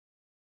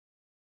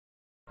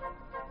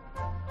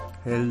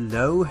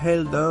Hello,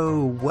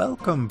 hello.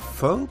 Welcome,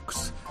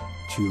 folks,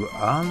 to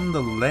On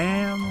the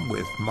Lam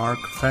with Mark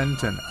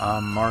Fenton.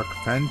 I'm Mark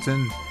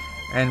Fenton,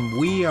 and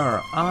we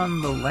are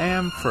on the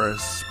lam for a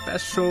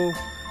special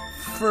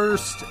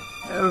first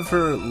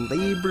ever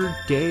Labor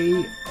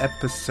Day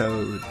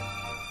episode.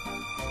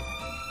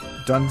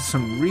 Done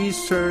some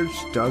research,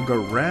 dug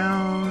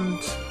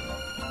around.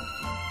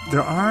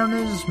 There aren't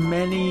as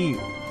many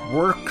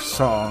work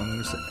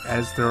songs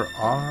as there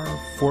are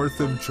 4th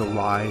of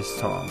July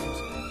songs,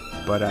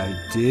 but I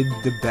did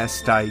the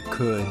best I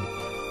could.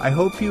 I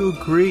hope you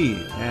agree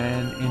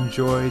and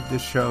enjoyed the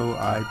show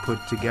I put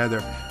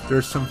together.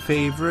 There's some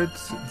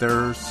favorites,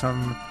 there's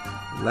some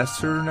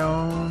lesser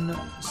known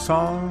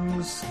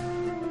songs.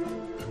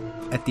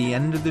 At the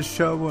end of the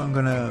show, I'm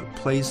going to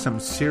play some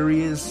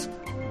serious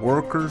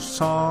worker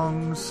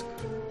songs.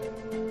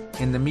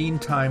 In the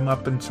meantime,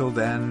 up until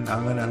then,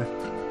 I'm going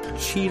to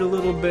cheat a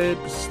little bit,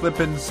 slip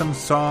in some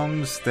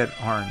songs that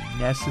aren't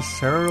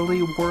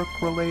necessarily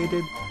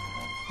work-related,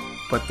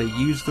 but they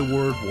use the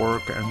word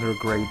work and they're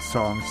great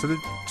songs. So that,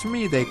 to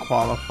me, they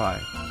qualify.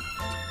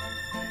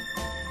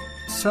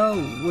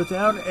 So,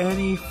 without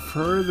any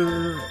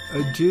further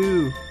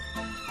ado,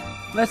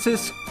 let's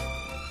just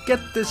get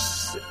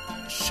this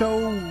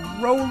show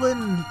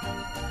rolling.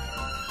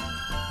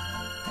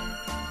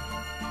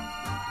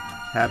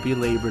 Happy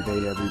Labor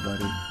Day,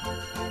 everybody.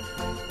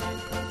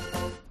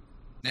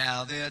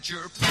 Now that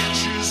your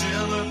picture's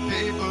in the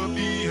paper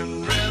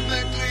being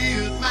rhythmically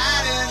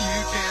admired,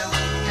 you can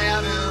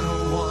have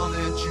anyone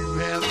that you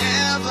have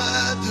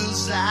ever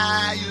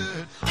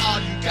desired. All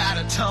you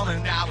gotta tell me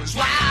now is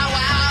wow,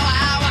 wow,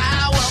 wow,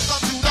 wow.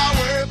 Welcome to the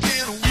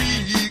working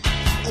week.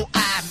 Oh,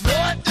 I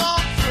know it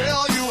don't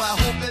thrill you. I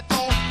hope it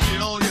don't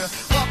kill you.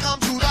 Welcome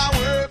to the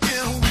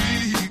working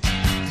week.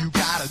 You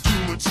gotta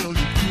do it till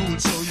you do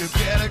it, so you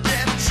better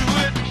get to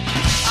it.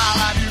 All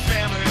of your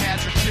family had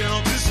to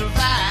kill to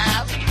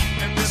survive,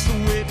 and they're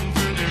still waiting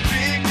for their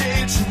big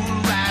day to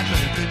arrive. But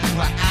if they do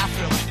how I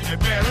feel, they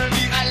bury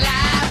me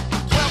alive.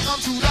 Welcome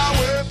to the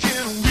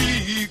working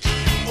week.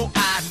 Oh,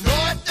 I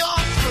know it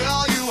don't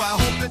thrill you. I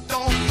hope it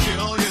don't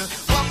kill you.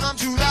 Welcome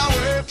to the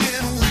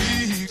working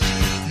week.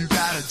 You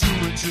gotta do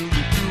it till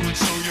you do it,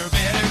 so you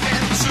better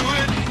get to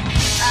it.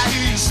 I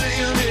hear you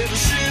saying that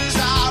this is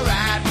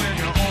alright when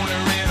you're only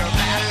read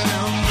about it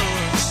in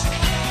books.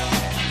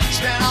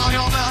 Spend all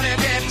your money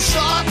getting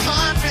so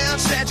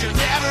convinced that you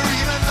never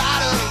even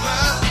thought of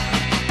love.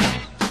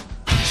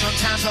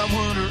 Sometimes I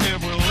wonder if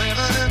we're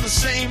living in the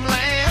same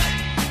land.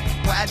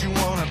 Why'd you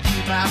wanna be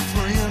my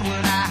friend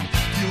when I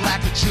feel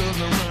like the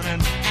children are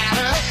running out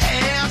of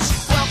hands?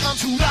 Welcome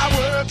to the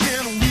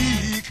working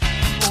week.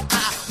 Oh,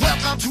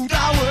 welcome to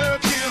the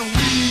working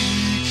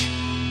week.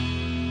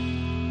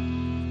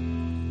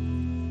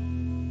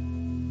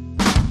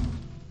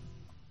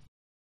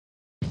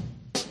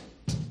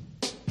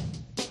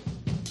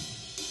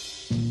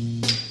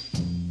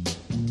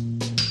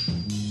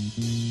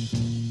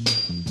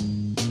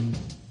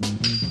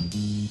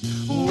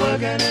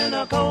 Working in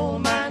a coal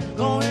mine,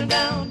 going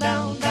down,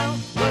 down, down.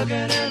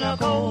 Working in a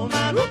coal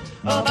mine, whoop,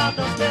 about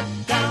to slip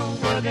down.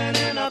 Working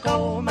in a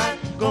coal mine,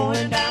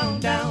 going down,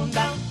 down,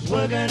 down.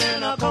 Working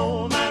in a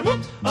coal mine,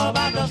 whoop,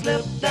 about to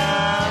slip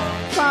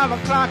down. 5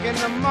 o'clock in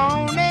the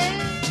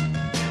morning,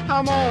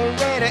 I'm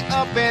already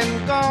up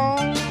and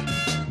gone.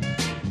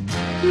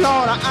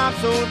 Lord, I'm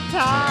so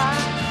tired.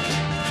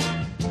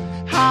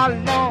 How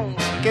long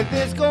can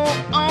this go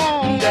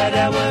on?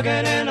 That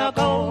working in a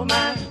coal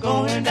mine,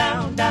 going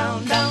down,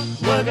 down, down.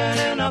 Working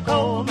in a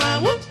coal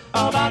mine, whoop,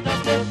 about to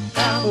slip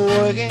down.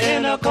 Working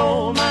In a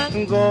coal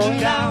mine, going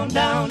down,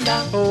 down,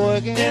 down.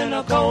 working. In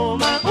a coal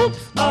mine, oops,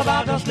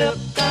 about to slip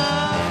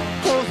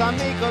down. 'Cause I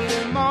make a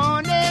little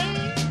money,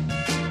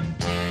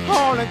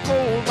 hauling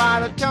coal by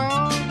the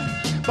ton.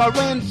 But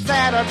when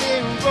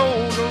Saturday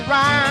rolls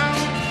around,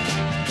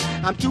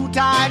 I'm too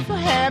tired for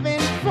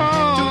having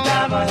fun. Too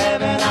tired for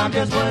heaven, I'm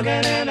just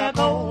working in a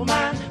coal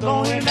mine,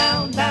 going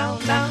down, down,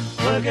 down.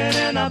 Working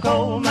in a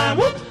coal mine,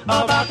 whoop,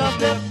 about to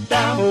slip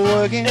down.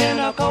 Working In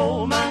a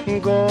coal mine,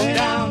 going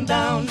down,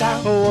 down,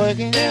 down.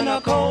 working. In a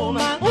coal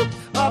mine, whoop,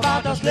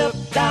 about to slip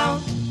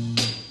down.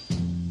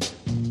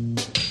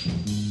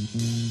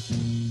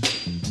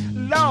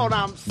 Lord,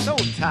 I'm so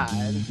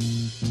tired.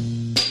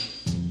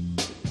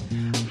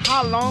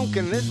 How long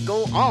can this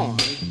go on?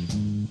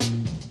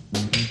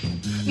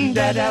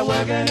 That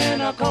working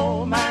in a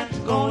coal mine,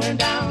 going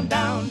down,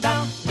 down,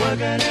 down.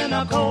 Working in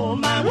a coal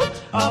mine, whoop,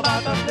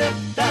 about to slip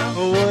down.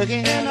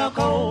 Working In a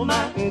coal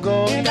mine,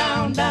 going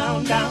down,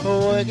 down, down.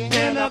 working.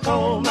 In a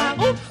coal mine,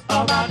 whoop,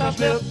 about to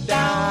slip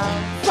down.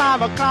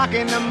 5 o'clock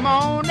in the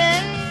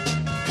morning,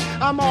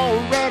 I'm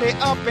already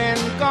up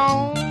and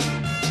gone.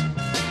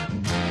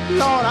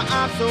 Lord,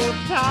 I'm so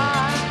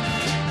tired.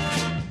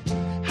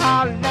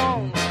 How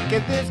long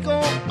can this go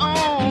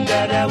on?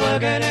 That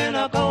working in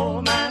a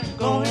coal mine,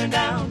 going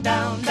down,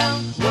 down, down.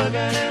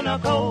 Working in a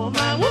coal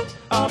mine, whoop,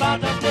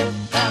 about to slip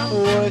down.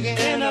 Working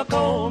In a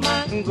coal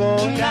mine,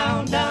 going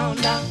down, down,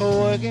 down.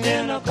 working.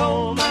 In a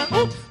coal mine,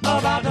 whoop,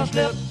 about to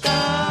slip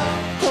down.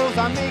 'Cause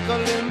I make a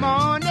little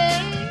money,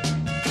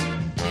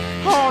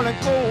 only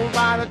goes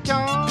by the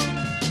tongue.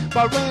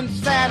 But when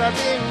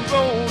Saturday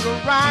rolls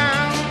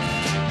around,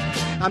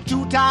 I'm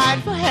too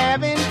tired for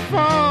having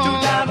fun.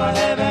 Too tired for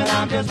having,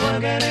 I'm just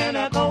working in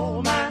a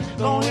coal mine,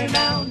 going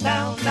down,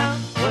 down, down,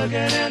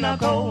 working in a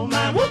coal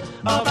mine, whoop,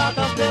 about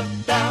to slip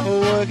down,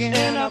 Working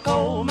in a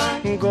coal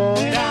mine,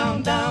 going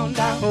down, down,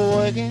 down,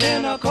 working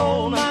in a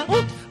coal mine,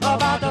 whoop,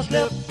 about to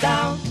slip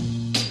down.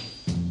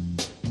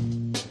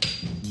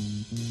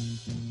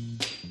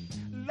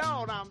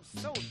 Lord, I'm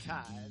so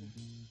tired.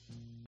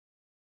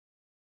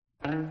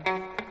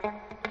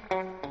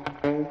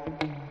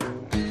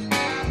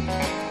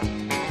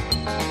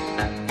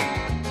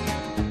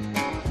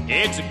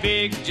 It's a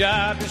big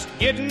job just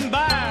getting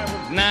by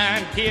with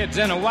 9 kids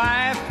and a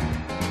wife.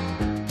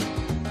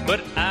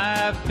 But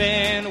I've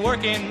been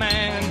working,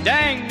 man,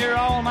 dang near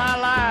all my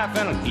life,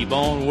 and I'll keep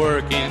on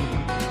working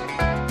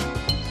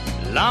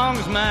long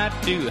as my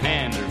 2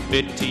 hands are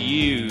fit to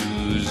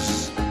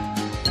use.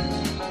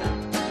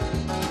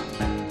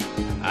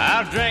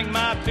 I'll drink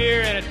my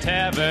beer in a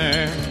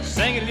tavern,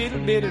 sing a little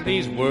bit of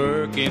these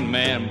working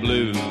man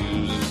blues.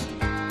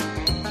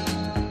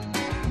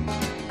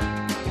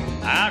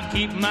 I'll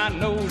keep my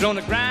nose on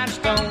the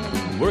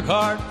grindstone, work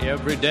hard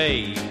every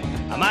day.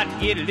 I might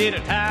get a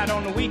little tired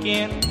on the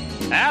weekend.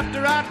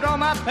 After I draw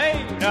my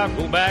pay, I'll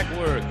go back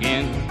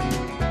working.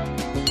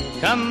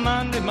 Come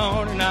Monday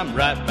morning, I'm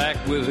right back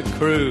with the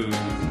crew.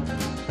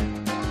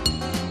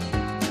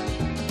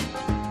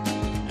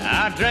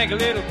 I drank a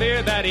little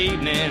beer that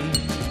evening,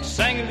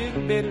 sang a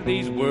little bit of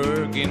these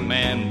working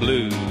man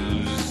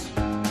blues.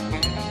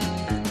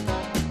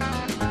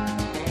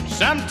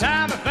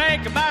 Sometime I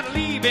think about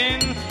leaving,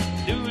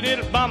 do a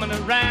little bumming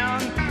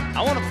around.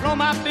 I want to throw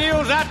my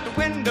bills out the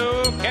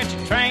window, catch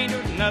a train to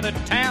another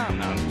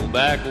town. I'll go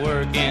back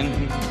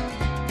working.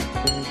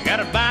 I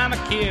gotta buy my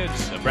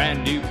kids a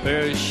brand new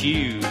pair of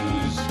shoes.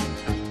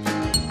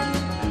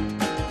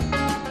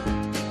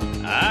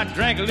 I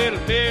drank a little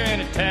beer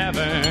in a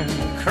tavern,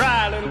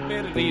 cry a little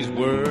bit of these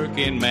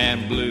working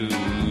man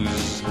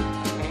blues.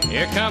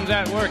 Here comes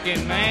that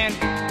working man.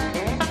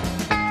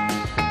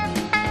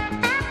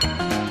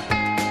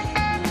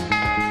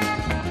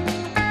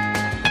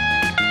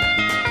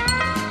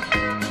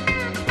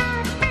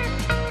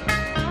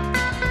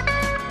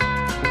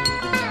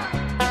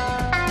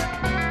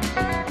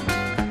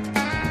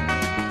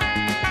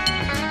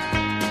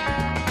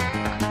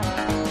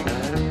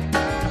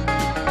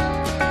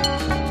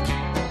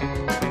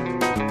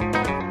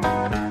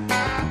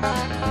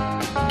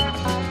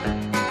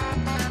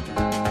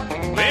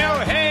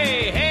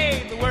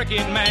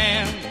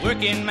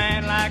 Working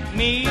man like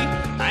me,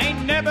 I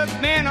ain't never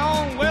been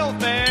on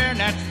welfare, and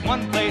that's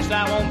one place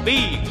I won't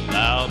be.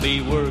 I'll be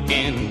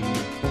working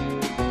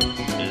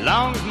as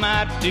long as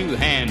my 2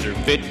 hands are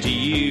fit to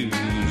use.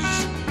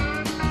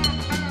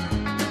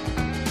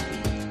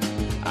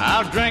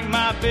 I'll drink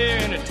my beer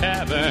in a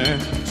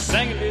tavern,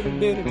 sing a little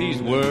bit of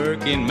these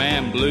working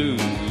man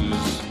blues.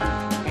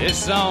 This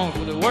song's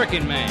for the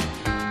working man.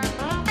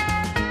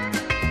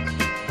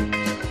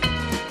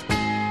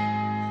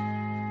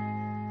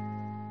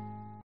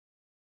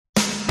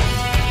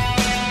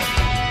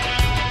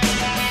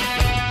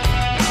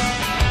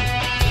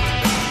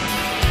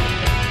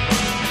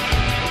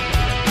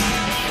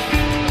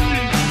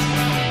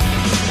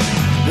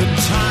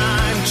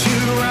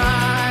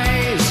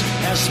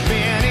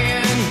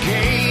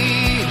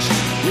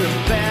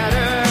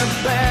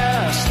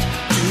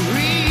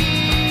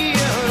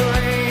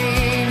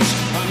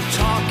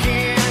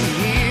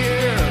 Talking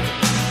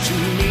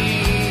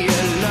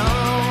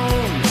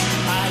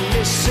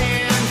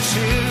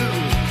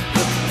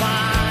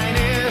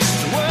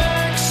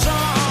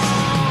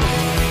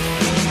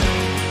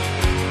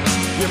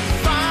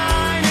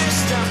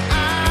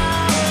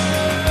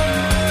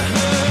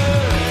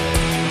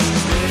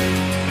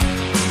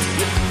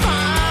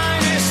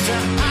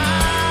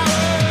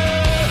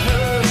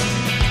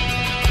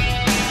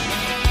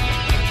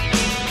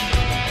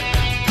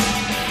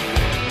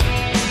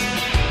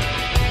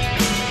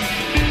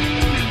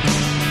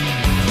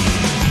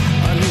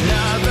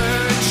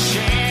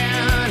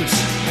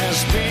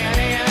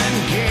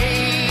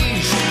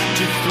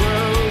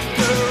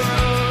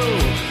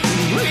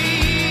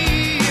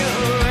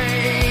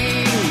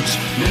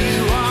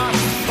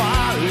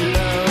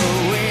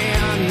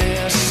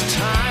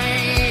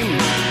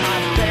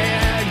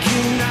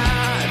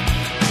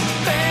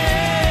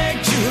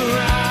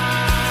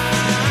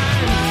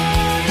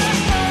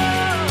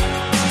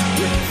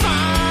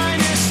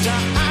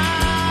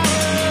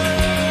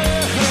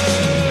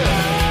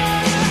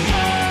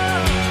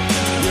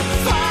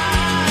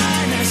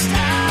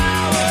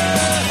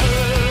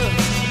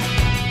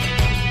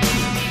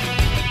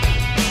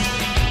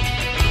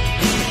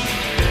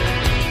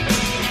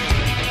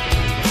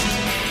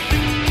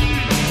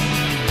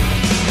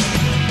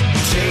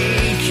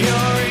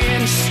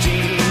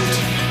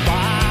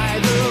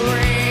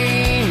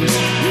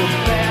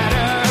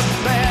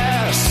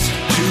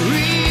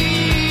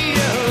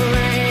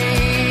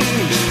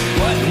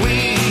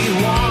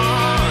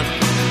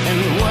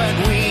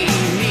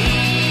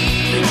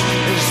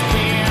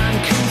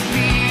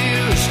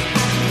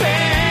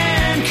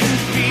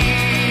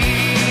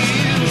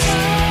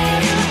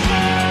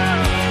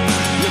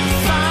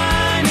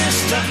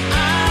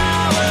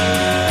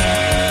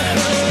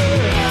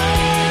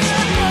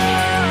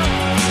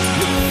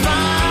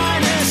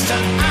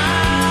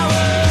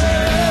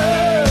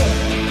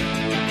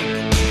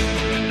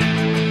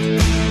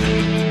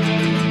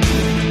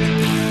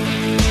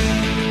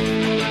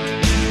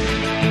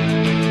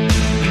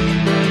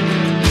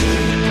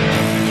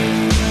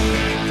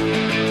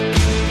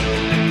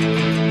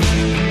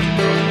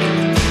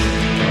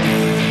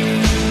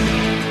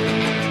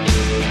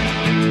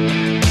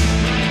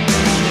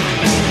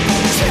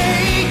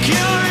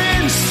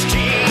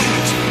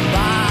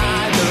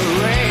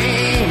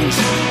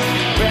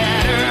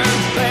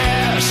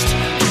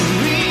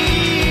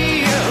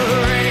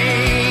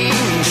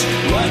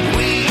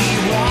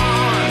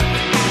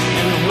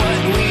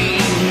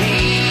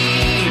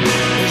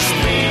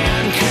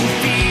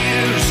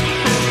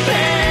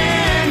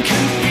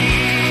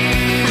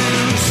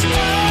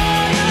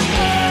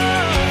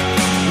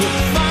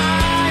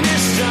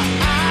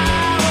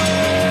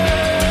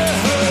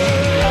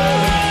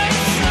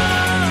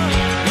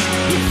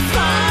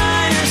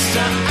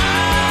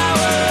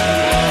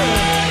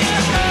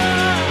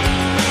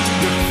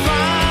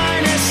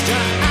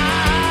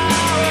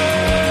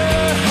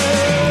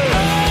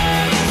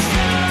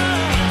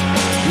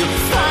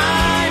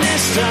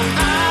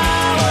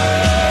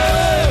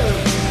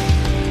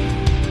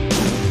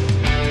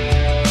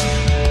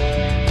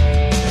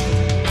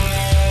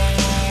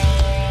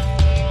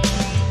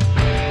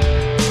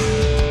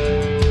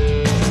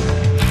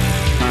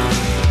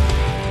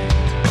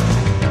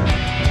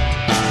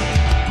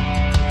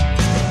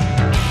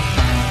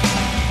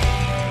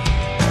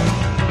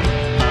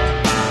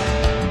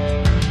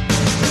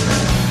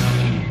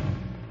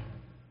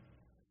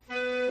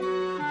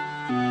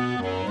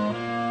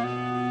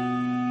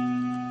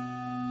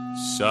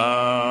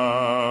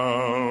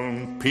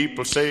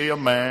People say a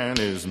man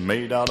is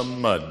made out of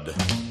mud.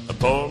 A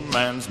poor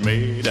man's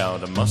made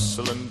out of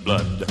muscle and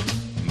blood.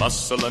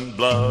 Muscle and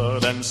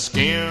blood and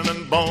skin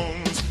and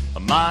bones. A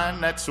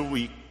mind that's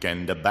weak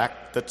and a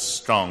back that's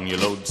strong. You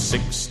load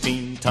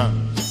 16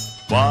 tons.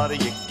 What do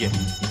you get?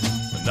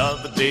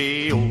 Another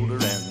day older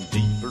and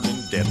deeper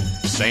in debt.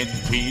 St.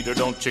 Peter,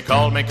 don't you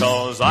call me,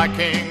 'cause I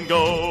can't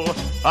go.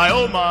 I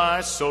owe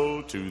my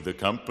soul to the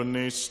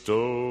company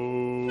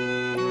store.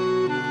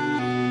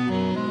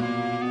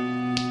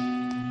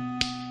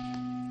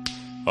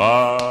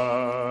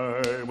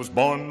 I was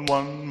born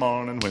one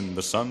morning when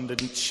the sun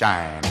didn't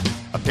shine.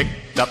 I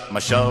picked up my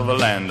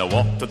shovel and I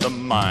walked to the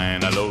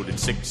mine. I loaded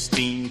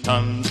 16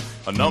 tons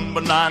of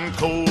number 9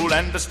 coal,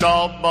 and the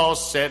straw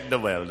boss said,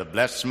 well, to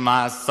bless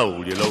my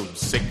soul, you load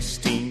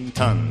 16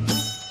 tons.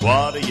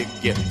 What do you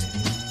get?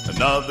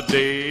 Another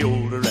day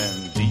older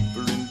and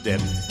deeper in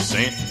debt.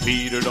 St.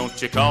 Peter, don't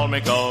you call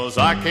me, 'cause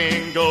I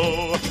can't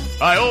go.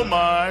 I owe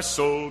my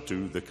soul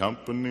to the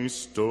company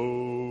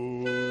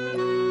store.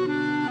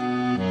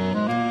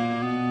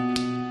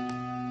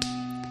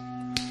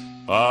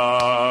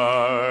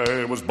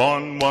 I was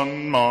born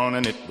one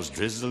morning, it was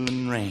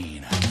drizzling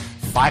rain.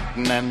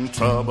 Fighting and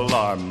trouble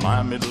are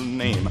my middle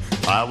name.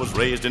 I was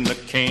raised in the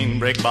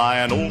canebrake by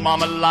an old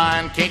mama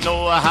lion. Can't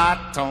no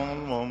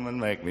high-toned woman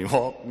make me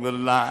walk the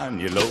line.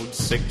 You load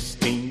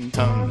 16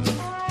 tons,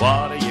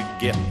 what do you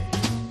get?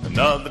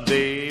 Another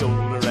day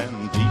older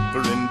and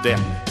deeper in debt.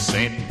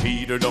 St.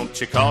 Peter,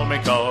 don't you call me,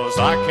 'cause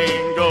I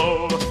can't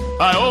go.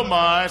 I owe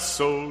my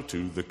soul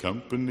to the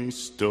company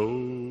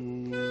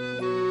store.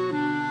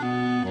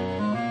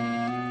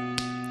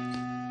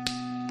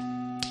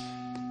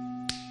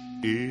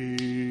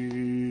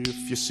 If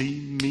you see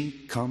me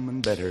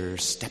coming, better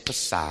step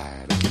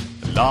aside.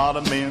 A lot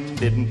of men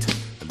didn't,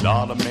 a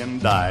lot of men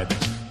died.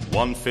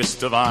 One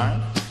fist of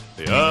iron,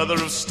 the other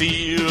of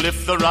steel.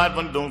 If the right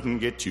one don't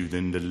get you,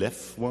 then the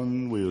left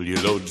one will. You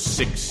load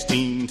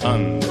 16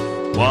 tons,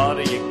 what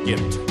do you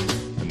get?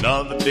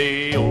 Another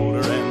day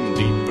older and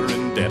deeper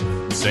in debt.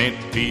 St.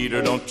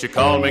 Peter, don't you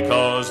call me,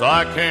 'cause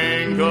I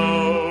can't go.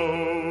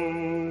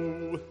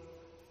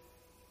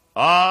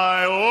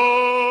 I owe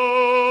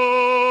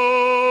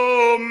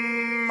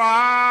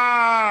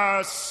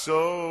my soul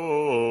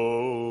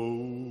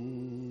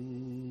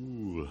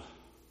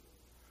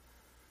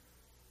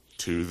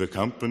to the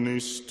company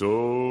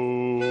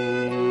store.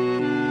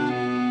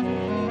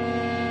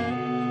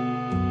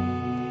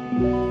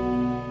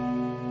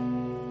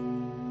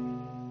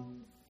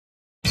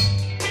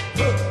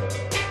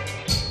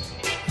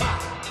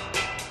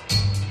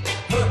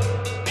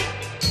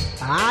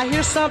 I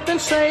hear something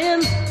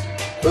saying,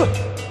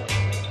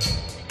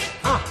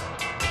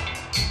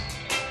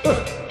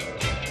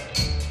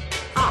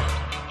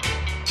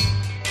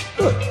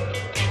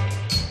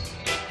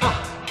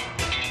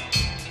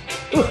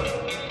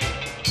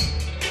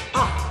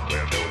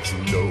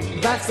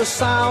 That's the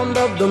sound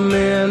of the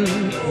men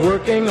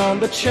working on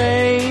the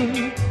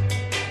chain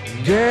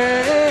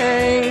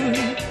gang.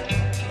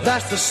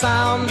 That's the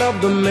sound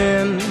of the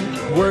men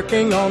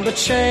working on the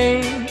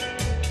chain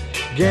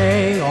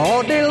gang.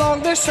 All day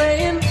long they're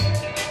saying,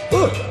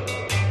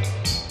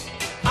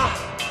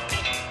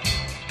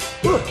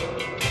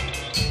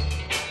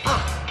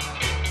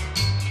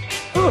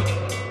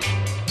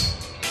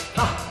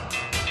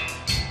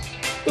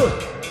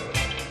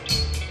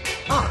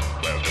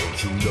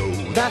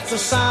 That's the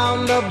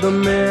sound of the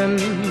men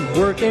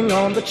working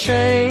on the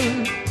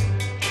chain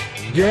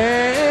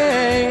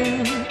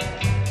gang.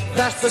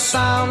 That's the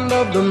sound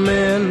of the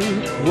men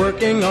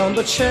working on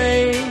the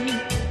chain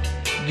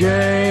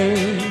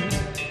gang.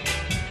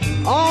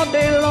 All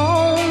day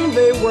long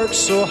they work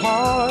so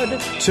hard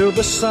till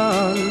the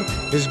sun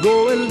is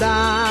going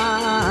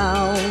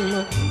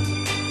down,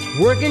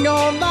 working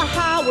on the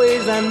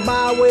highways and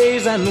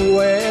byways and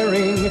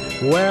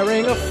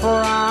wearing a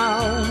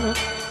frown.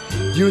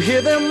 You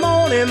hear them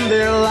moaning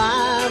their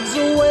lives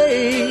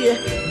away,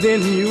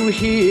 then you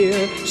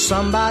hear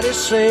somebody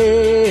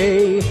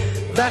say,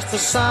 that's the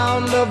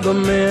sound of the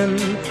men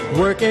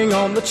working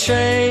on the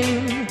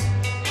chain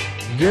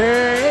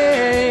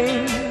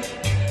gang.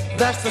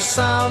 That's the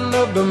sound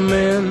of the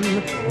men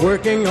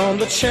working on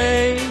the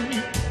chain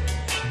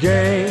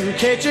gang.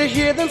 Can't you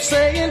hear them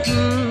saying,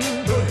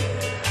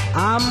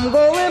 I'm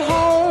going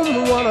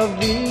home one of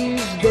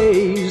these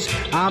days.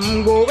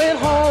 I'm going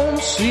home,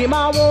 see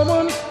my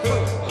woman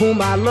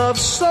whom I love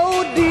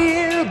so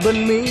dear. But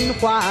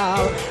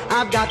meanwhile,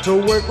 I've got to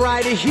work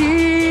right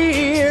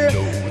here.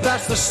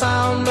 That's the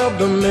sound of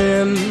the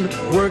men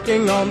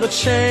working on the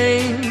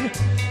chain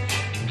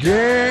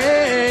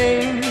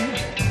gang.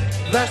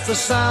 That's the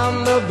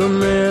sound of the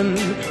men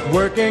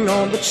working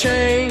on the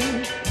chain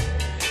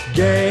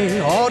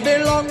gang. All day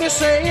long they're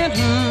saying,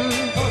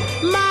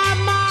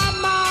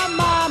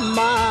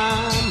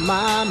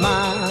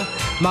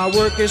 my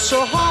work is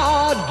so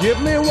hard, give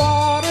me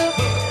water,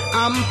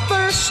 I'm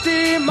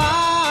thirsty,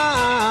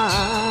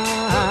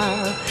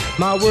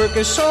 my work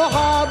is so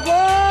hard,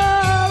 whoa,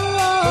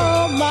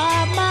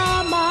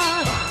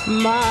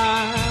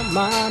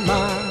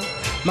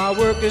 My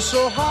work is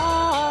so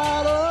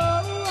hard.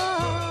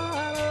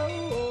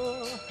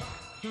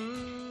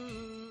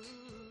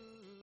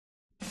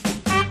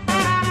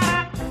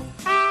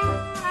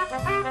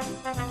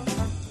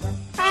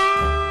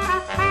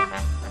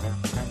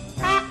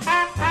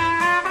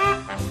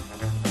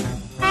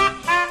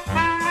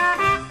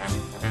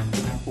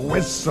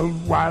 Whistle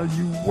while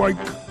you work.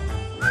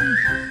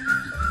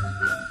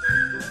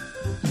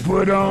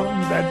 Put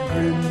on that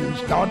grin and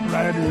start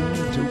right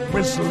in to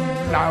whistle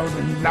loud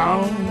and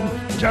long.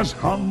 Just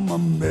hum a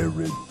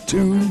merry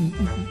tune.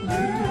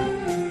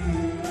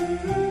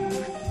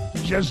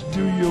 Just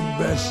do your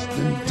best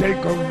and take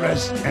a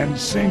rest and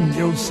sing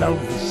yourself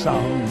a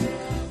song.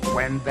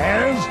 When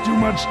there's too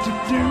much to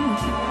do,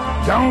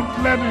 don't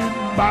let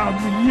it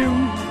bother you.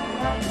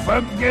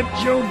 Forget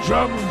your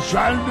troubles,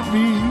 try to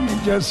be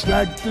just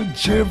like the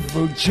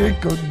cheerful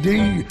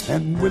chickadee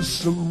and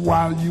whistle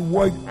while you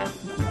work.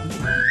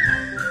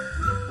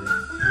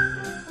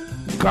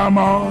 Come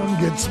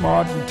on, get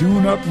smart and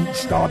tune up and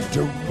start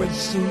to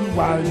whistle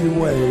while you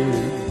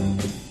wait.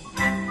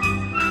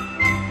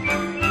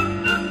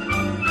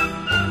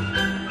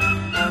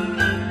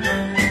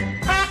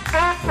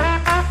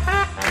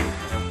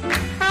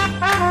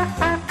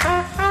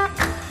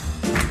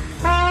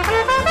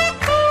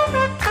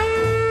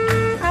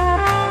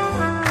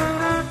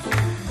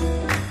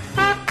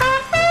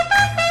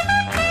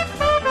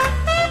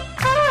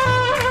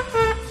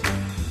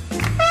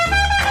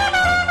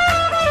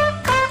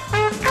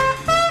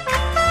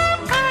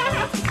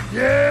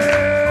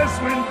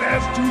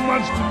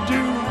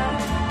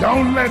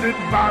 Don't let it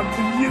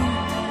bother you.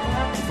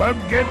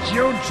 Forget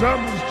your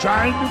troubles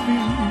trying to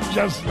be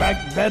just like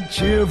that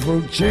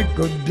cheerful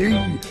chickadee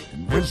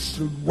and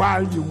whistle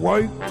while you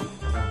work.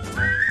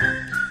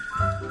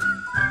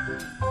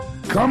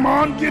 Come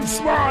on, get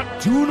smart,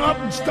 tune up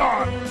and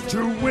start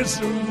to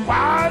whistle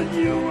while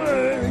you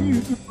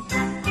work.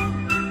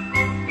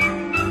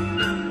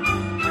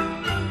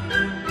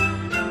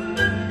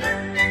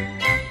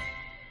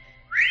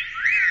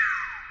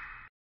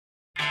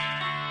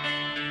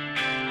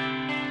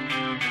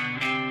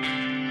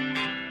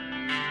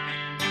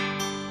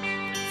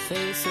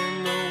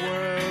 Facing the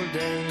world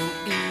ain't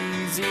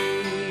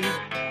easy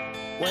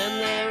when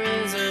there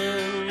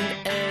isn't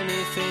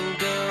anything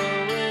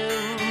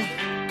going.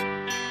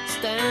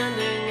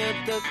 Standing at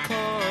the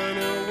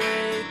corner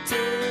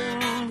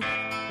waiting,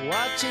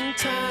 watching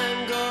time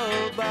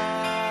go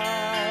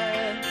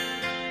by.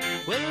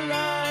 Will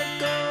I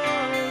go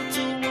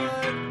to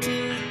work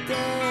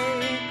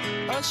today,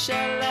 or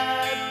shall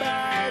I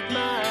bide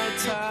my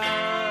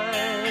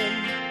time?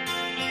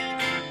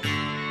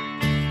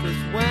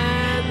 'Cause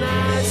when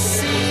I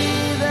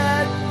see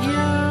that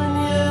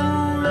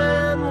union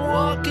man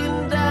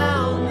walking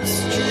down the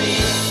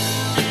street,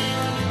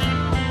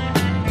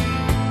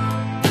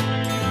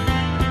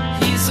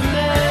 he's a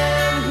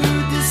man who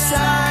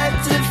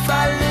decides if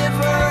I live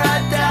or I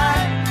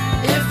die,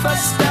 if I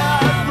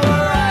starve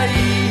or I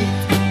eat.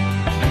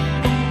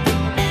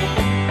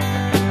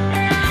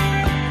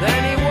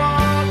 Then he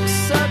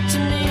walks up to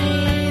me,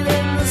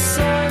 then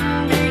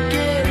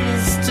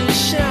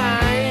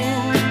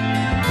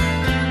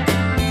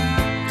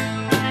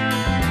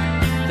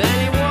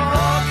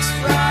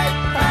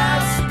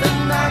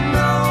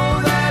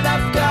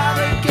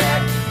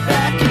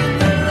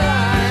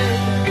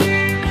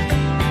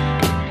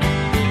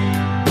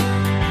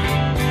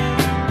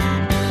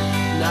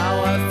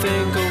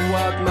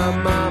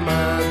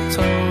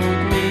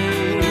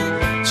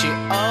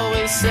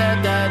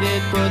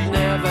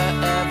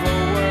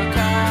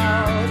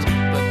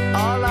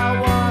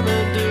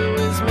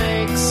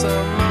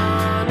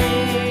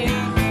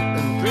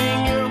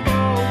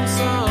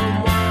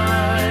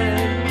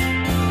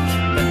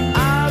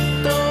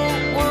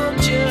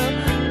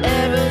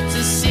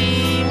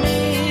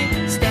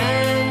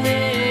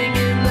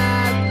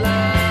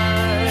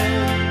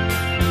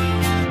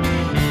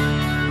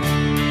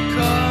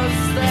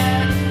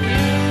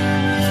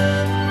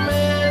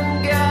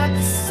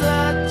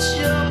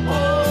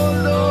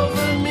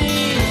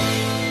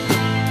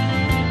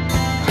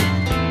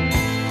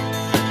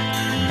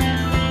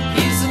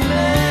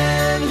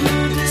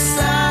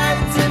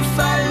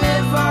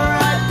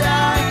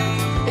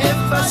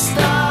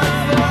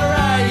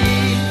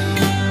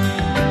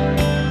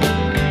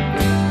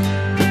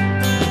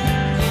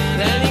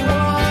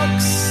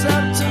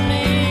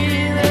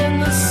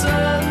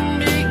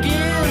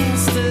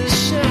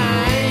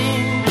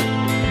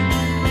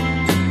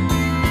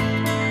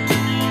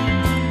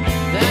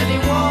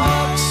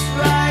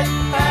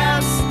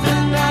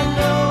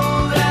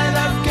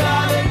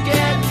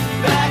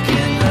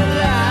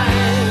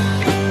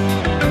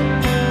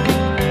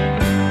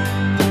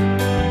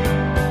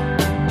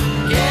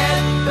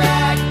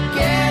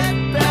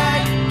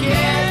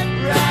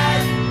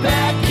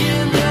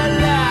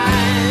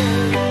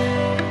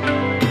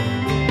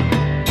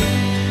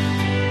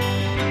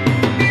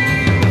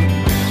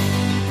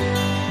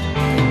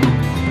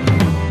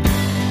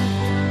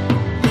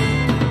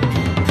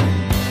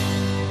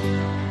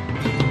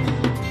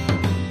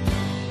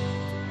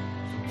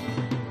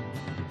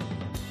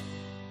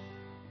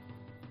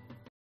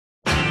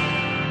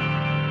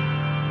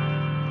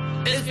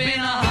been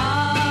a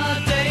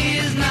hard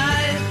day's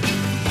night,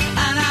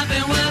 and I've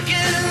been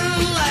working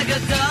like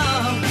a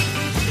dog.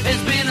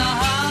 It's been a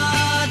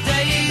hard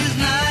day's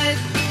night.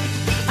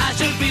 I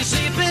should be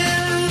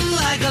sleeping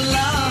like a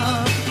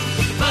log.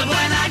 But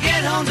when I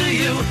get home to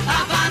you, I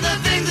find the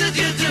things that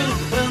you do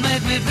will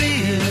make me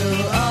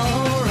feel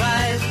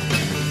alright.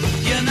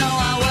 You know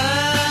I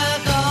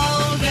work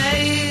all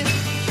day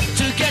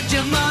to get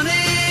your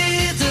money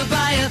to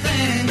buy a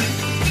thing,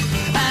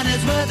 and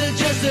it's worth it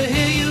just to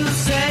hear you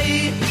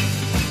say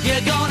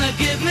you're gonna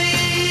give me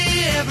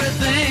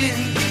everything.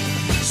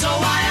 So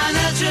why on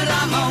earth should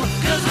I moan?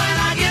 'Cause when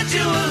I get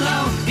you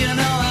alone, you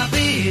know I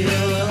feel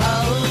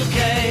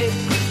okay.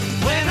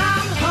 When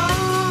I'm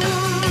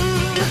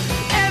home,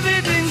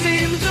 everything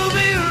seems to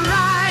be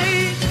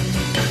right.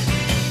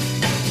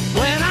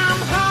 When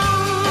I'm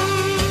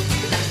home,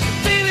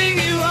 feeling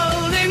you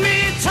holding me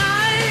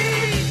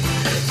tight,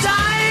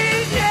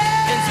 tight,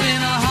 yeah. It's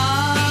been a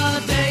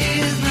hard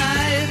day's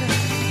night,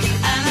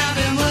 and I've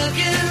been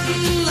working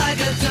like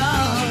a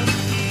dog.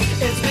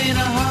 It's been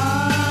a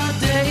hard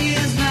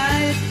day's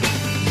night.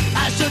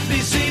 I should be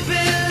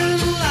sleeping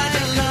like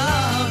a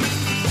log.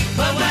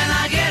 But when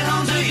I get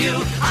home to you,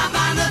 I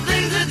find the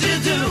things that you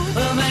do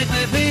will make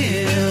me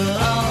feel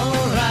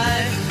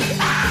alright.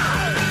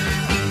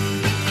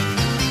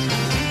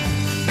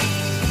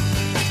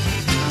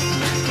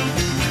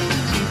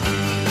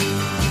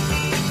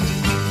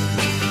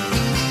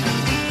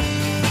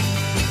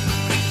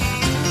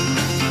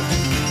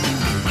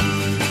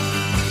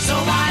 So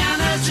why on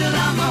earth should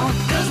I moan?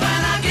 'Cause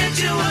when I get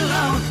you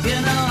alone, you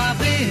know I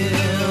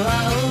feel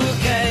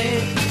okay.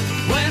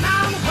 When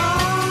I'm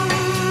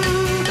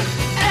home,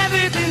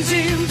 everything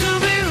seems to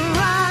be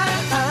right.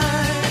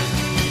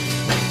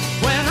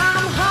 When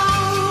I'm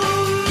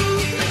home,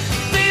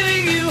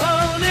 feeling you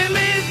holding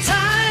me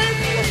tight,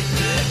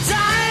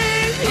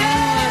 tight,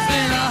 yeah. It's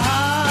been a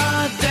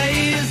hard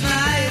day's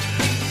night,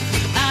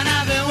 and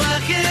I've been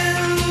working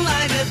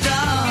like a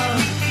dog.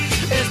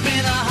 It's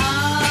been a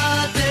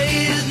hard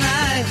day's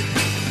night.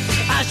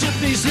 I should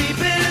be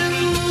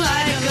sleeping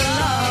like a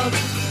log.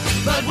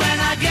 But when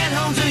I get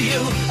home to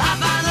you, I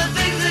find the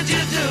things that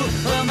you do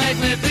will make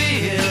me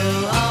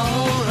feel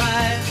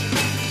alright.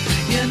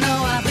 You know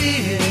I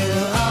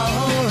feel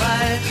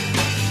alright.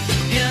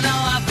 You know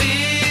I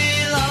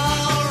feel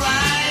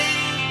alright.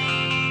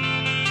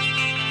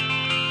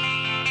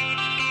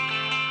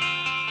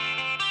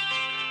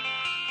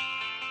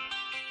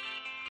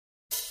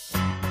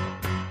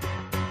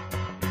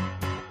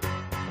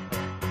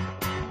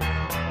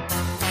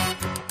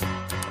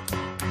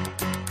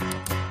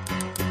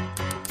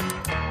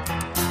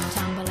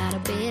 Tumble out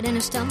of bed and I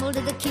stumble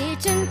to the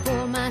kitchen,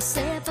 pour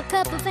myself a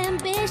cup of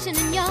ambition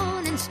and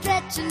yawn and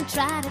stretch and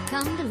try to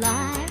come to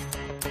life.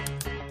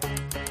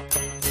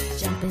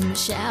 Jump in the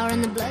shower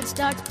and the blood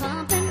starts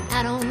pumping.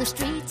 Out on the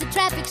streets the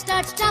traffic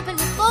starts jumping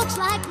with folks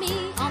like me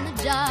on the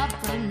job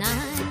from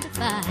 9 to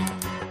 5.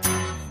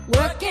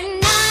 Working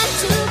 9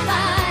 to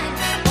 5,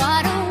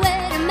 what a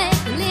way to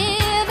make a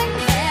living.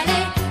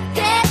 Barely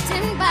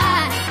getting by,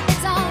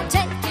 it's all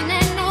taking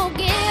and no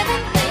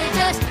giving. They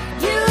just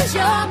use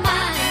your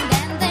mind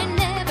and they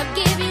never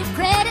give you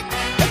credit.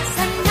 It's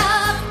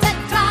enough to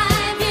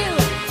drive you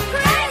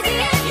crazy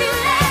if you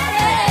let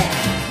it.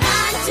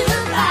 9 to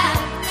 5,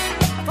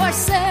 for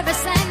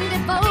service and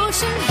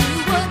devotion. You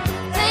would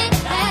think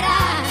that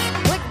I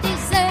would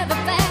deserve a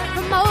fair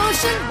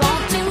promotion.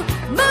 Want to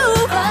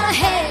move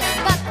ahead,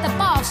 but the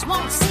boss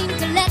won't seem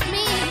to let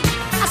me.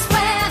 I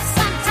swear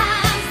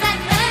sometimes that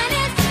man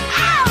is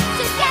out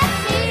to get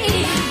me.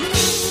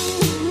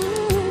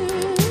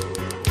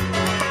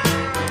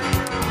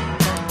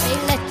 They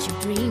let you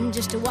dream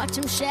just to watch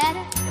him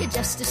shatter. You're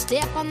just a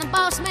step on the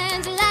boss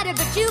man's ladder,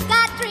 but you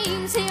got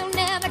dreams he'll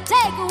never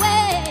take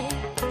away.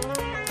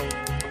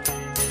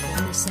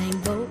 In the same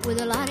boat with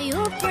a lot of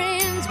your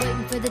friends,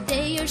 waiting for the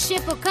day your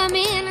ship will come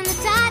in and the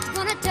tide's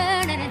gonna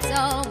turn and it's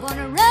all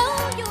gonna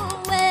roll your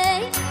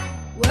way.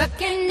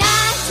 Working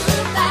 9 to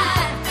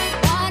 5,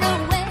 what a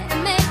way to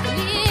make a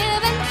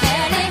living.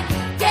 Barely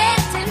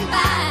getting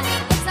by,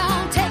 it's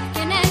all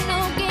taking and no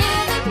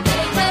giving.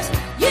 They just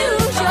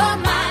use your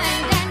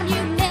mind and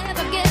you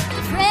never get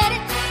the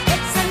credit.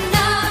 It's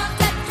enough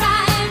to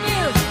drive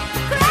you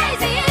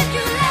crazy if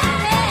you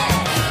let it.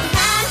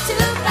 9 to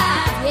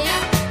 5,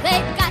 yeah, they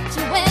got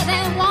you where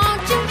they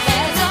want you.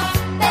 There's a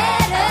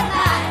better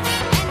life,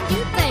 and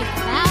you think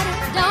about it,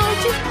 don't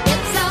you?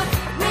 It's a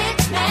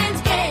rich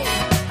man's game,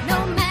 no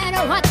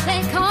matter what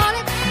they call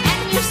it.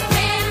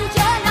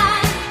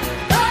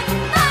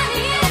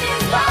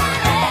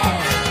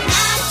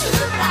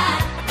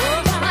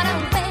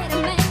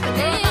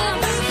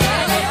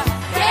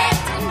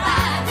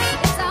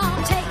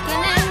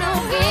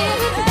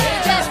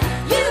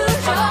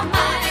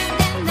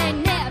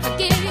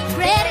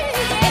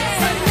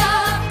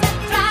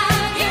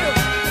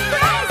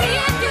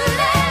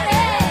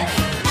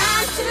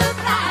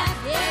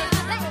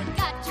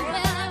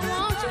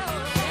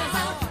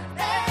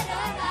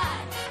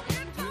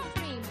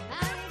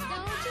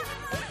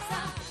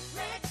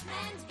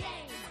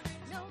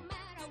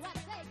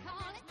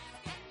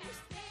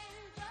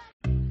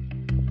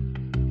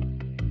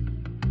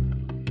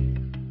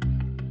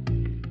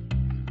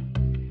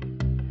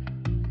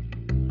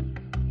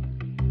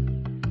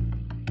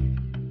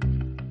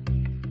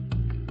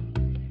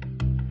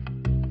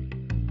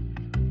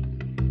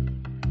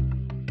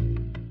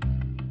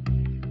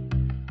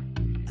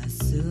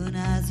 soon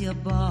as you're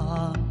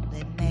born,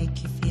 they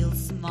make you feel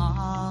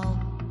small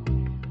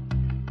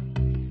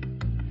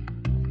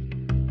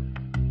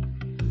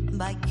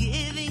by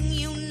giving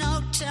you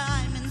no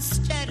time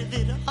instead of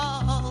it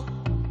all,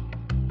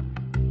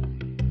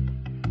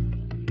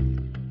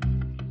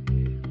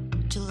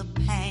 till the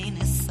pain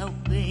is so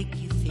big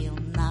you feel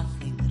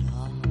nothing at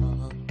all.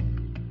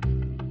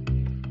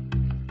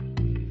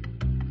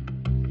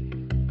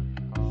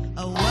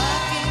 A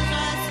working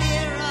class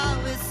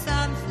hero is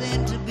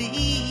something to be.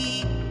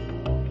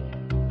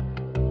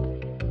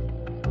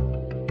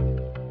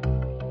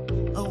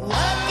 A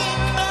working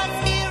class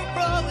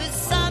hero is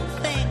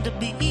something to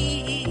be.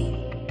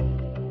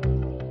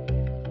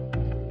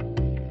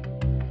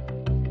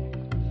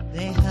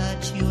 They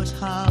hurt you at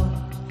home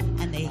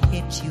and they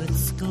hit you at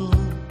school.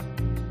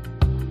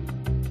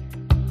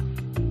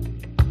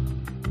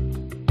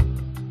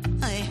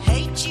 They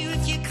hate you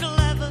if you're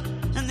clever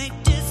and they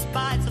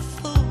despise a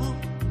fool.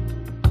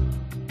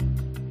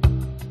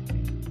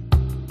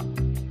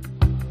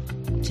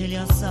 Till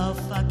you're so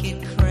fucking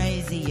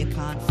crazy you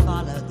can't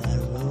follow their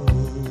rules.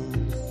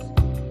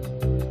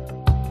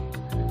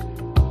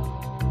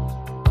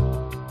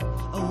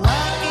 A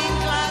working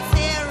class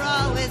hero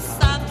is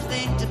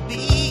something to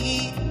be.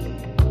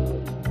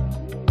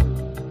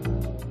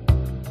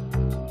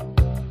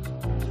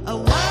 A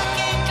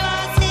working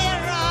class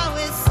hero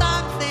is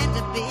something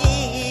to be.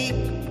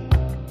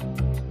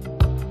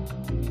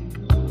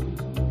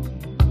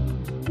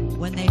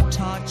 When they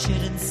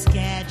tortured and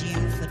scared you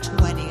for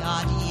 20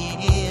 odd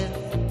years,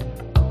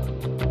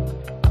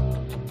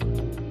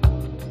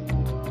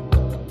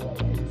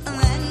 and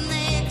then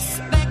they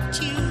expect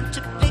you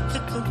to pick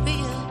a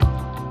career.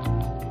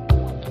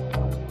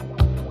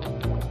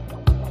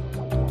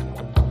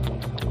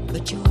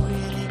 But you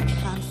really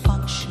can't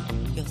function,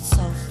 you're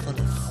so full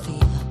of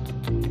fear.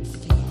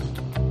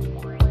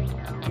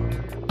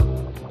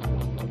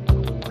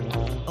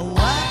 A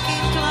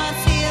working class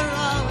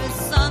hero is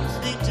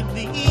something to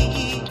be.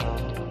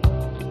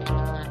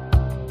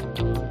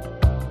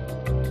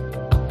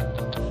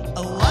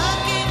 A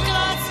working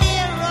class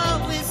hero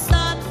is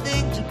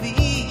something to be.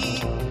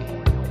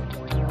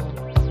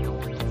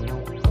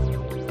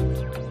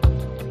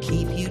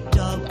 Keep you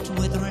doped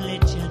with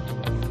religion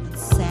and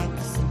sex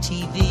and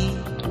TV.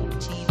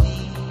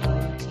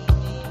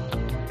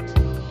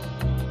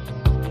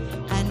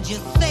 And you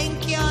think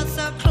you're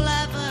so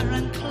clever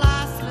and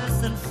classless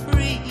and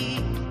free,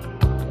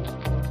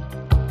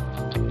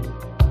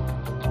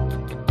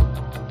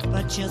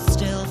 but you're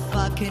still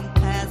fucking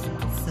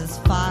peasants as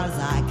far as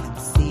I can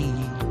see.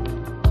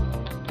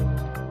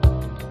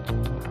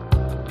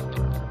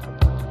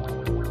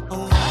 A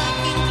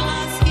working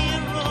class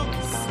hero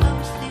is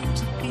something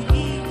to be.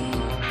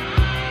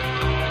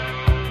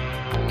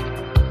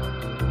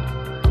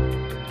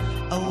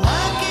 A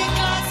working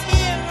class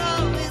hero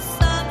is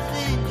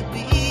something to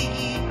be.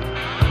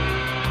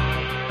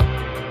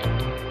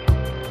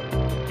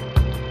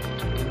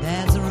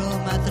 There's a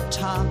room at the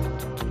top,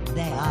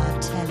 they are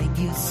telling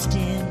you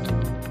still.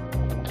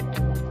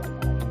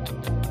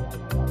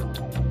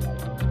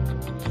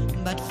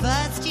 But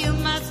first you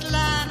must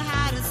learn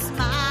how to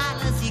smile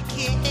as you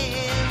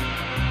kill.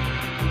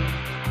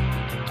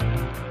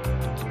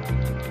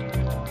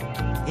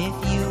 If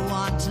you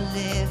want to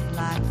live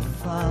like the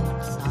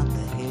folks on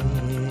the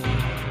hill.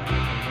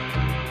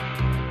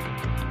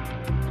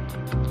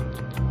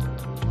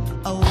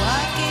 A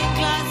working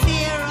class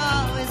hero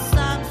is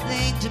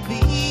something to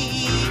be.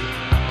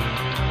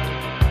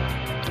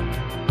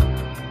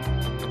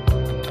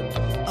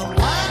 A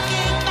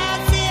working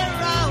class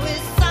hero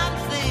is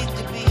something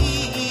to be.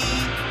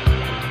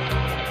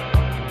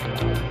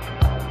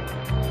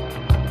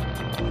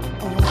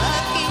 A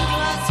working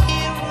class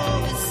hero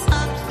is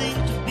something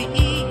to be.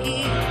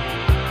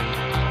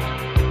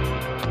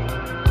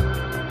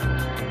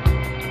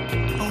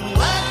 A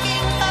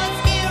working class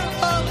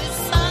hero is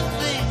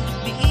something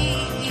to be.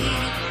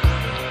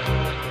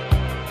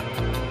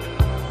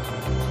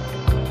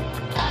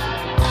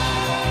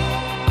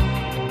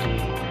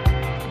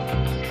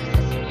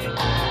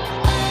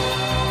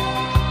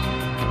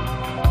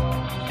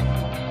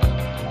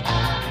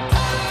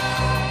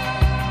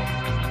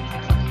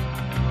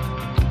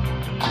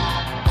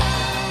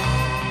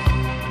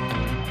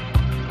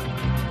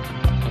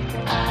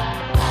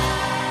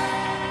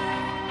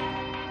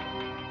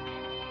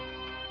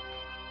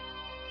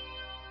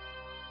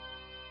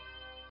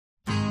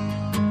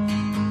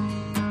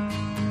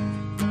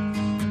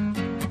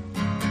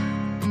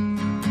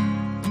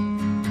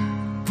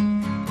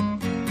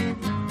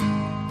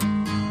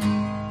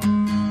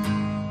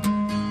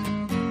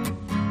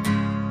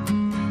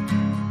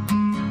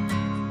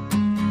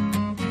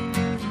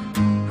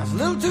 I was a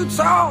little too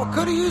tall,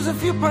 could've used a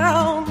few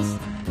pounds.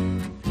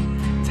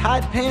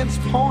 Tight pants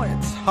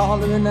points, all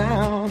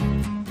renowned.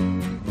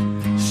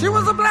 She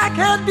was a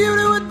black-haired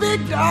beauty with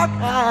big dark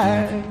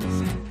eyes,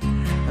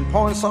 and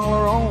points all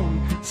her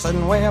own,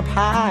 sitting way up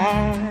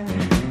high.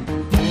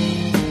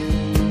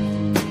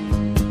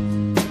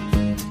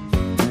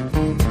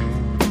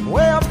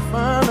 Way up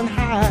firm and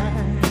high.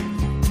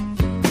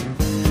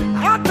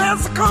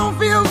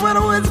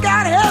 when the woods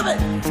got heavy,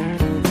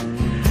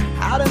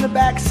 out in the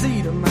back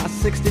seat of my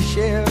 60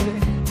 Chevy,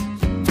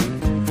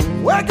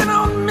 working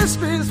on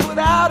mysteries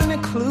without any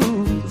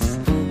clues,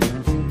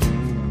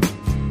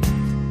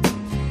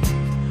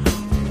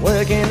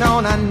 working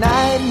on our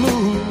night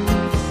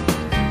moves,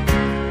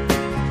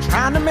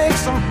 trying to make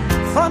some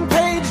front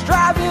page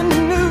drive-in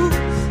news,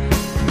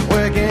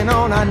 working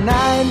on our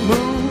night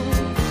moves.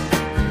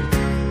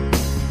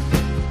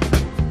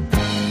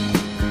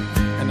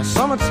 In the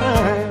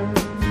summertime,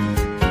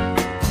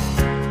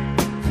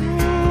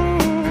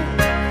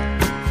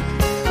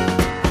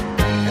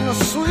 in the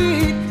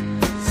sweet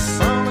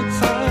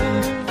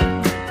summertime,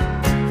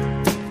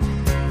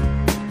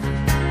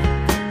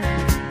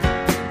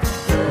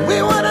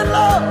 we weren't in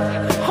love,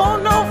 oh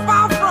no,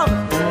 far from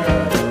it.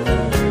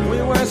 We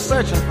weren't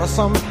searching for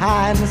some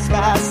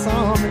high-in-the-sky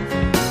summit.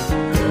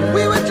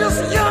 We were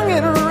just young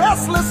and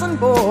restless and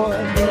bored,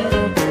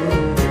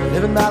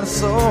 living by the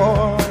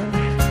sword.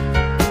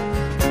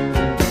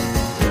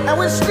 And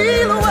we'd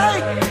steal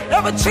away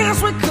every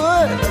chance we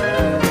could,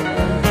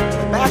 to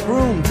the back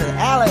room, to the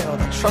alley, or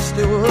the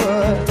trusty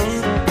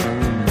woods.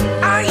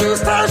 I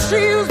used her, she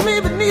used me,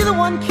 but neither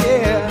one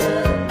cared.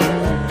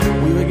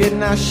 We were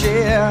getting our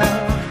share,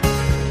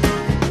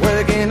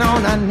 working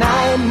on our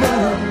night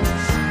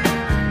moves,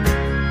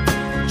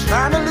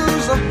 trying to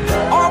lose the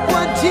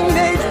awkward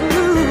teenage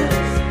blues,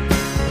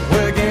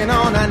 working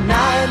on our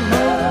night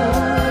moves.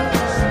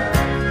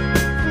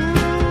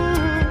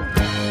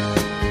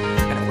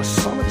 And it was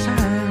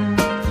summertime.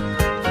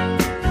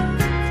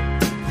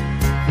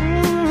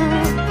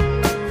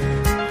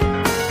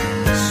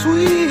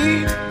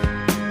 Sweet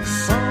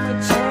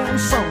summertime,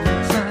 summertime.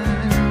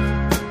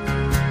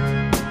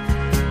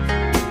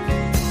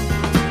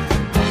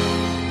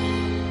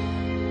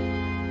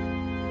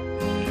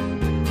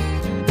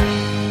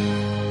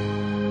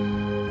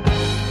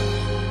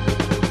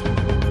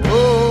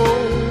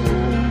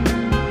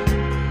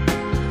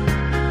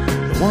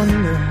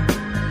 Wonder,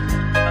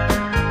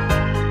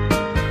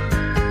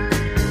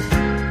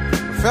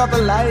 felt the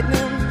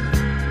lightning,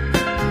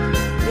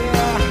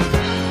 yeah,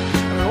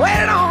 and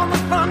waited on the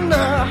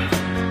thunder,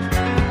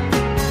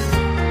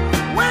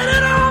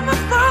 waited on the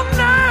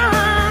thunder.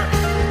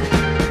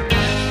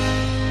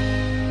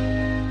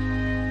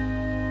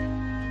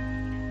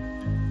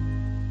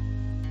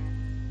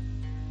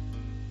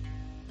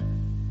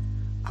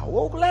 I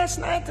woke last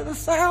night to the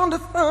sound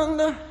of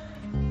thunder.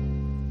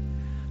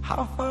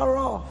 How far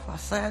off I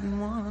sat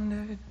and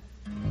wondered.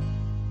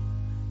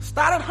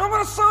 Started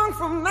humming a song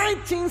from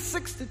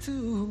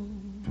 1962.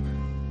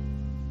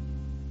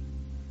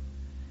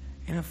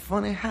 Ain't it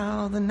funny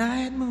how the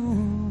night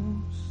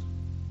moves,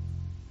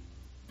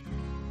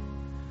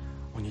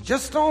 when you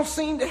just don't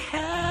seem to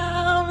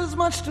have as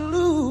much to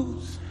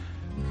lose.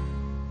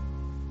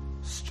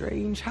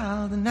 Strange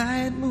how the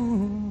night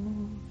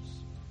moves,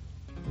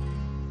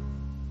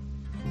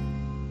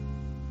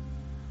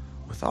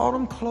 with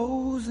autumn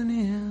closing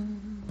in.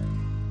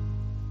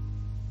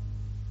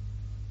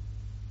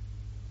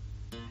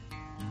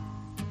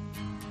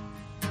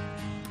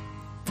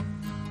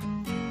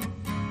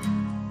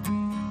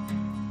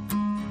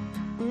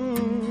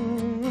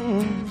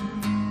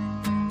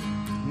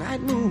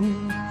 Night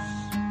moves.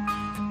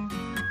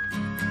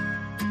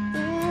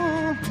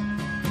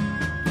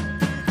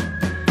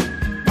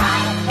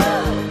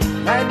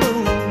 Night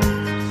moves.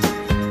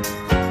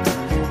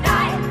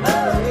 Night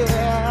moves.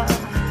 Yeah.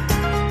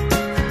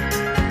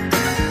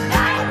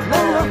 Night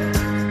moves.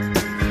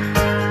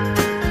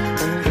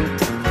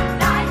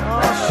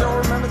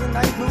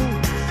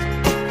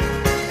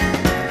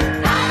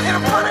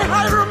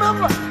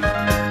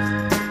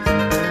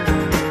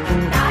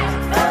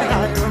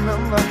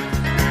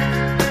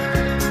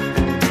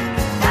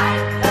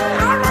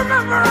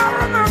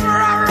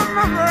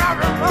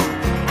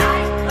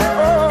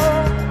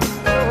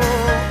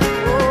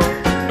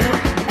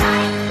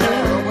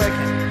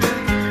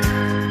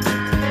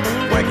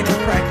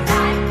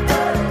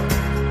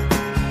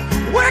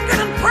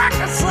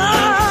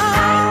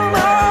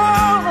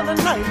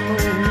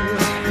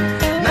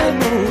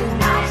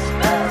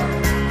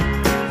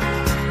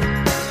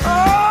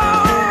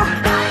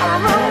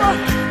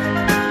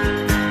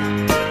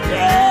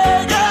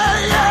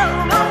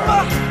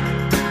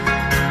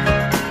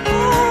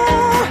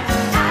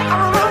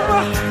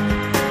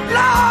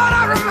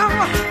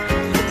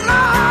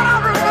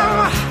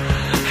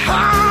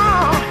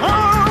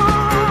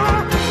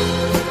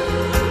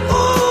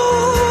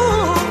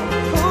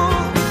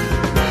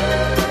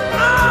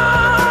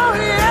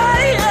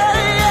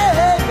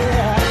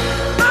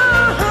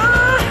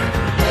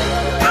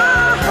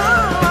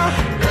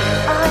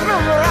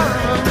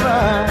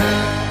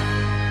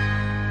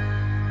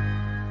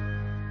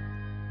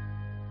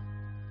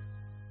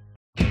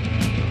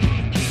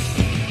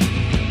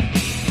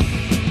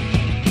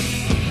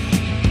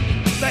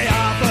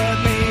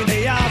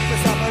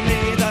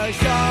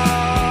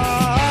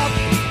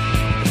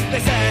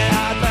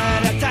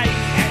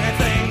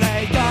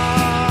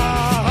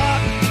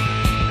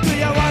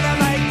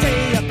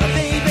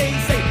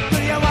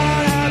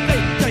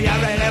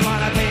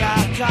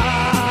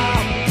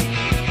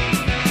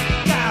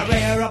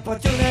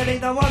 opportunity,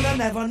 the one that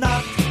never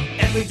knocked.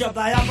 Every job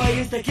I offer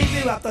used to keep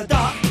you off the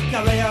dock.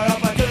 Career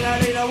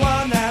opportunity, the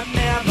one that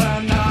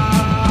never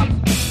knocked.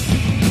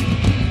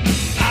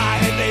 I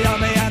hate the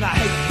army and I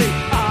hate the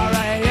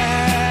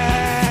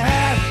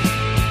R.E.M.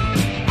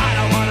 I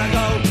don't wanna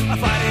go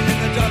fighting in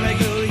the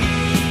tropical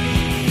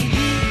heat.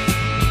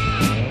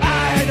 I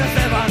hate to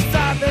step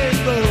outside this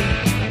room.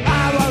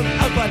 I won't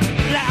open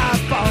that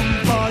bomb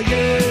for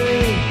you.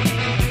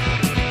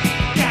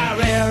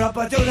 Career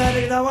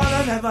opportunity, the one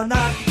that never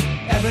knocked.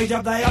 Every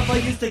job they offer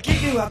used to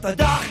keep you off the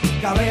dock.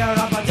 Career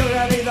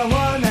opportunity, the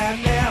one that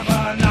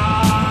never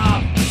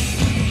knocked.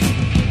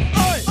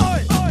 Oi,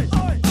 oi, oi,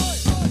 oi, oi.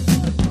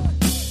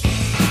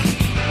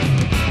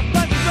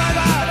 Let's drive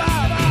out.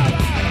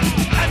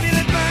 I feel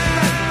it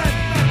burn.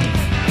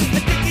 The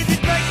ticket is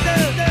break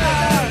down.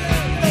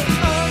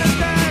 All the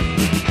time.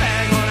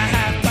 They're gonna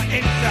have to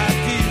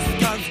introduce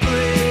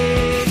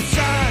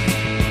conscription.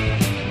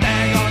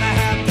 They're gonna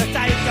have to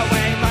take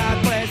away my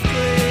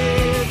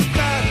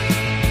prescription.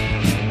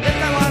 If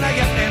they wanna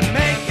get me,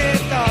 make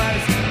it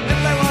noise. If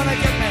they wanna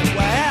get me,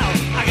 well,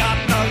 I got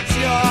no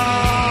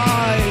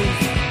choice.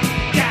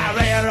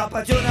 Career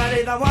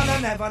opportunity, the one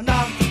that never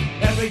knocked.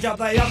 Every job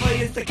they offer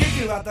used to keep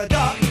you at the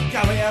dock.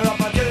 Career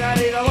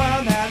opportunity, the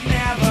one that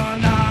never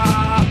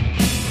knocked.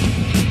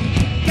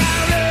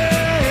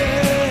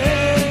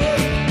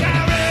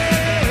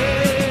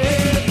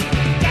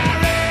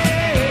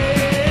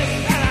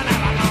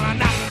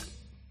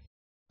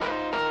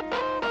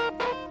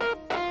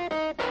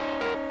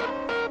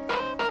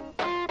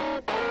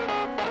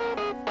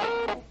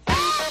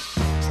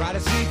 Try to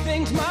see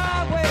things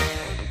my way.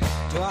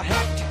 Do I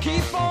have to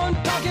keep on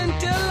talking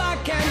till I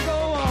can't go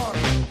on?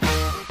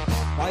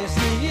 While you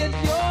see it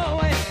your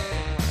way,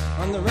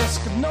 on the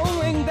risk of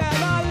knowing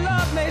that our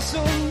love may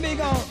soon be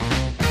gone.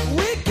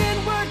 We can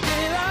work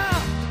it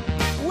out.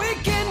 We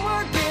can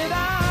work it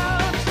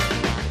out.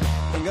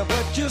 Think of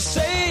what you're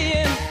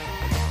saying.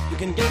 You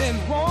can get it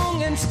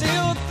wrong and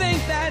still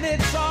think that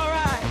it's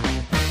alright.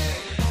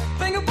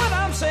 Think of what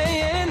I'm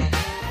saying.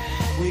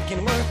 We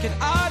can work it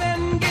out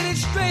and get it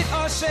straight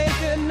or say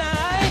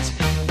goodnight.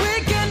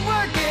 We can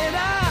work it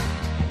out.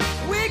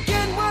 We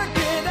can work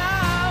it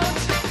out.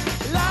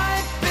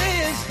 Life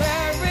is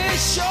very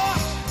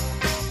short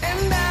and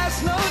there's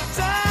no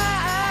time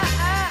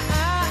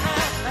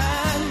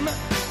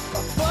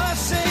for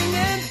fussing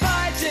and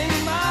fighting,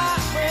 my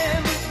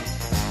friend.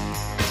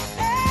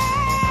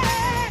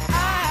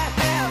 I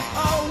have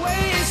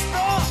always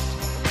thought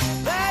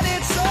that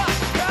it's a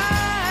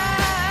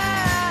crime.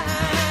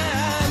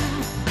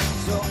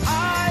 So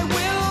I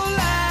will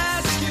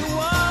ask you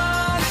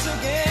once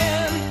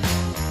again.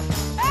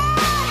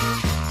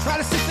 Try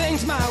to see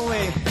things my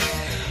way.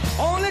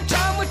 Only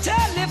time will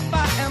tell if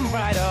I am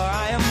right or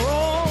I am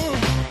wrong.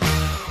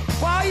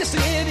 While you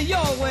see it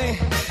your way,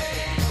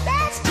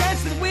 there's a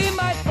chance that we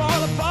might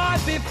fall apart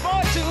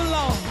before too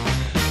long.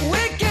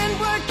 We can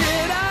work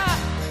it out.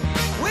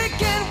 We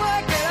can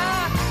work it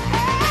out.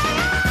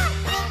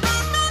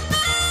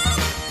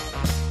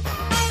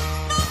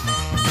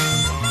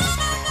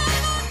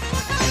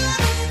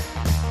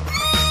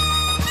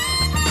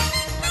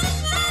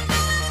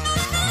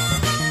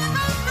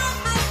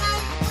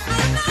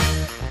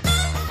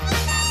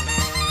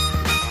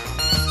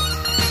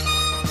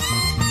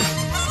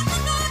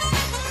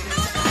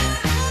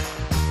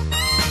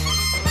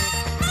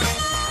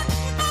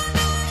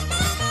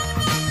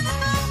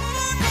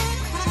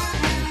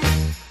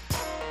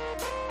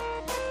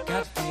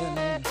 Got a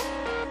feeling,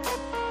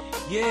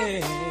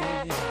 yeah.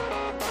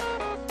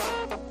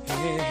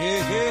 Hey, hey,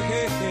 hey,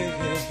 hey, hey,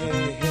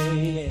 hey,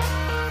 hey.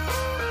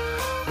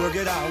 Work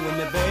it out with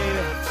me,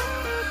 baby.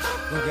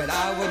 Work it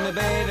out with me,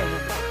 baby.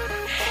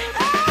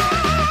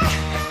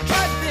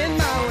 Try to be in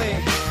my way.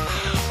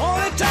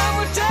 Only time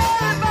will tell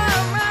if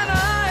I'm right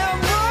or I am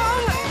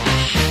wrong.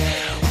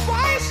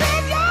 Why you say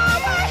it your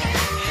way?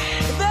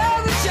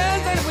 There's a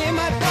chance that we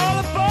might fall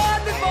apart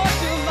before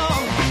too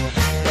long.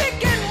 We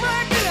can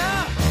work it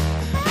out.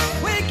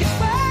 We can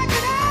work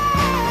it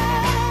out.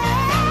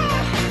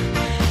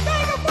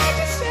 Think of what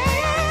you're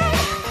saying.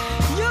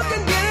 You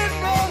can get it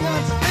wrong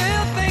and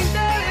still think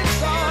that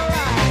it's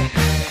alright.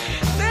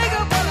 Think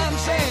of what I'm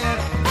saying.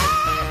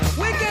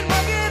 We can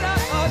work it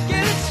out or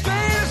get it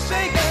straight or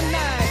say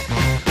goodnight.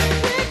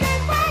 We can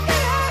work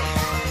it out.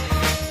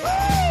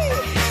 We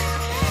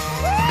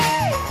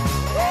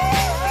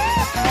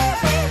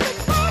can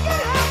work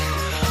it out.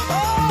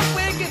 Oh,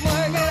 we can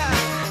work it out.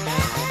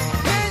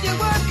 Can you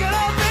work it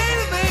out,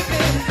 baby, baby?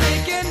 We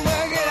can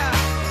work it out.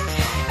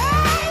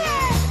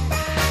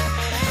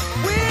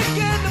 We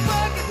can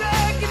work it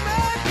out. We can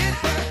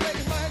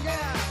work it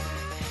out.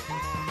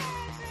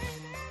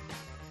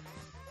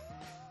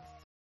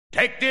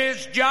 Take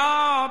this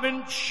job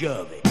and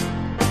shove it.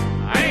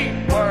 I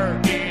ain't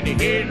working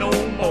here no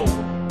more.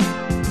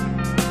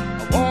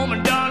 A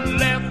woman done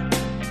left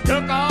and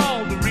took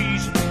all the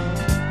reason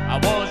I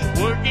was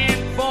working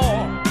for.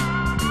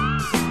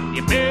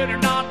 You better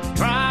not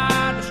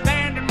try to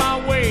stand in my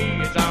way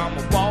as I'm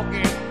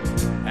walking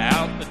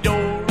out the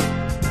door.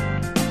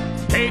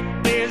 Take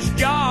this this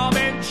job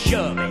and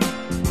shove it.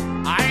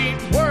 I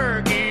ain't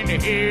working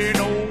here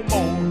no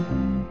more.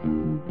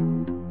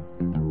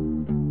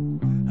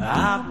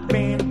 I've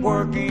been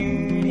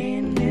working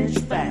in this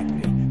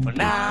factory for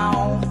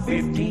now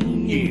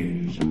 15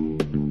 years.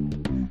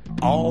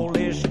 All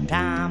this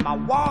time I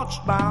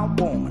watched my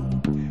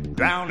woman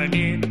drowning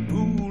in a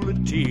pool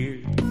of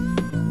tears.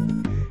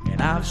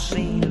 And I've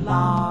seen a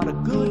lot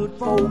of good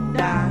folk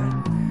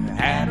die,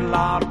 had a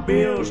lot of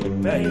bills to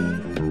pay.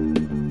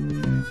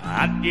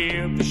 I'd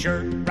give the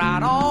shirt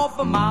right off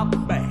of my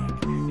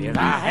back if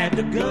I had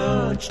the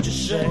guts to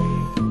say,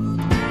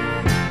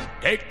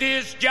 take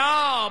this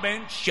job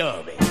and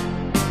shove it.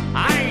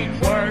 I ain't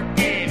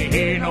working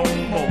here no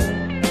more.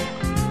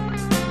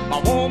 My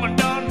woman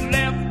done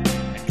left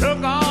and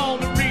took all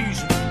the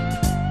reason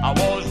I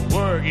was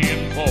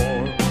working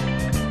for.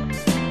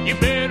 You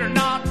better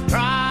not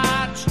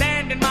try to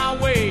stand in my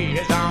way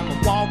as I'm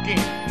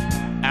walking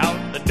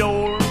out the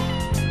door.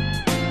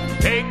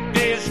 Take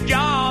this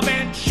job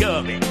and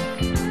shove it.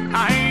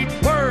 I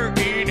ain't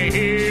working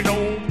here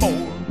no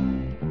more.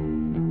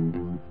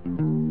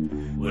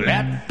 Well,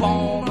 that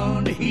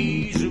foreman,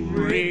 he's a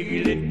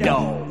regular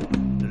dog.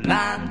 The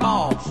line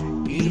boss,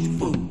 he's a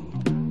fool.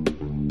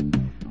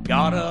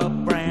 Got a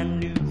brand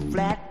new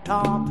flat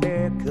top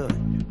haircut.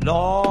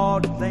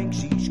 Lord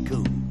thinks he's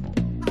cool.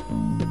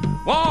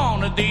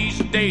 One of these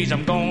days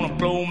I'm gonna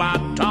blow my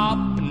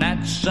top, and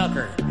that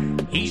sucker,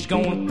 he's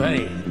gonna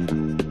pay.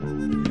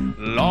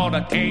 Lord,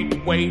 I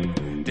can't wait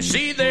to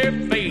see their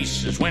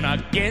faces when I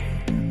get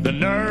the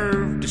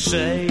nerve to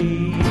say,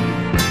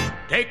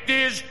 take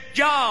this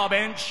job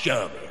and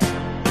shove it.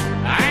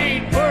 I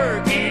ain't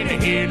working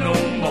here no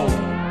more.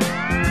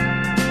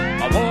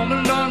 A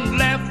woman done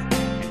left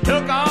and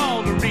took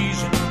all the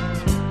reason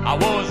I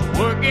was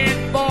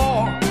working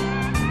for.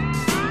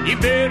 You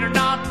better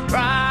not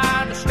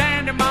try to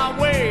stand in my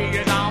way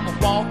as I'm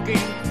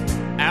walking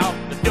out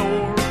the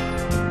door.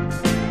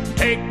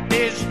 Take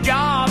this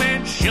job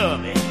and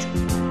shove it.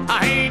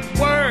 I ain't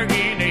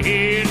working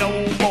here no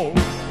more.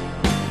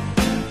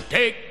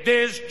 Take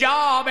this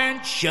job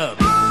and shove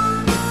it.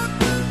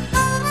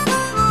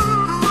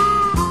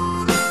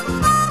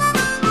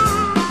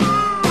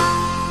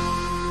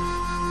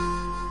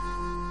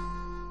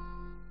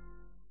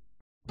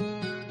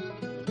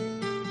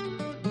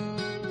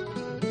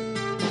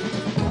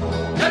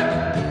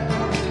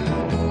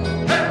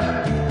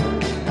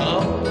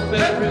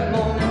 Every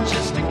morning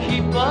just to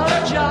keep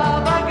a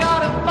job, I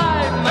gotta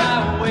fight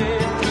my way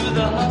through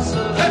the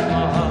hustle and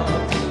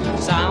mob.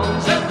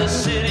 Sounds of the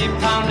city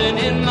pounding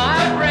in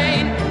my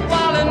brain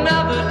while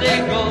another day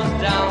goes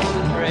down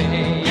the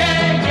drain.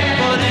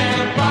 But it's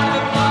a 5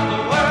 o'clock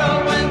the world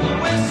when the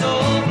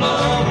whistle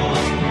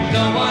blows.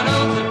 No one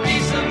owns a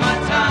piece of my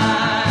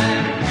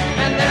time,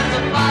 and there's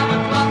a 5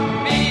 o'clock for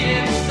me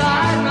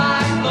inside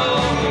my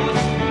clothes,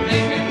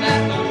 thinking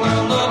that the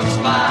world looks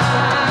fine.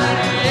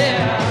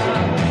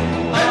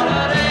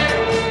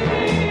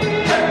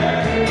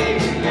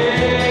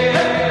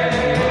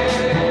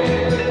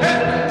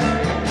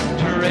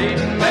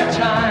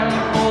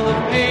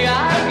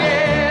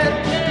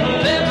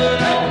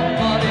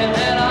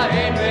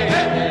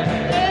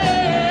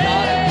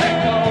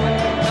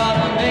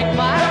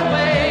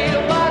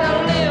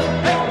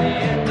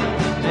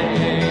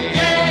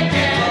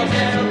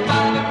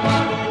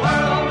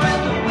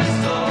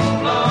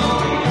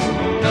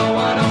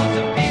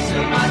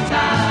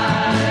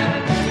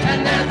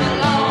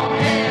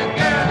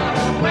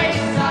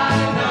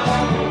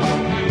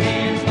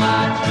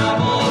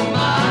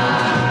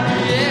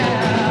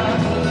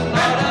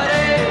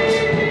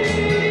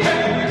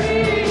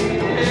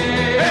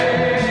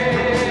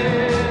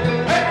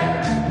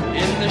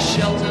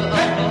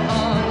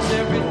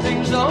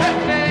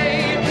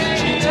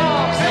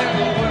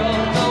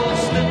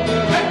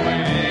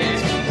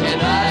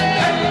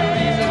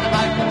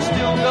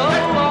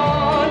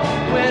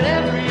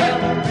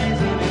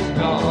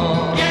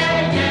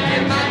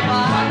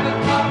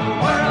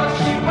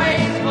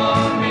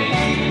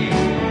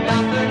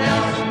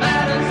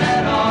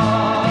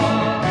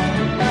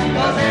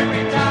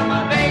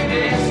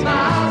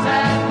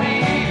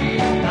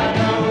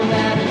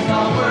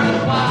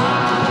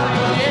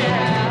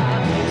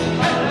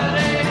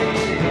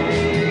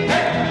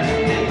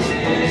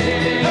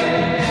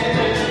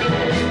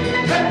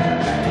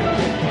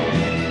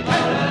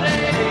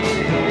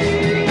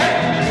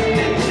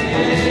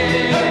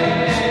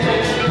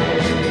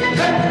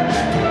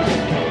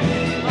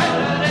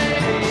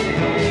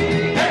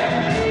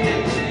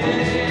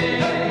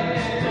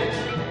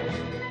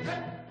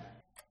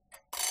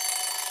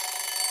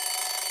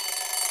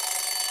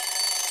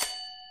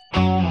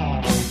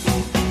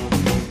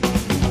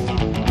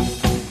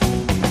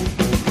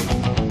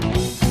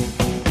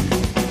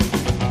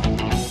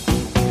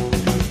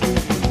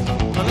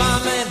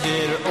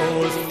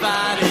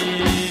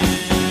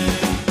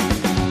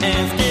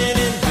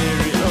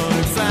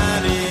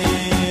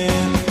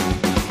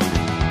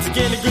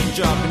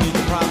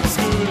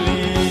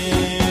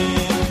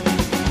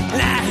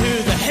 Now who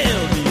the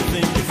hell do you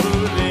think you're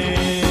fooling?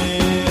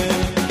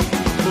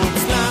 But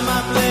it's not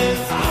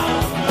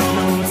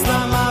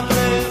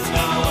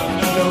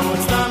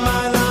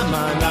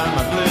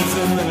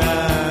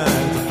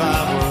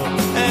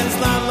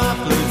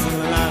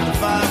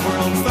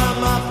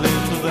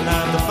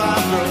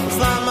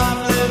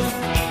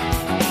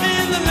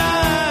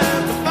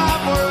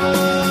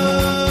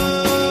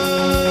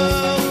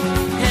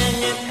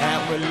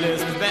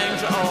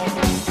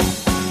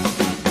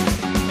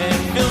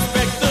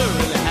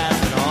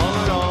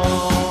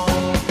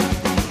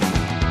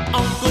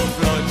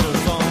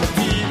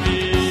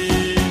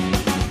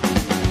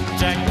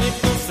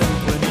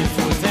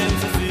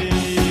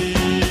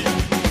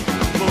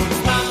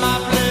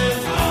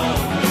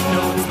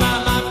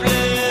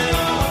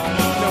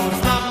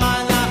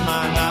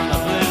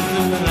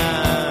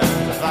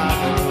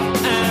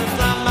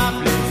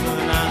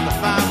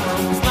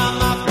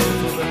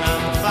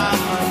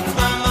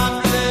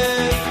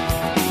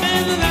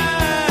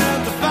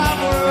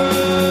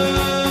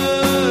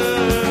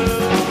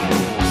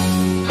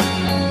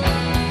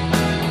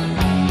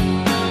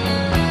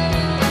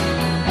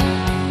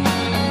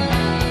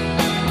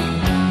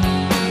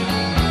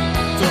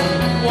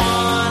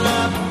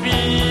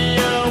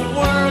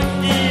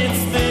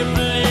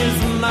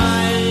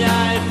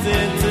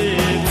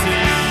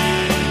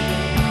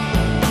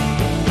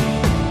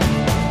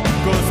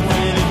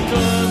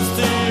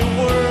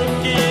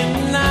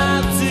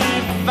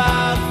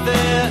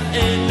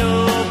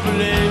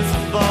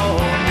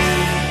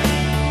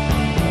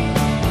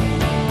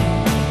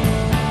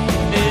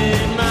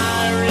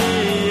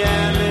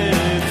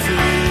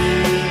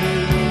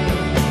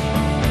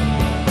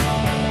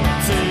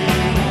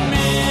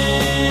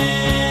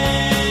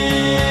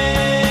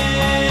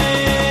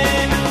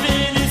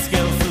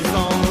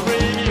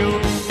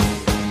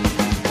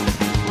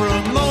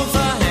Ramones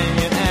are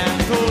hanging and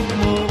Cooke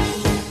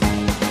moves.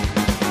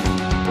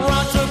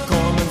 Roger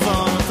Corman's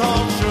on a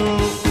talk show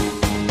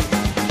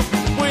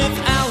with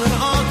Alan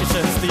Arkish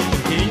and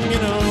Stephen King, you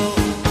know.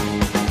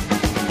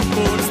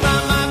 Oh, it's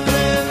not my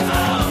place.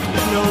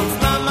 No, it's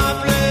not my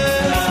place.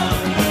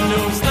 No,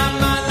 it's not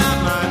my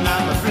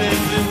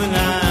place in the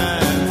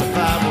 9 to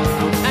 5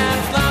 world. And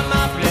it's not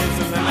my place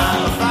in the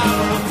 9 to 5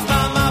 world. It's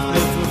not my place in the 9 to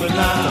 5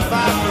 world.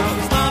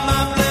 It's not my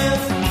place in the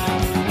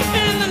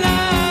 9 to 5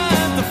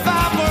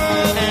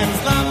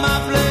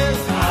 world.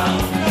 And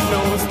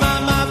it's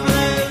not my place.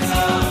 No,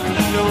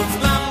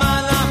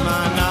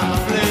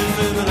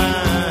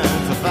 it's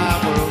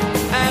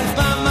not my place. No, it's not my place in the 9 to 5 world. And it's not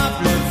my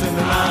place in the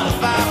 9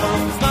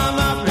 to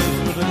 5 world.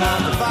 It's not my place in the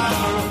 9 to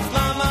 5 world. It's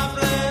not my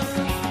place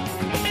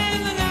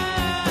in the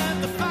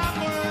 9 to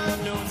 5 world.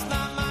 No, it's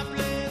not my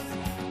place.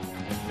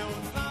 No,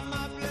 it's not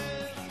my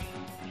place.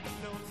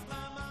 No, it's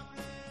not my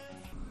place.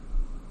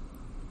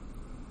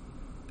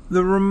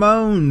 The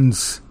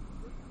Ramones,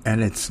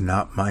 and It's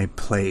Not My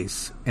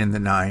Place in the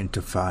 9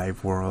 to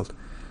 5 world.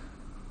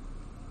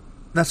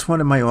 That's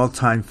one of my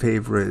all-time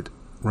favorite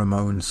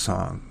Ramones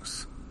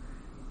songs.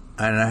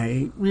 And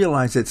I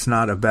realize it's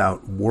not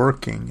about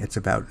working, it's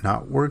about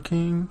not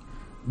working,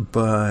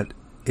 but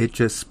it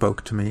just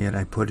spoke to me and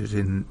I put it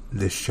in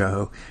this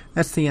show.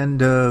 That's the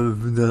end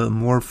of the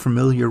more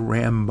familiar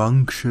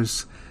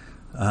rambunctious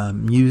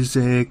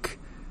music.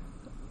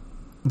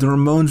 The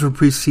Ramones were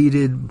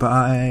preceded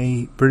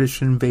by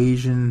British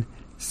Invasion,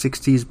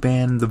 60s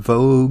band The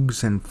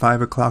Vogues, and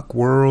 5 O'Clock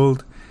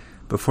World.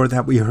 Before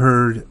that we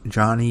heard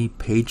Johnny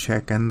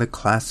Paycheck and the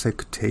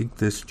classic Take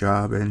This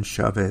Job and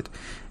Shove It.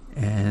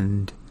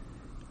 And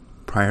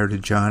prior to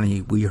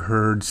Johnny, we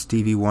heard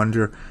Stevie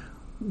Wonder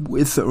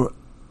with a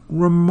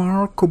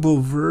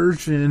remarkable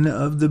version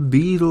of the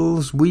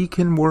Beatles' We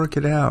Can Work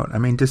It Out. I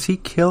mean, does he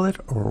kill it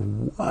or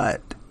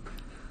what?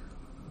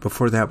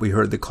 Before that, we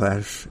heard The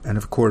Clash, and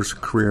of course,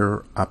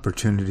 Career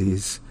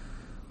Opportunities.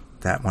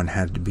 That one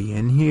had to be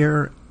in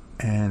here.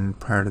 And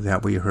prior to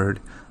that, we heard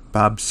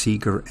Bob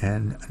Seger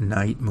and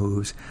Night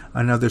Moves,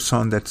 another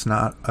song that's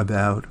not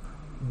about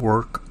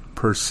work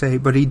per se,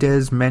 but he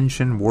does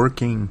mention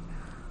working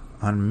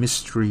on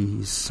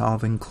mysteries,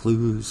 solving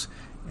clues,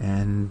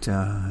 and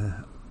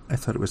I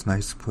thought it was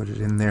nice to put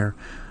it in there.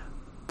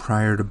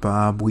 Prior to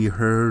Bob, we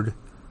heard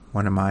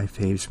one of my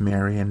faves,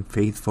 Marianne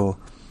Faithful,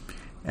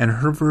 and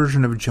her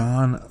version of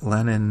John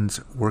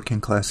Lennon's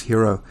Working Class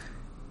Hero.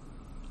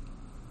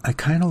 I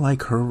kind of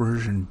like her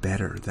version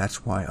better.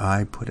 That's why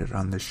I put it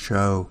on the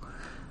show.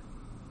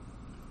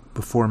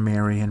 Before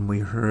Marianne, we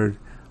heard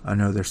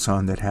another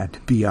song that had to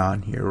be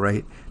on here,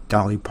 right?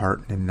 Dolly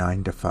Parton in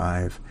 9 to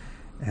 5.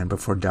 And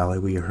before Dolly,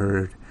 we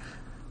heard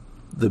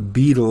the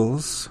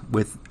Beatles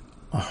with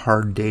A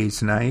Hard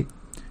Day's Night.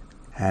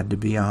 Had to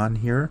be on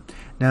here.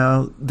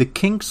 Now, the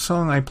Kinks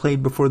song I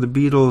played before the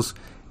Beatles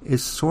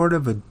is sort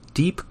of a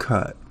deep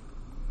cut.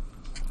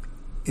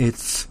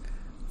 It's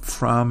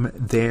from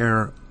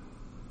their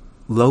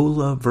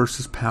Lola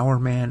versus Power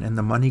Man and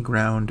the Money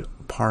Ground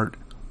Part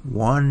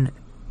 1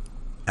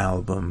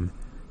 album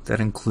that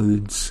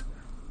includes,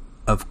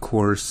 of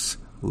course,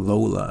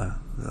 Lola,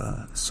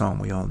 the song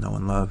we all know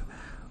and love.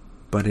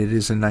 But it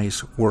is a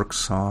nice work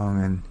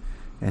song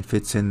and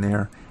fits in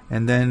there.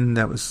 And then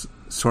that was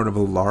sort of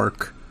a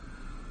lark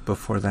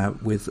before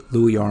that with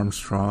Louis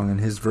Armstrong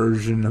and his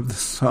version of the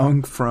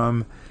song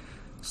from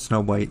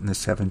Snow White and the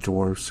Seven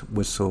Dwarfs,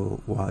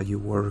 Whistle While You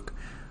Work.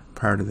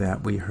 Prior to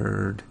that, we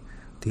heard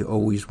the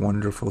always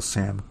wonderful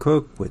Sam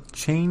Cooke with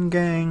Chain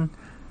Gang.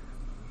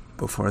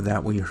 Before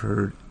that, we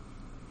heard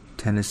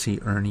Tennessee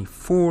Ernie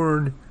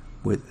Ford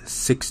with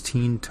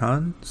 16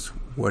 Tons.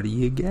 What do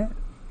you get?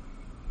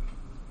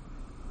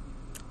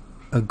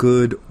 A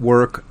good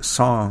work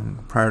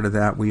song. Prior to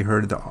that, we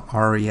heard the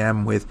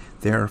R.E.M. with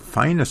their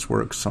finest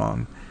work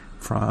song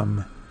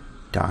from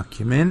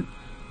Document.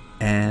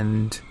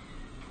 And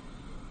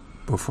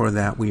before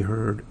that, we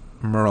heard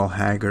Merle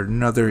Haggard,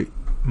 another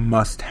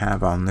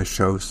must-have on the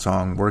show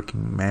song,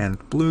 Working Man's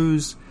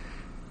Blues.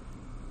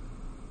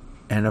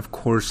 And of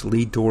course,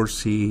 Lee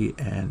Dorsey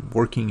and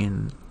Working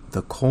in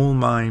the Coal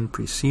Mine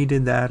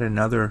preceded that,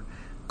 another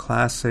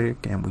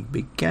classic. And we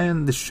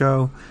began the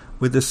show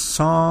with a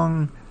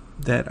song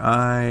that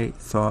I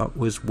thought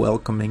was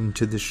welcoming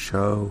to the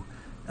show,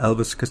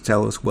 Elvis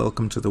Costello's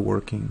Welcome to the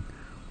Working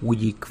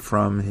Week,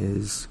 from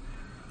his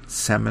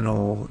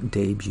seminal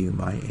debut,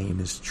 My Aim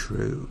is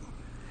True.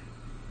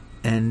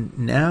 And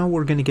now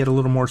we're going to get a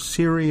little more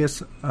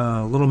serious,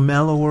 a little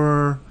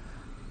mellower.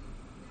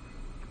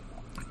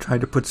 Try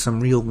to put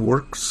some real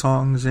work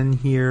songs in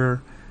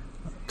here.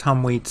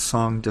 Tom Waits'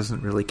 song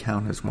doesn't really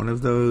count as one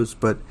of those,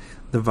 but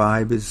the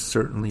vibe is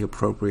certainly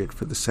appropriate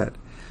for the set.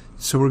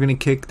 So we're going to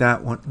kick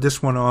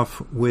this one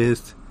off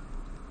with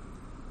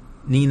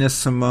Nina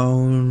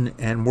Simone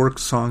and Work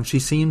Song. She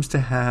seems to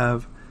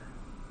have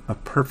a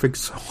perfect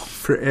song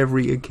for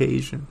every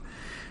occasion.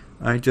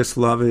 I just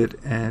love it,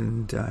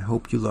 and I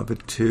hope you love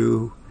it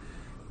too.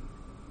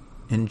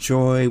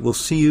 Enjoy. We'll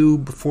see you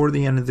before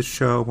the end of the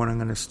show when I'm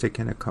going to stick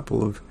in a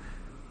couple of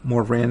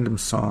more random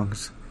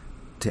songs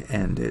to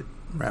end it,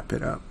 wrap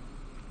it up.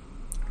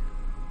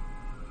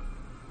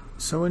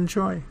 So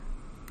enjoy.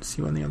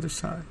 See you on the other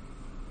side.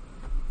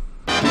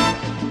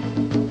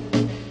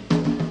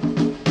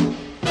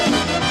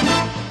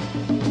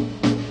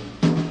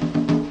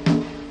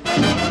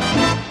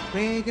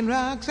 Breaking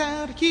rocks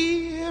out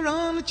here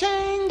on the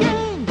chain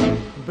gang.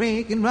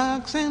 Breaking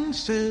rocks and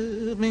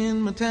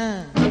serving my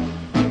time.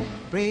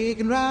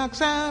 Breaking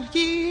rocks out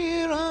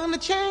here on the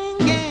chain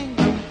gang.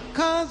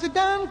 'Cause they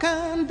done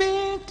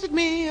convicted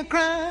me of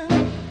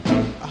crime.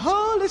 I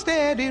hold it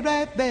steady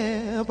right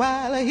there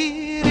while I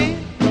hit it.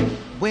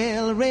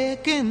 Well, I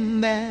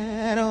reckon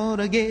that ought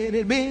to get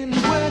it. Been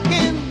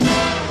working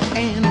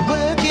and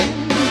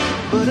working,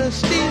 but I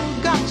still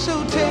got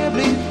so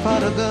terribly far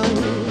to go.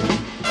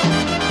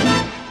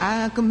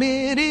 I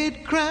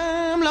committed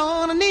crime,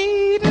 Lord, I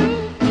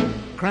needin'.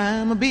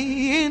 Crime of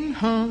being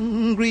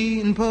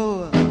hungry and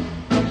poor.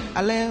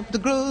 I left the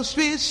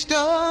grocery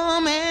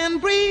store and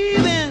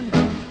breathing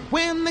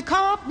when they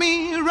caught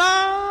me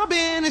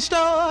robbing a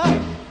store.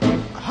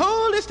 I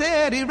hold it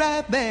steady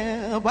right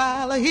there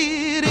while I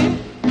hit it.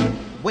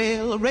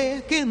 Well, I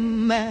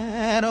reckon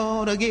that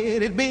ought to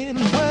get it. Been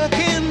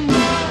working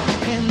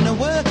and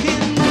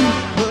working,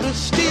 but I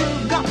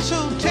still got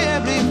so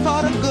terribly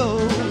far to go.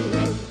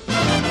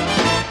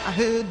 I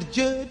heard the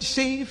judge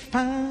say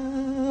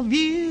 5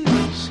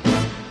 years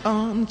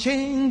on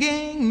chain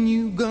gang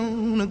you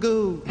gonna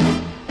go.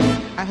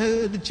 I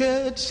heard the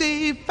judge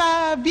say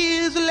 5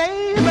 years of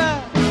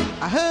labor.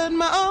 I heard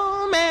my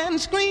old man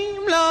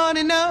scream,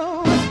 Lordy,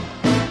 no.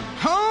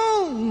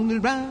 Hold it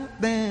right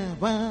there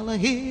while I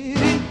hit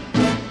it.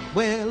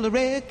 Well, I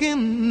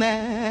reckon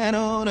that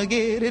ought to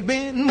get it.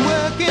 Been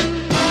working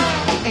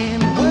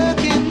and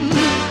working,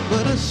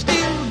 but I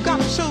still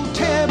got so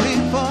terribly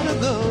far to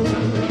go.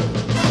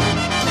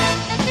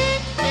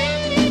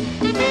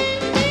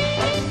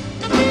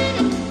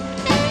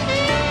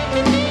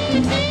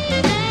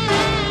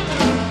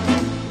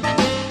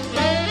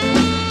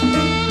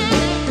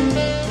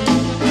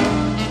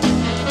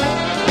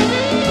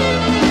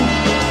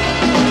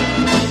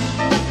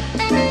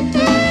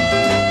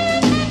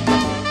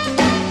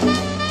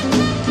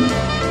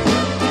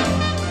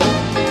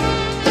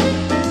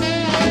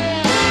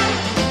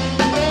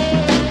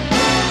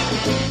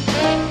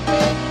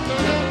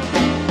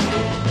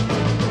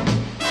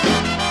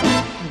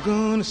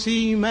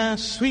 See my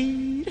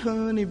sweet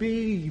honey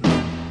baby,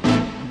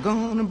 I'm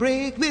gonna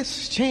break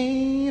this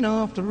chain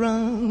off the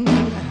run.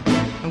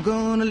 I'm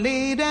gonna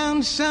lay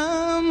down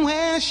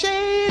somewhere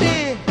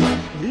shady.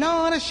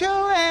 Lord, I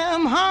sure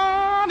am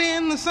hard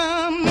in the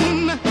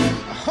sun.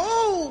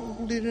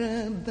 Hold it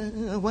right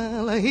there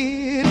while I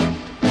hit it.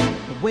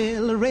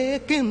 Well, I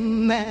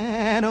reckon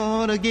that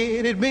ought to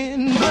get it.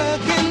 Been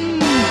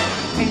working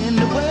and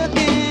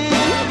working,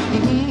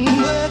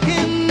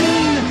 working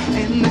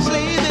and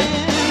slaving.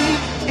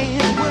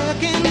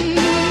 Working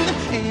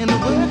and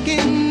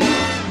working,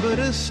 but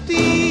I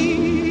still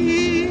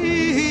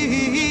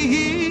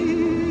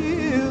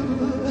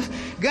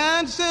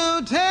got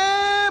so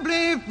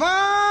terribly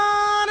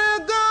far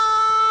to go.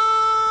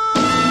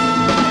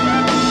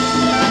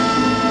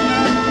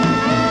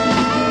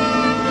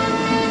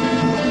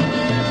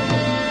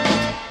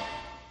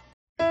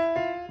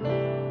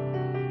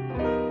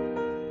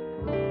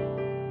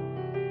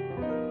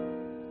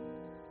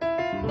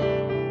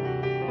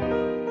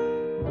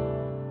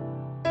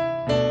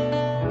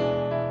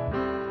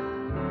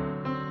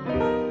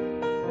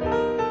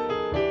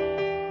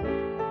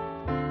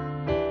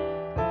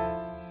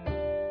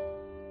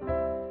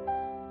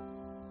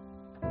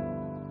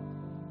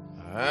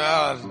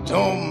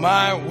 Don't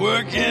mind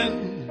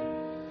working,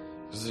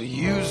 'cause I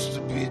used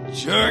to be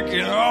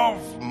jerking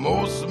off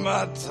most of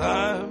my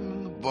time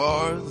in the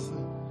bars.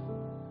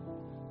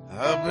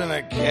 I've been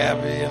a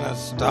cabbie and a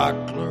stock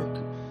clerk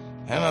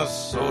and a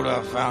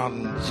soda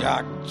fountain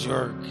jock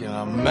jerk and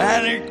a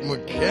manic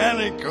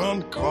mechanic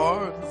on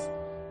cars.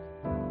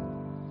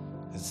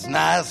 It's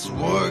nice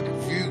work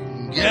if you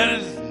can get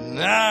it.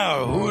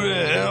 Now who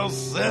the hell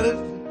said it?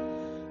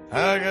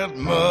 I got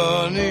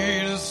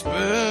money to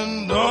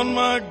spend on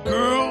my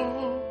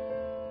girl,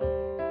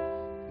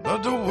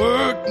 but the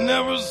work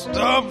never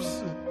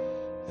stops,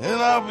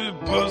 and I'll be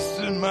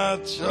busting my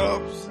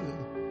chops,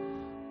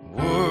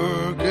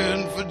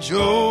 working for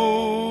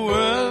Joe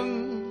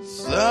and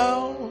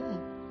Sal.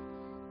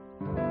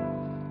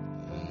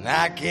 And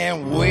I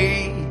can't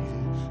wait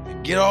to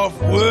get off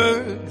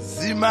work to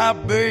see my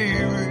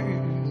baby.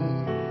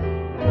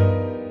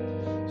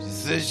 She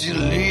says she'll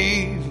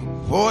leave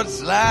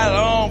porch light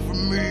on for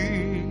me.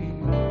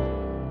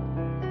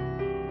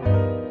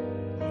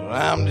 Well,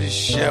 I'm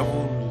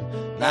disheveled,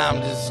 I'm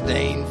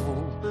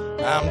disdainful,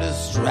 I'm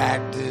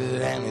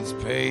distracted and it's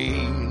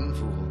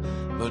painful.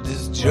 But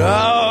this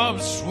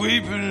job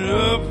sweeping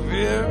up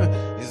here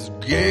is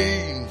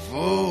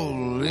gainfully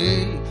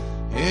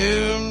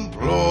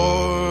employing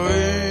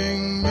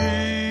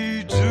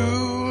me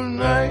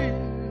tonight.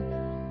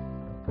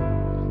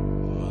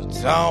 Well,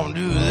 Tom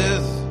do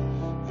this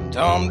and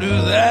Tom do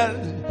that.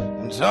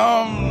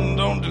 Tom,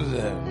 don't do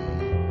that.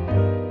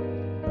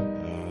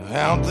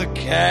 count the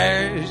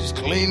cash,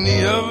 clean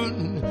the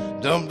oven,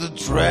 dump the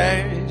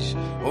trash.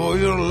 Oh,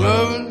 your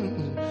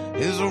loving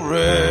is a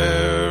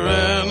rare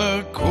and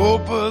a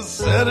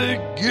copacetic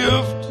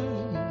gift.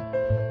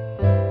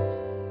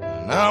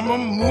 And I'm a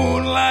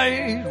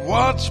moonlight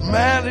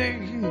watchmatic.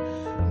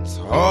 It's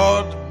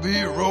hard to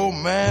be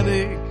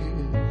romantic.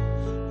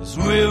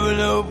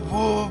 Swimming up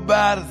over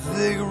by the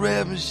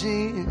cigarette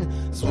machine.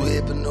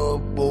 Sweeping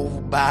up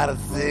over by the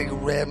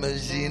cigarette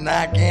machine.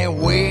 I can't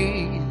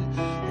wait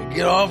to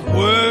get off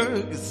work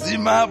and see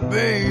my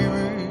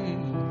baby.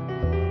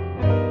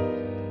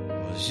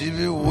 She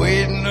be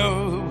waiting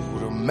up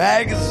with a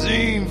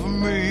magazine for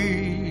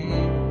me.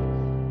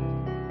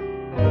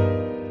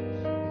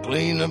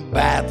 Clean the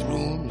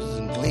bathrooms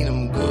and clean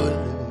them good.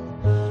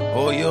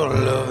 Oh, your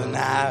loving,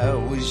 I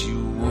wish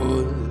you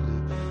would.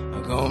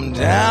 Come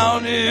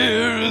down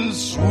here and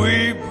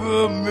sweep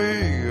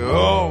me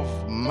off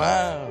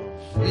my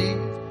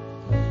feet.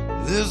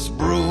 This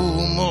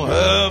broom will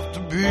have to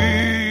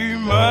be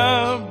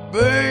my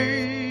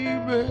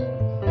baby.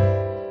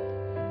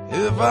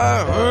 If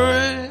I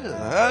hurry,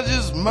 I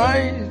just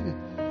might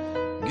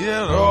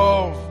get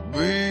off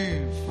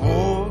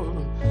before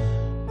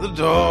the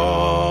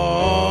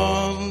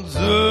dawn's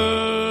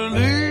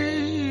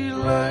early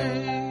light.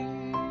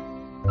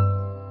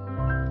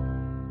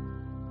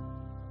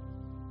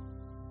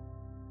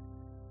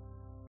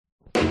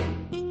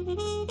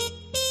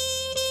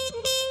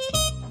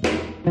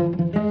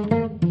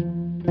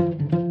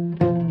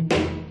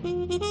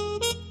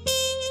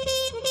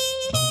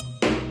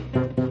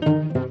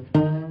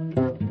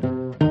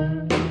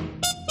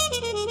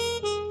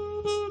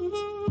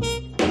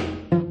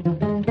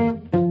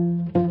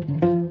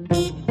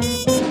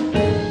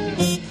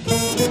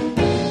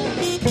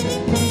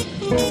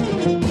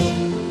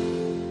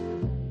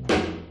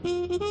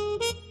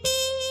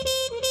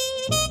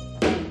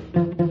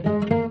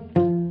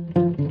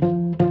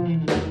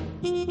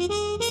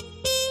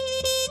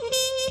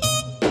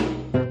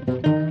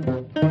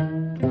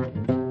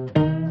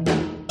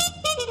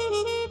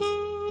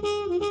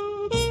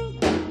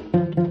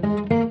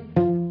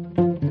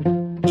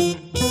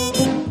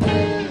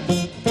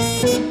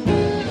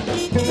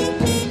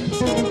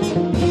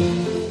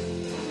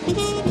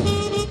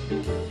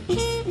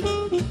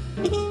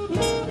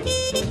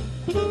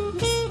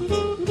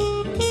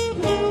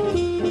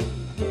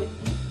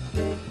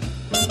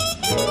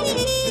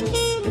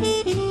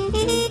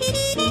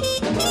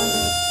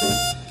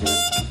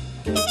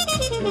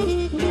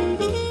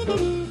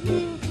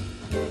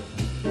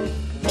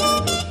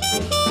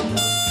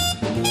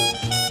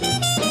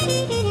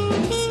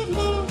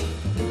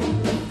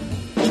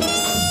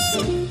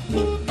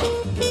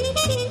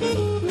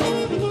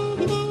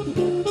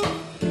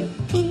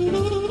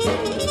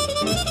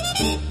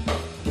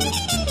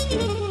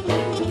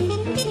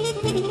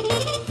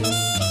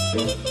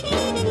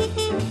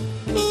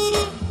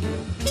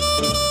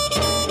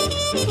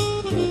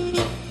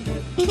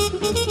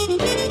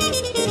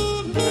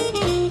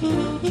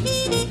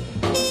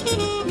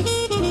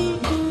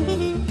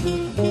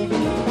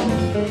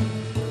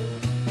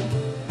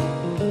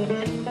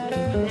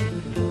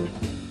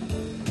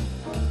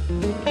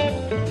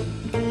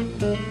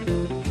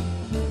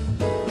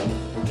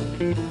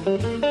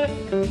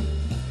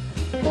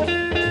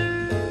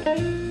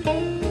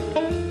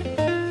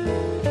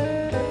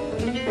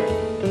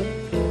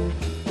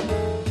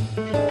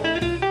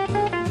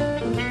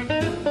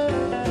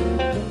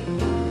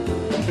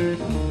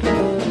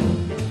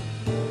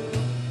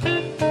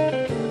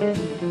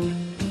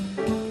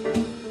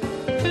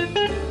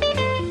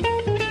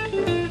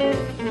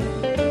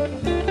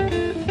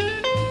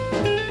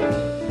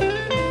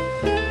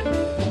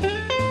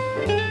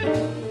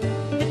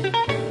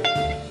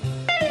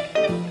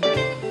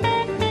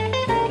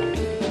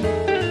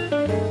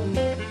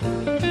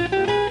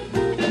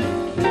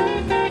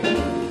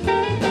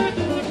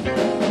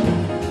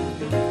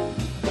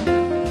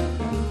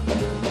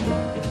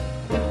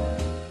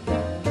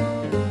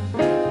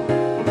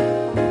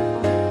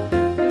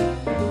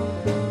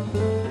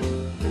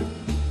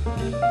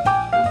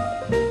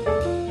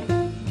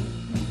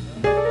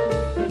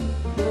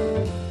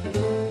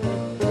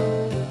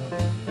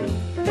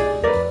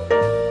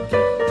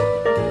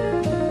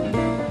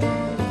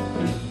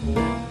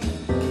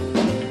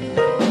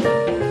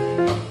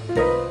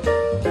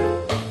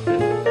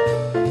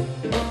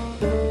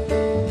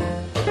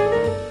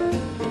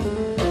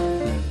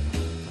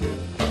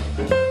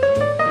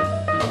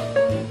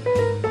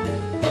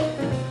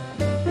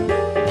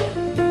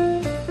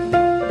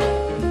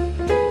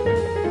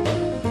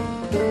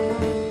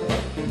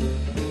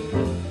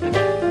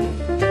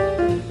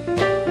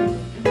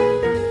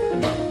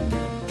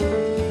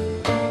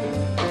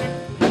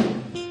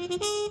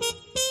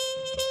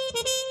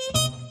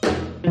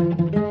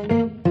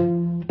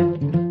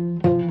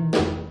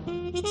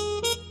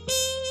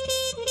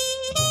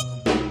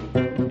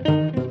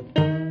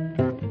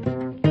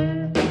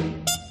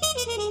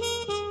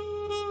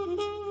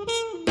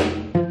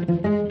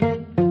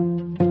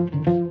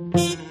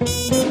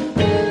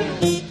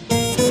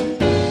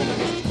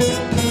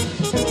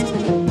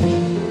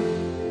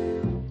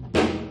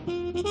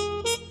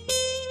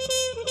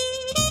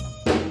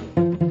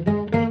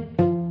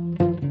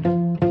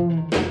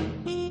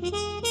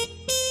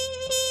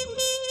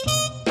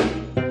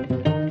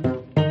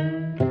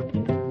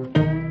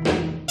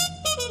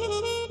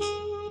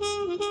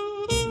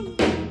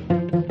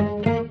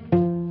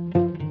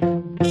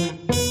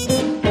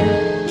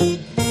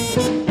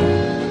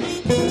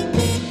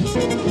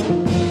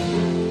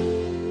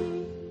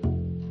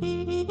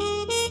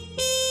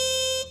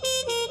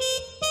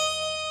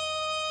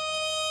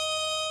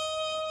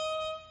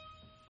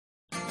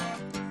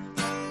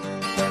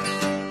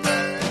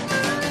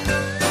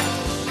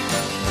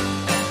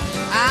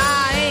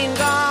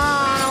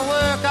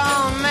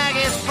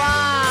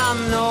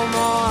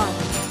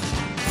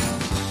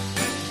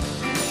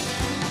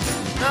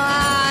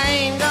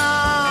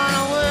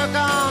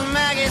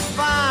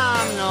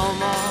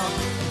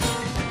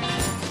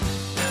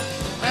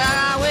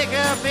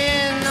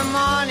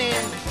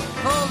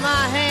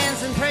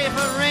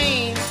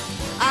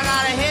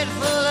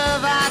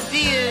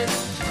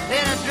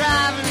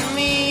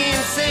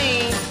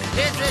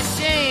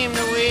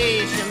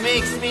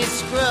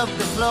 scrub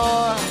the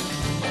floor.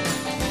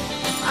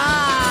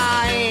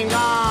 I ain't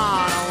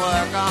gonna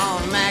work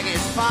on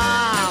Maggie's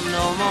farm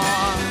no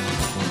more.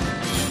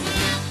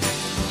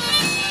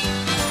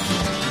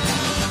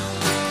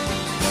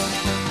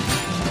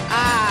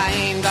 I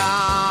ain't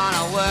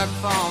gonna work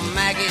for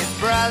Maggie's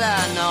brother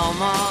no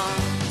more.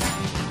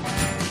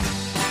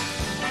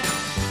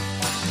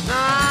 No,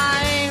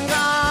 I ain't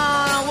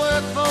gonna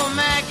work for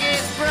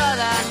Maggie's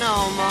brother no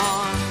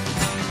more.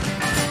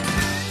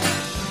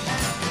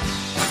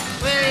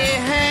 Well, he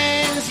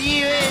hands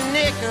you a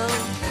nickel,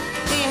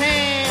 he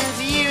hands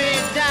you a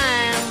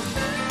dime,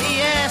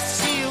 he asks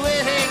you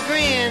with a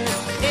grin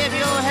if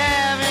you're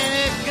having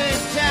a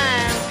good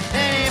time,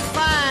 and he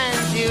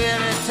finds you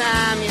every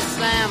time you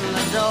slam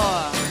the door.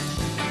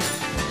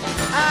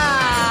 I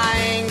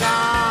ain't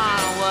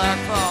gonna work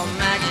for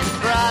Maggie's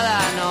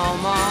brother no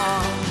more.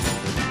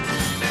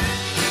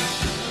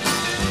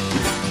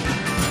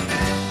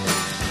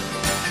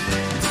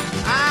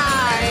 I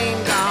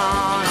ain't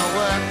gonna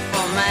work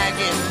for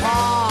Maggie's pa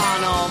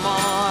no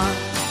more.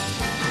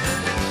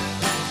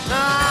 No, I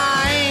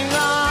ain't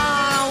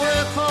gonna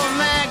work for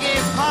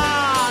Maggie's pa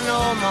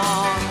no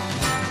more.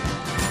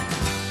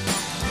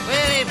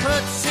 Well, he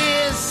puts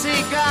his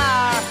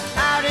cigar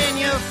out in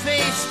your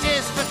face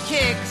just for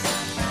kicks.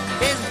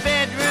 His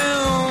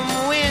bedroom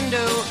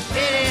window,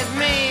 it is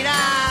made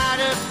out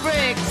of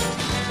bricks.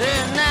 The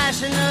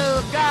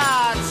National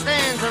Guard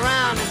stands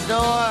around his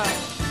door.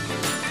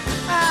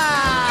 I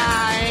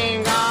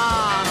ain't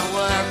gonna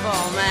work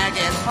for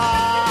Maggie's pa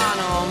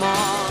no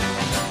more.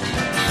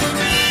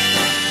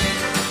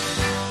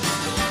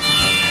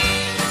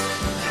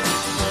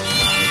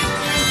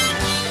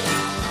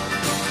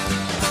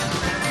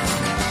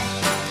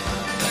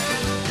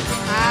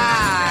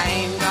 I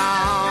ain't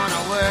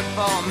gonna work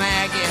for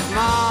Maggie's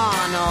ma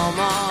no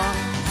more.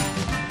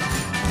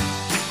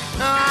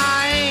 No, I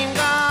ain't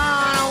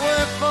gonna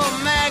work for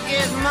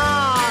Maggie's ma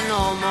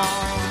no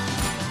more.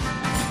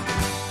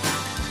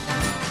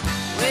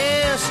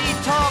 Well, she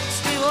talks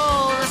to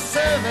all the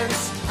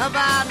servants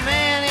about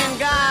man and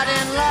God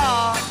and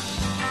law.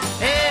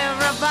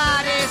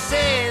 Everybody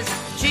says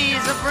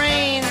she's the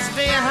brains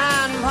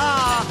behind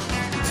pa.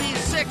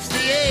 She's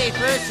 68,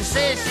 but she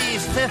says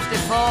she's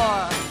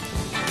 54.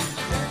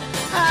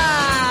 I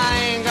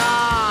ain't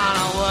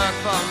gonna work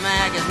for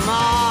Maggie's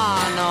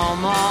ma no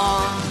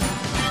more.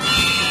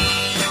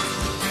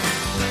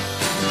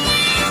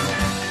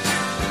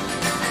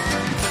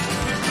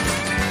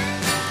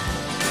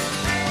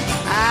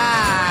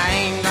 I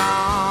ain't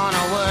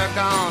gonna work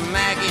on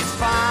Maggie's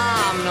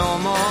farm no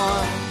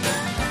more.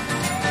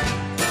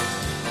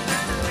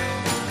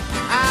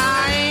 I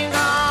ain't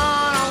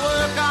gonna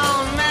work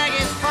on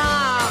Maggie's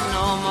farm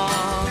no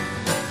more.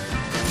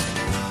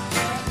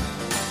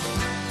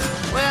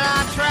 Well, I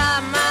try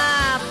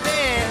my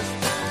best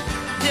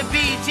to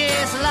be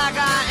just like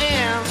I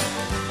am,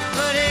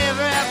 but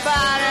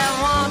everybody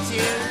wants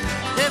you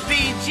to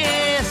be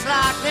just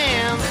like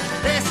them.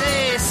 They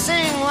say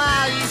sing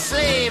while you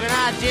sleep, and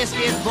I just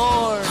get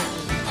bored.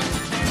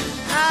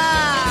 I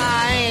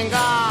ain't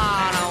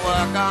gonna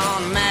work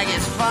on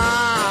Maggie's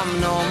farm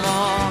no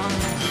more.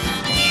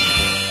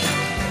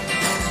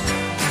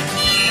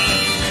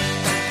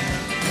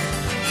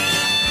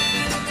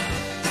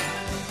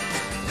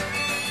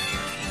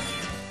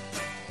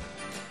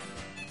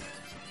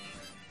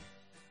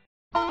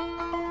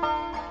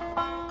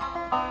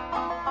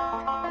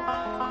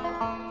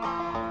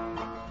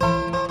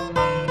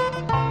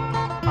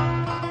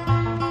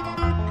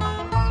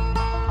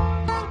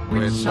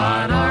 Which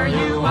side are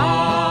you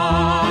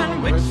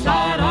on? Which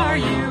side are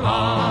you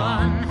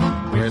on?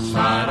 Which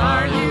side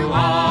are you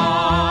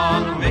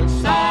on? Which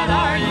side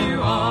are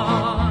you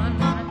on?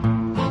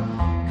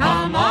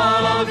 Come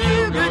all of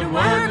you good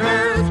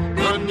workers,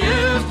 good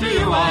news to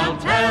you I'll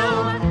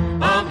tell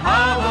of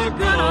how a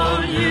good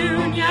old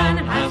union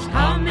has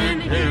come in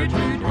here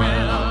to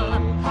dwell.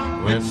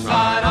 Which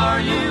side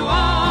are you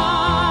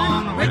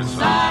on? Which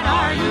side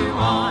are you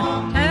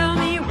on? Tell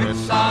me which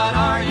side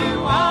are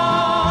you on?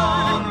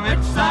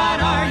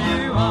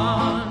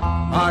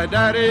 My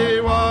daddy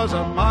was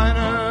a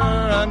miner,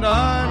 and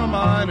I'm a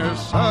miner's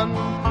son,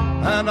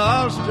 and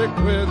I'll stick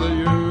with the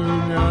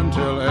union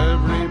till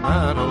every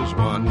battle's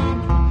won.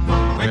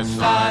 Which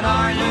side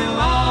are you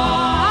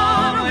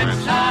on? Which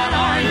side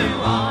are you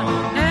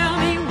on? Tell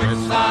me which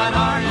side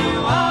are you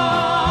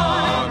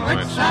on?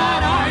 Which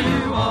side are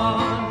you on?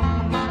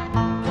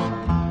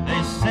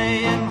 They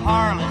say in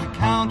Harlan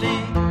County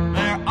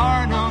there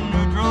are no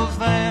neutrals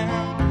there.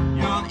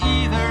 You'll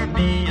either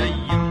be a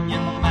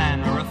Union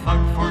man or a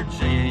thug for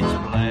J.H.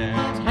 Blair.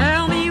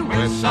 Tell me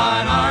which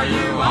side are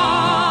you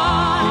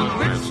on?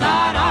 Which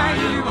side are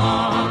you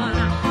on?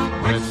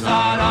 Which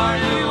side are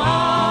you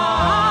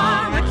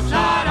on? Which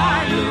side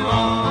are you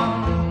on?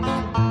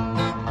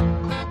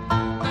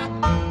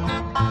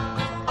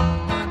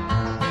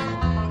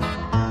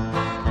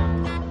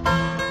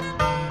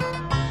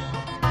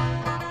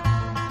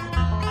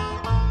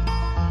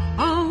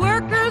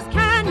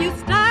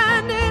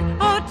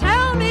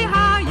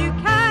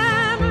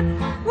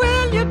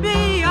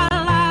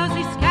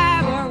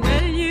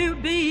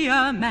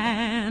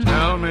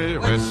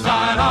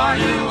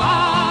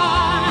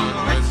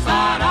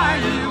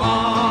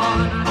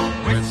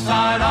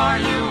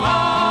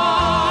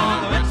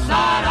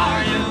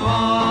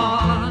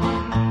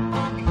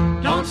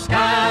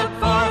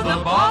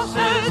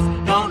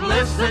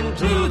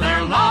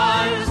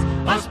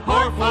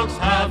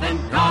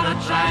 got a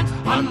chance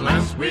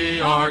unless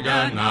we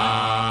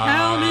organize.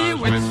 Tell me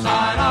which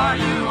side are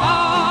you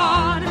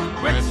on?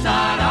 Which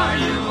side are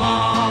you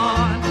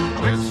on?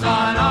 Which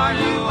side are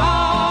you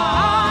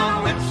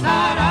on? Which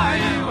side are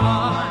you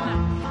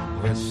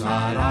on? Which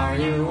side are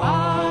you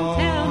on?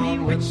 Tell me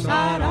which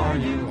side are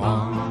you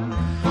on?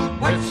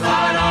 Which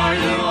side are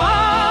you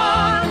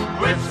on?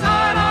 Which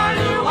side are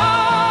you on?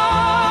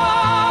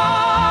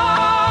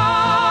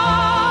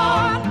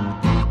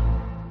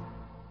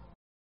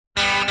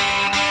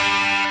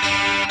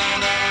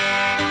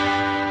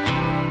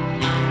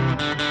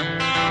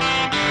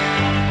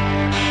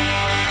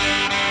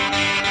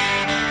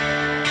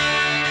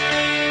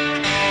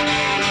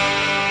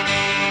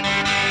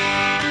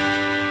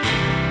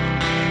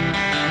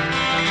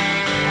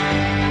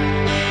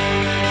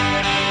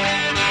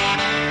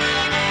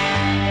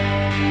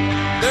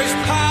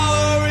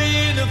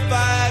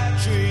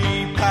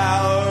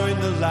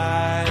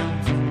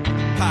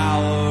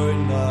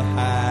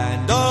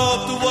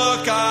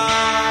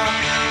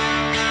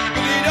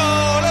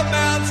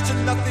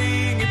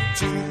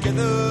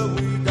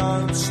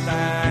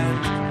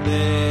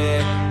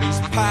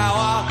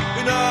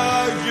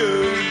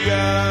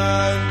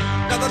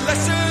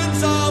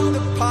 Lessons of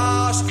the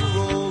past were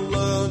all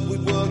learned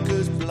with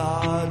workers'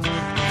 blood.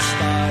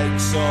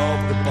 Mistakes of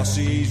the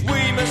bosses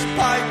we must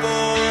pay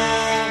for.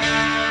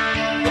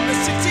 From the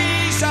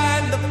cities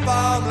and the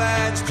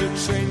farmlands to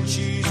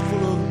trenches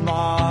full of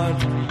mud.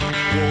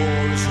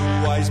 War has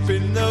always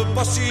been the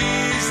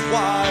bosses'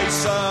 way,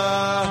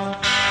 sir.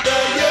 The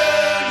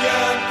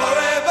union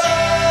forever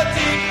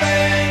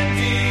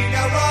defending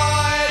our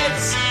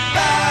rights.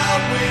 Down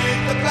with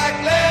the black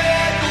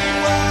label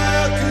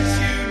workers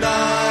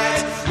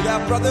unite. With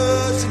our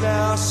brothers and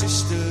our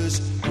sisters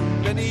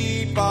in many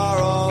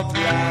far-off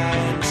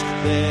lands.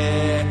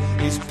 There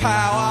is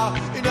power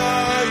in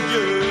our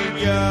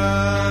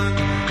union.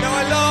 Now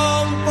I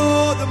long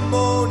for the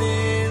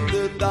morning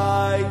that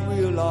they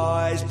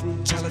realise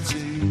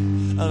brutality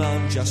and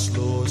unjust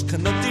laws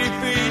cannot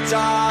defeat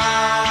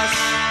us.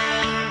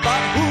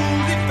 But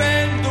who'll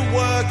defend the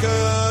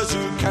workers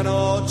who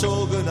cannot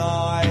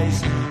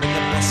organise when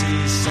the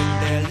bosses send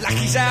their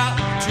lackeys out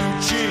to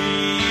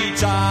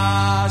cheat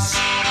us?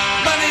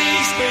 Money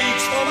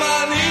speaks for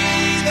money,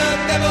 the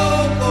devil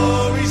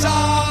for his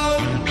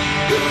own.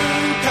 Who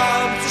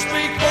comes to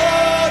speak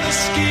for the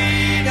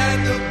skin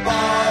and the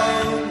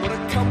bone? What a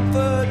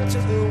comfort to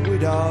the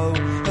widow,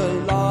 a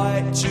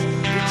light to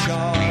the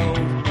child.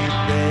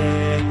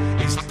 There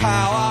is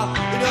power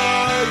in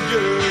our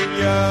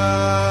union.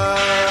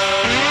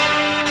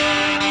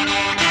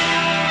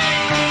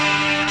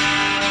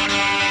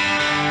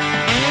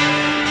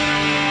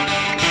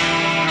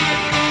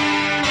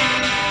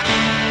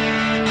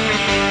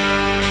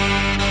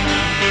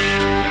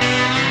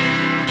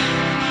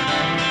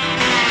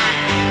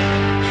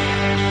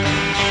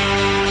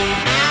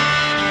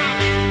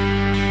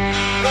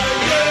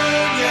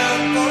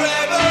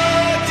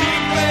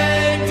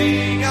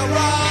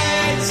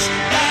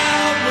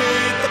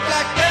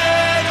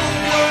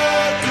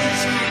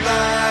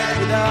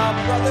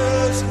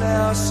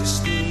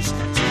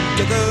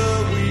 Together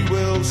we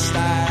will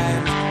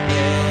stand.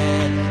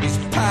 There is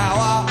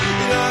power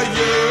in our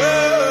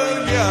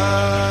union.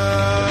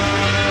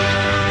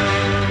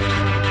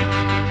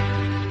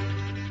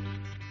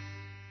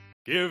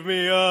 Give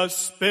me a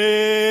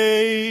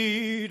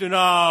spade and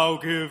I'll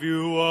give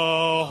you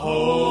a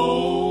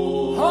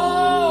hole.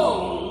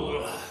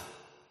 Hole!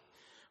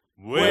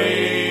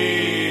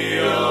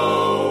 Way-o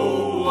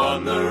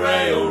on the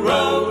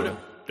railroad.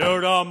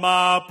 Dirt on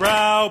my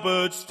brow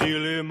but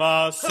steel in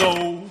my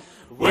soul.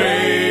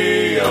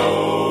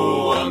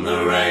 Way-o on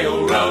the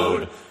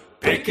railroad,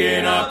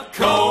 picking up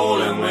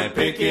coal and we're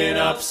picking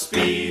up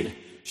speed.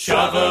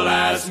 Shovel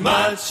as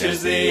much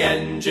as the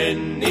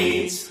engine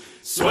needs.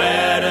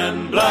 Sweat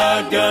and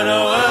blood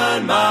gonna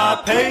earn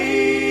my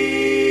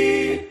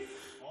pay.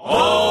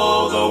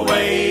 All the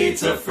way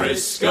to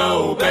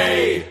Frisco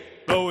Bay.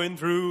 Going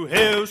through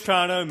hills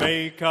trying to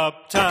make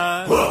up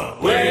time.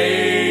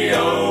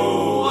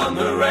 Way-o on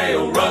the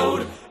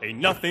railroad. Ain't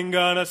nothing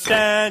gonna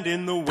stand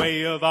in the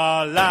way of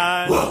our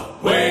line.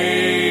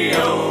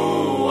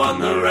 Way-o on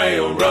the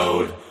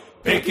railroad,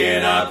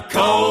 picking up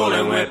coal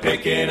and we're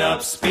picking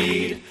up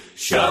speed.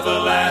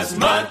 Shovel as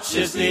much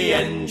as the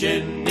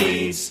engine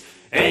needs.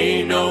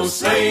 Ain't no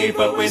slave,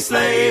 but we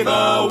slave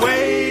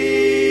away.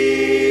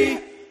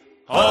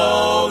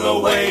 All the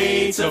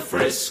way to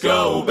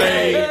Frisco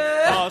Bay.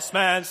 Boss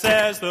man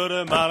says that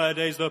a mile a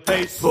day's the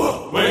pace.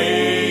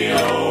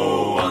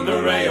 Way-o on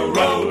the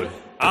railroad.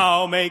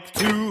 I'll make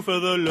two for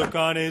the look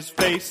on his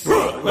face.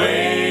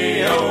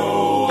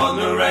 Way-o on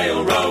the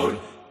railroad,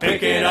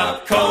 picking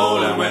up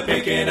coal and we're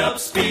picking up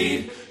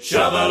speed.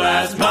 Shovel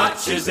as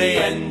much as the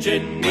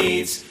engine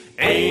needs.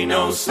 Ain't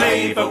no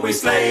slave, but we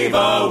slave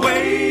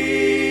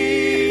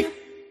away.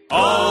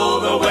 All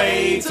the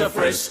way to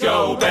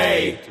Frisco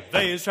Bay.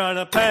 Surveyors trying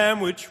to plan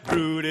which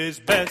route is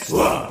best.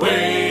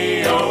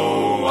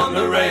 Way-o on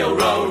the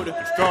railroad.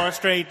 Let's draw a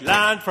straight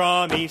line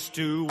from east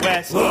to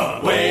west.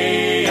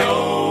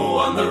 Way-o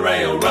on the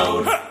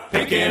railroad.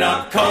 Picking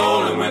up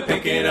coal and we're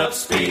picking up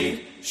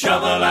speed.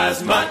 Shovel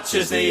as much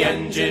as the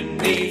engine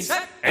needs.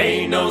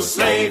 Ain't no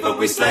slave, but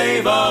we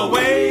slave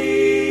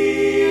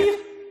away.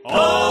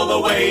 All the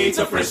way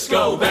to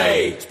Frisco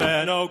Bay.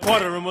 Spare no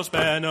quarter and we'll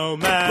spare no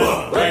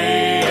man.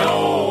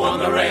 Way-o on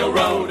the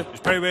railroad.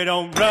 Just pray we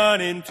don't run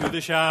into the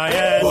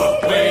Cheyenne.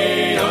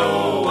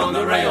 Way-o on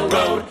the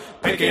railroad.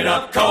 Picking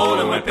up coal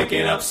and we're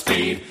picking up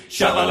speed.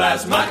 Shovel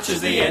as much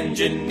as the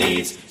engine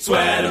needs.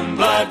 Sweat and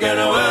blood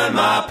gonna earn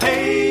my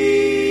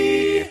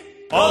pay.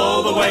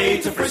 All the way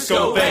to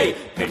Frisco Bay.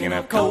 Picking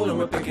up coal and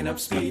we're picking up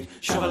speed.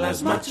 Shovel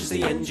as much as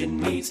the engine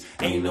needs.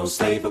 Ain't no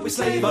slave, but we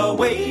slave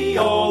away.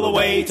 All the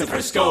way to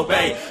Frisco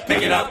Bay.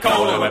 Picking up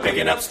coal and we're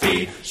picking up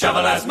speed.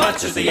 Shovel as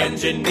much as the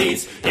engine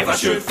needs. If I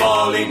should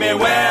fall, leave me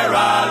where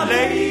I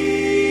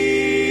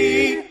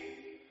lay.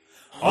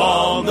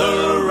 On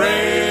the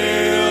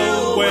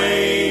railway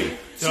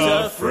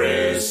to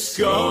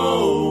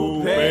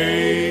Frisco Bay.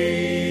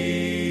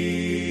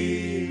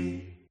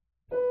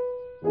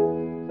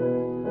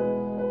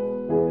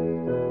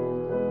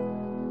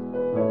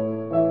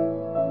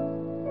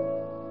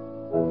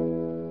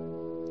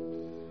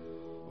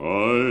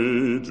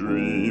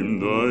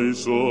 I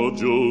saw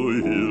Joe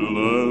here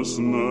last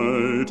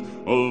night,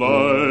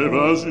 alive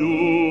as you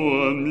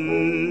and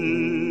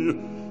me.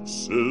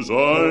 Says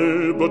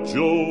I, but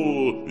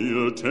Joe,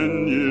 you're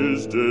 10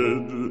 years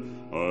dead.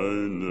 I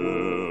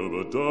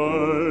never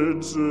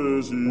died,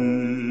 says he.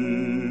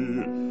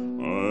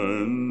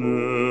 I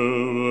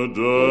never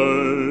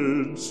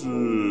died,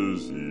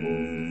 says he.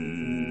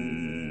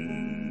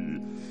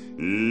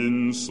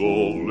 In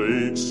Salt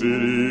Lake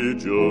City,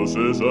 Joe,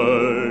 says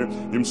I,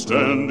 him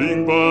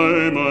standing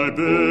by my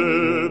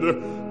bed.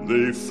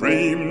 They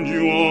framed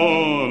you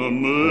on a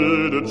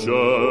murder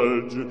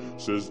charge,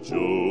 says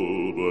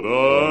Joe, but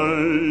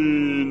I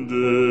ain't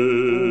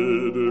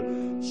dead.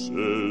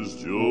 Says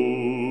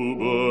Joe,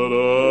 but I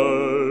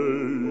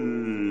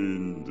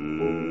ain't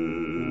dead.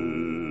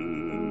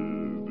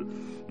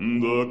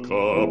 The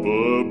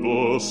copper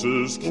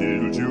bosses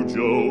killed you,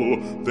 Joe.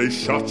 They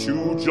shot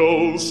you,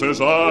 Joe, says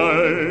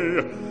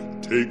I.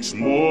 Takes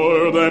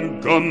more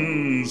than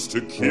guns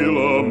to kill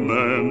a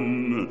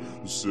man,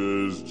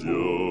 says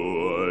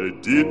Joe. I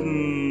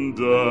didn't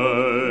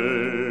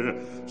die,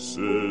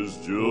 says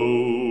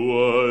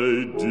Joe.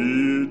 I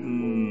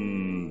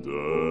didn't die.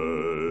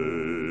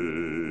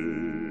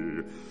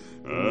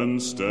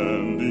 And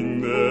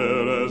standing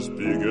there as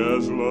big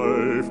as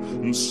life,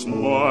 and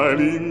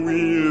smiling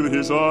with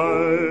his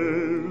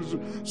eyes,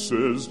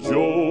 says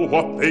Joe,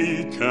 what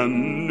they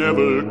can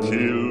never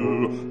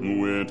kill,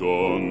 went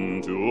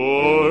on to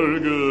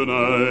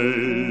organize,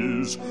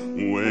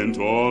 went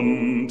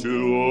on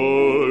to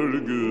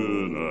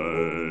organize.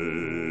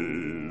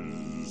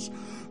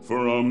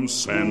 From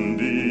San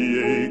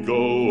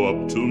Diego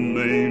up to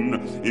Maine,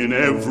 in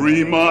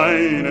every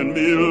mine and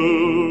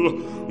mill,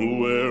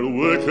 where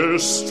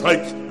workers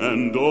strike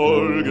and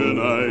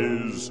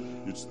organize,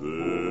 it's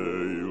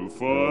there you'll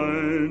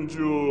find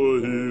your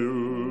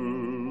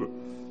hill.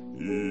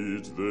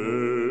 It's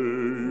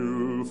there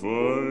you'll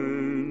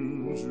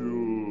find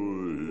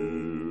your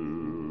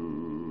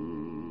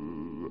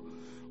hill.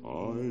 I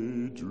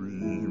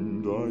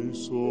dreamed I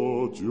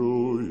saw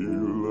Joe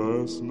here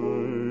last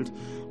night,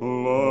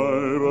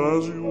 alive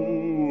as you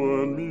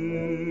and me.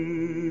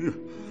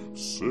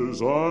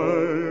 Says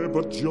I,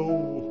 but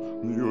Joe,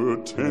 you're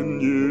 10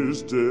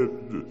 years dead.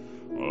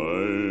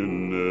 I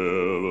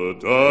never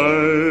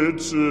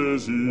died,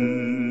 says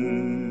he.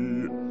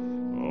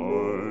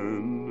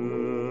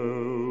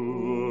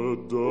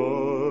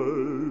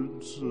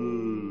 Died,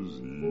 says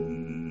he.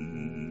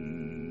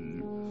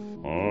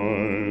 I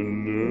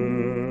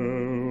never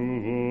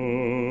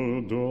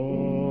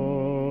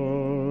died,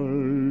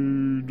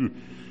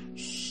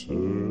 says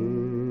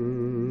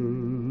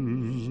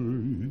he.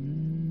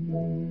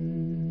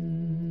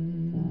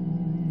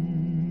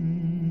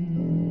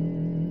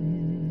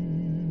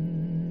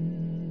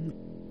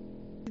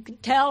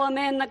 Tell 'em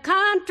in the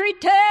country,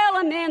 tell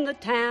 'em in the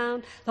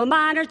town. The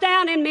miners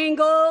down in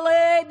Mingo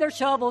laid their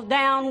shovels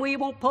down. We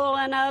won't pull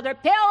another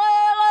pillow,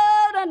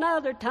 load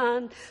another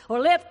ton, or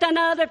lift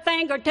another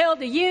finger till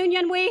the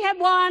union we have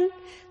won.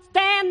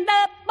 Stand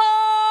up,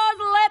 boys,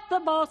 let the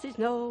bosses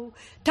know.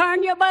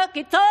 Turn your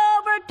buckets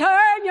over,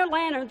 turn your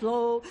lanterns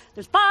low.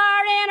 There's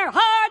fire in our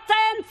hearts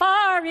and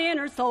fire in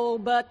our soul,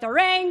 but there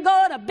ain't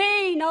gonna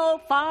be no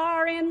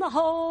fire in the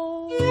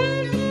hole.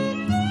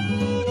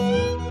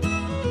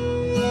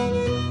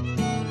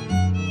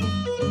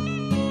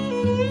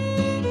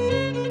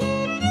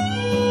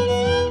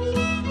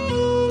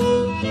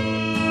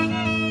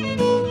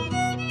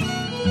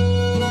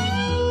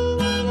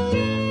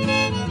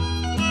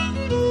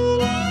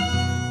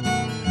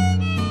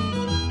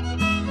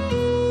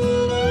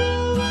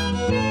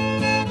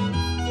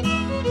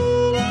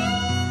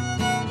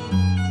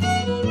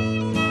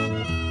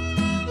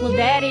 Well,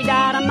 Daddy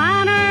died a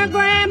miner,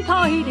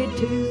 Grandpa he did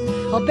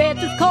too. I'll bet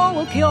this coal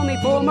will kill me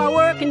before my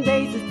working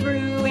days is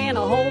through. In a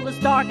hole that's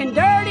dark and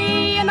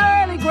dirty, an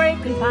early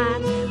grave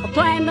confined. I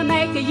plan to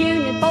make a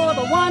union for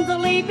the ones I'll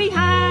leave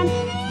behind.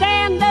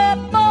 Stand up,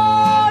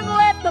 boys,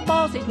 let the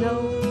bosses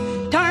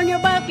know. Turn your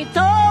buckets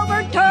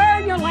over,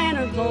 turn your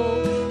lanterns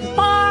low. There's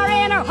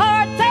fire in our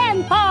hearts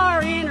and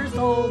fire in our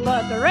soul,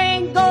 but there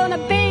ain't gonna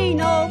be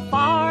no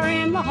fire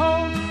in the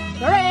hole.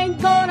 There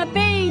ain't gonna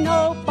be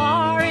no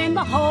fire in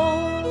the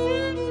hole.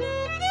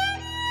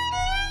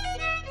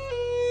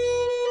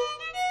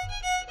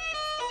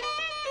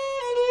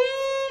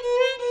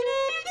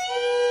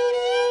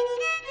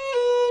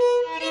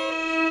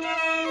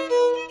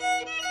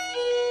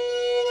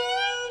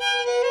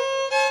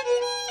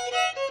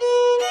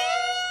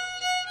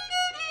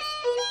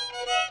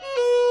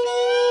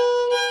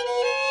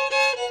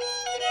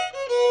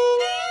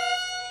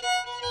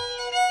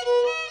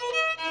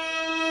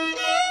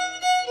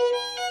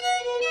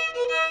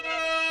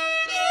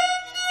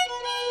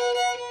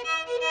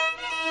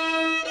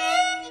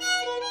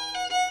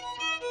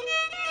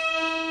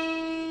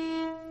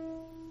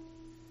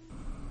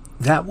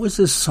 That was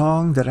a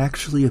song that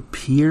actually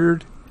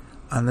appeared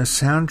on the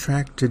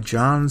soundtrack to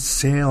John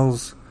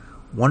Sayles'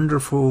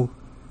 wonderful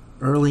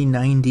early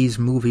 90s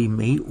movie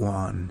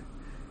Matewan.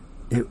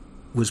 It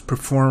was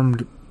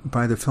performed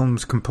by the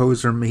film's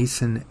composer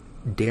Mason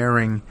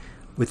Daring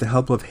with the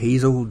help of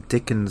Hazel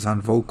Dickens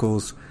on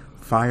vocals,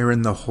 Fire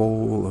in the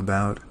Hole,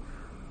 about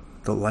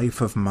the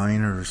life of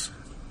miners.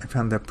 I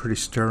found that pretty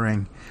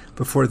stirring.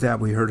 Before that,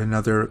 we heard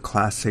another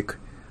classic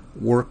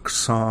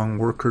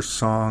workers'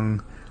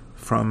 song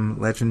from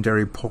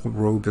legendary Paul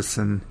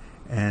Robeson,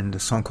 and a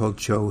song called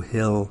Joe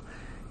Hill.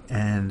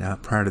 And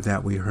prior to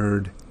that, we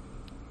heard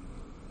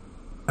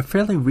a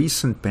fairly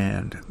recent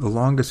band, the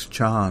Longest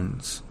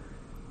Johns,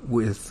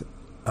 with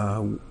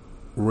a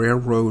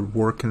railroad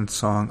working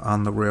song,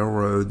 On the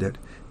Railroad, that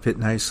fit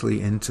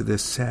nicely into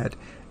this set.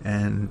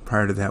 And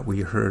prior to that,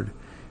 we heard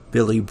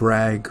Billy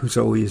Bragg, who's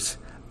always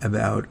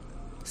about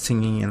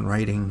singing and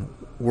writing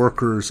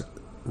workers'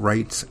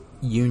 rights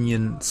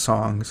union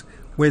songs,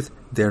 with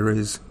There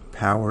Is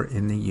Power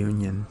in the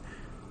Union,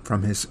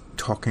 from his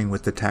Talking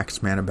with the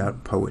Taxman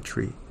About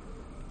Poetry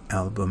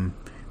album.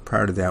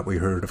 Prior to that, we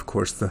heard, of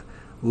course, the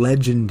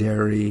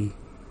legendary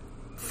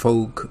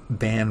folk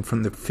band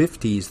from the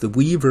 50s, the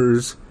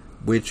Weavers,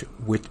 with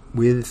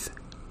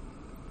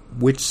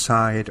Which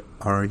Side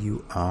Are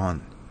You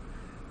On?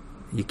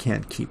 You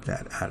can't keep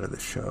that out of the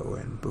show.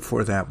 And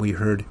before that, we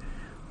heard,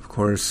 of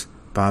course,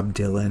 Bob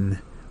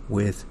Dylan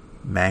with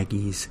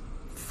Maggie's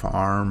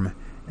Farm.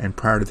 And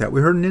prior to that,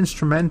 we heard an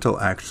instrumental,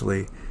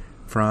 actually,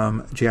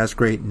 from jazz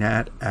great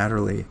Nat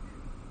Adderley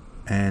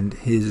and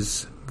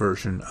his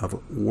version of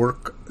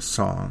Work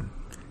Song.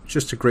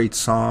 Just a great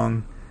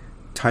song.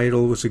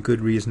 Title was a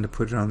good reason to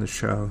put it on the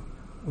show.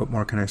 What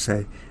more can I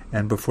say?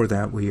 And before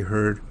that, we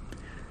heard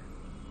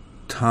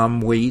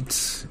Tom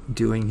Waits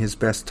doing his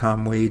best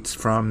Tom Waits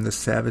from the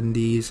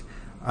 70s,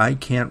 I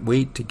Can't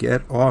Wait to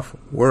Get Off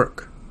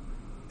Work.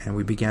 And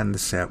we began the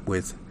set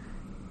with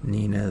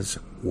Nina's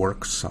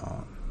Work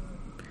Song.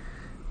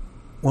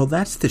 Well,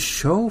 that's the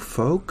show,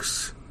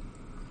 folks.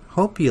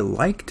 Hope you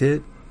liked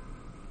it.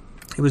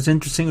 It was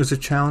interesting. It was a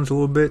challenge a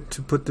little bit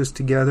to put this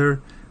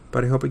together,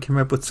 but I hope it came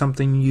up with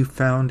something you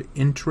found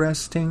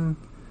interesting.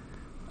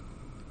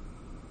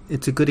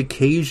 It's a good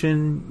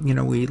occasion. You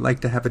know, we like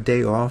to have a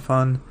day off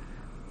on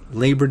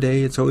Labor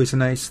Day. It's always a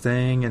nice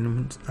thing,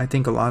 and I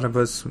think a lot of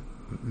us,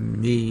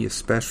 me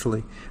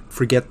especially,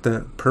 forget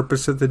the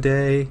purpose of the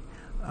day,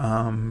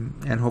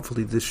 and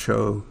hopefully this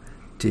show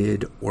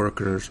did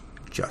workers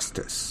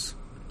justice.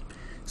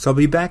 So I'll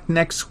be back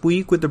next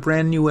week with a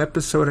brand new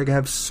episode. I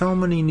have so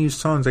many new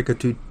songs. I could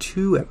do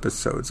 2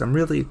 episodes. I'm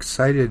really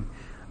excited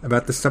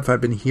about the stuff I've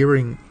been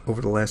hearing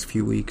over the last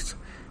few weeks,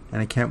 and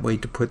I can't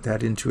wait to put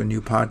that into a new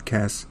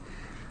podcast.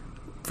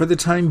 For the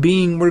time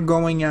being, we're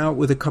going out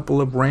with a couple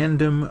of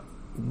random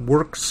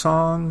work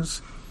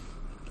songs.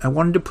 I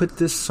wanted to put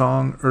this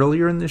song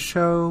earlier in the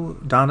show,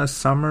 Donna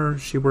Summer,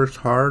 She Works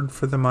Hard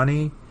for the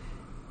Money,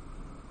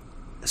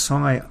 a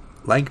song I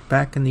liked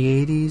back in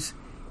the 80s.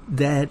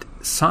 That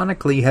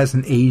sonically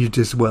hasn't aged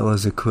as well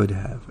as it could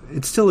have.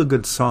 It's still a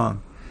good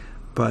song,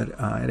 but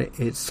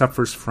it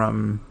suffers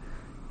from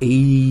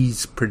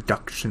 80s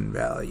production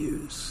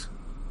values.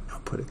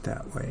 I'll put it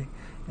that way.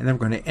 And then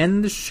we're going to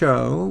end the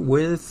show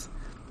with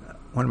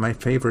one of my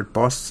favorite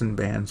Boston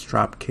bands,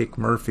 Dropkick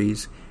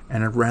Murpheys,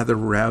 and a rather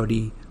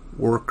rowdy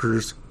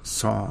workers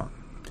song.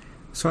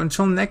 So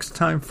until next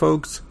time,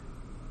 folks,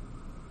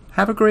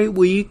 have a great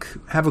week.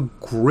 Have a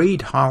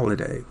great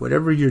holiday.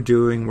 Whatever you're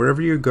doing,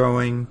 wherever you're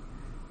going,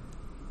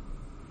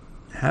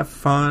 have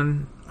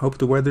fun. Hope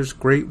the weather's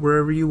great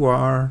wherever you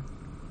are.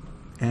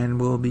 And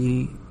we'll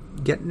be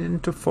getting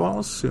into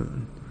fall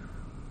soon.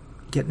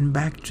 Getting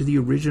back to the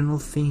original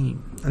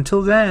theme.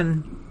 Until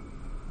then,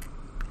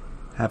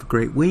 have a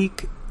great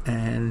week,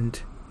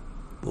 and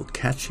we'll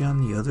catch you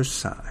on the other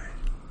side.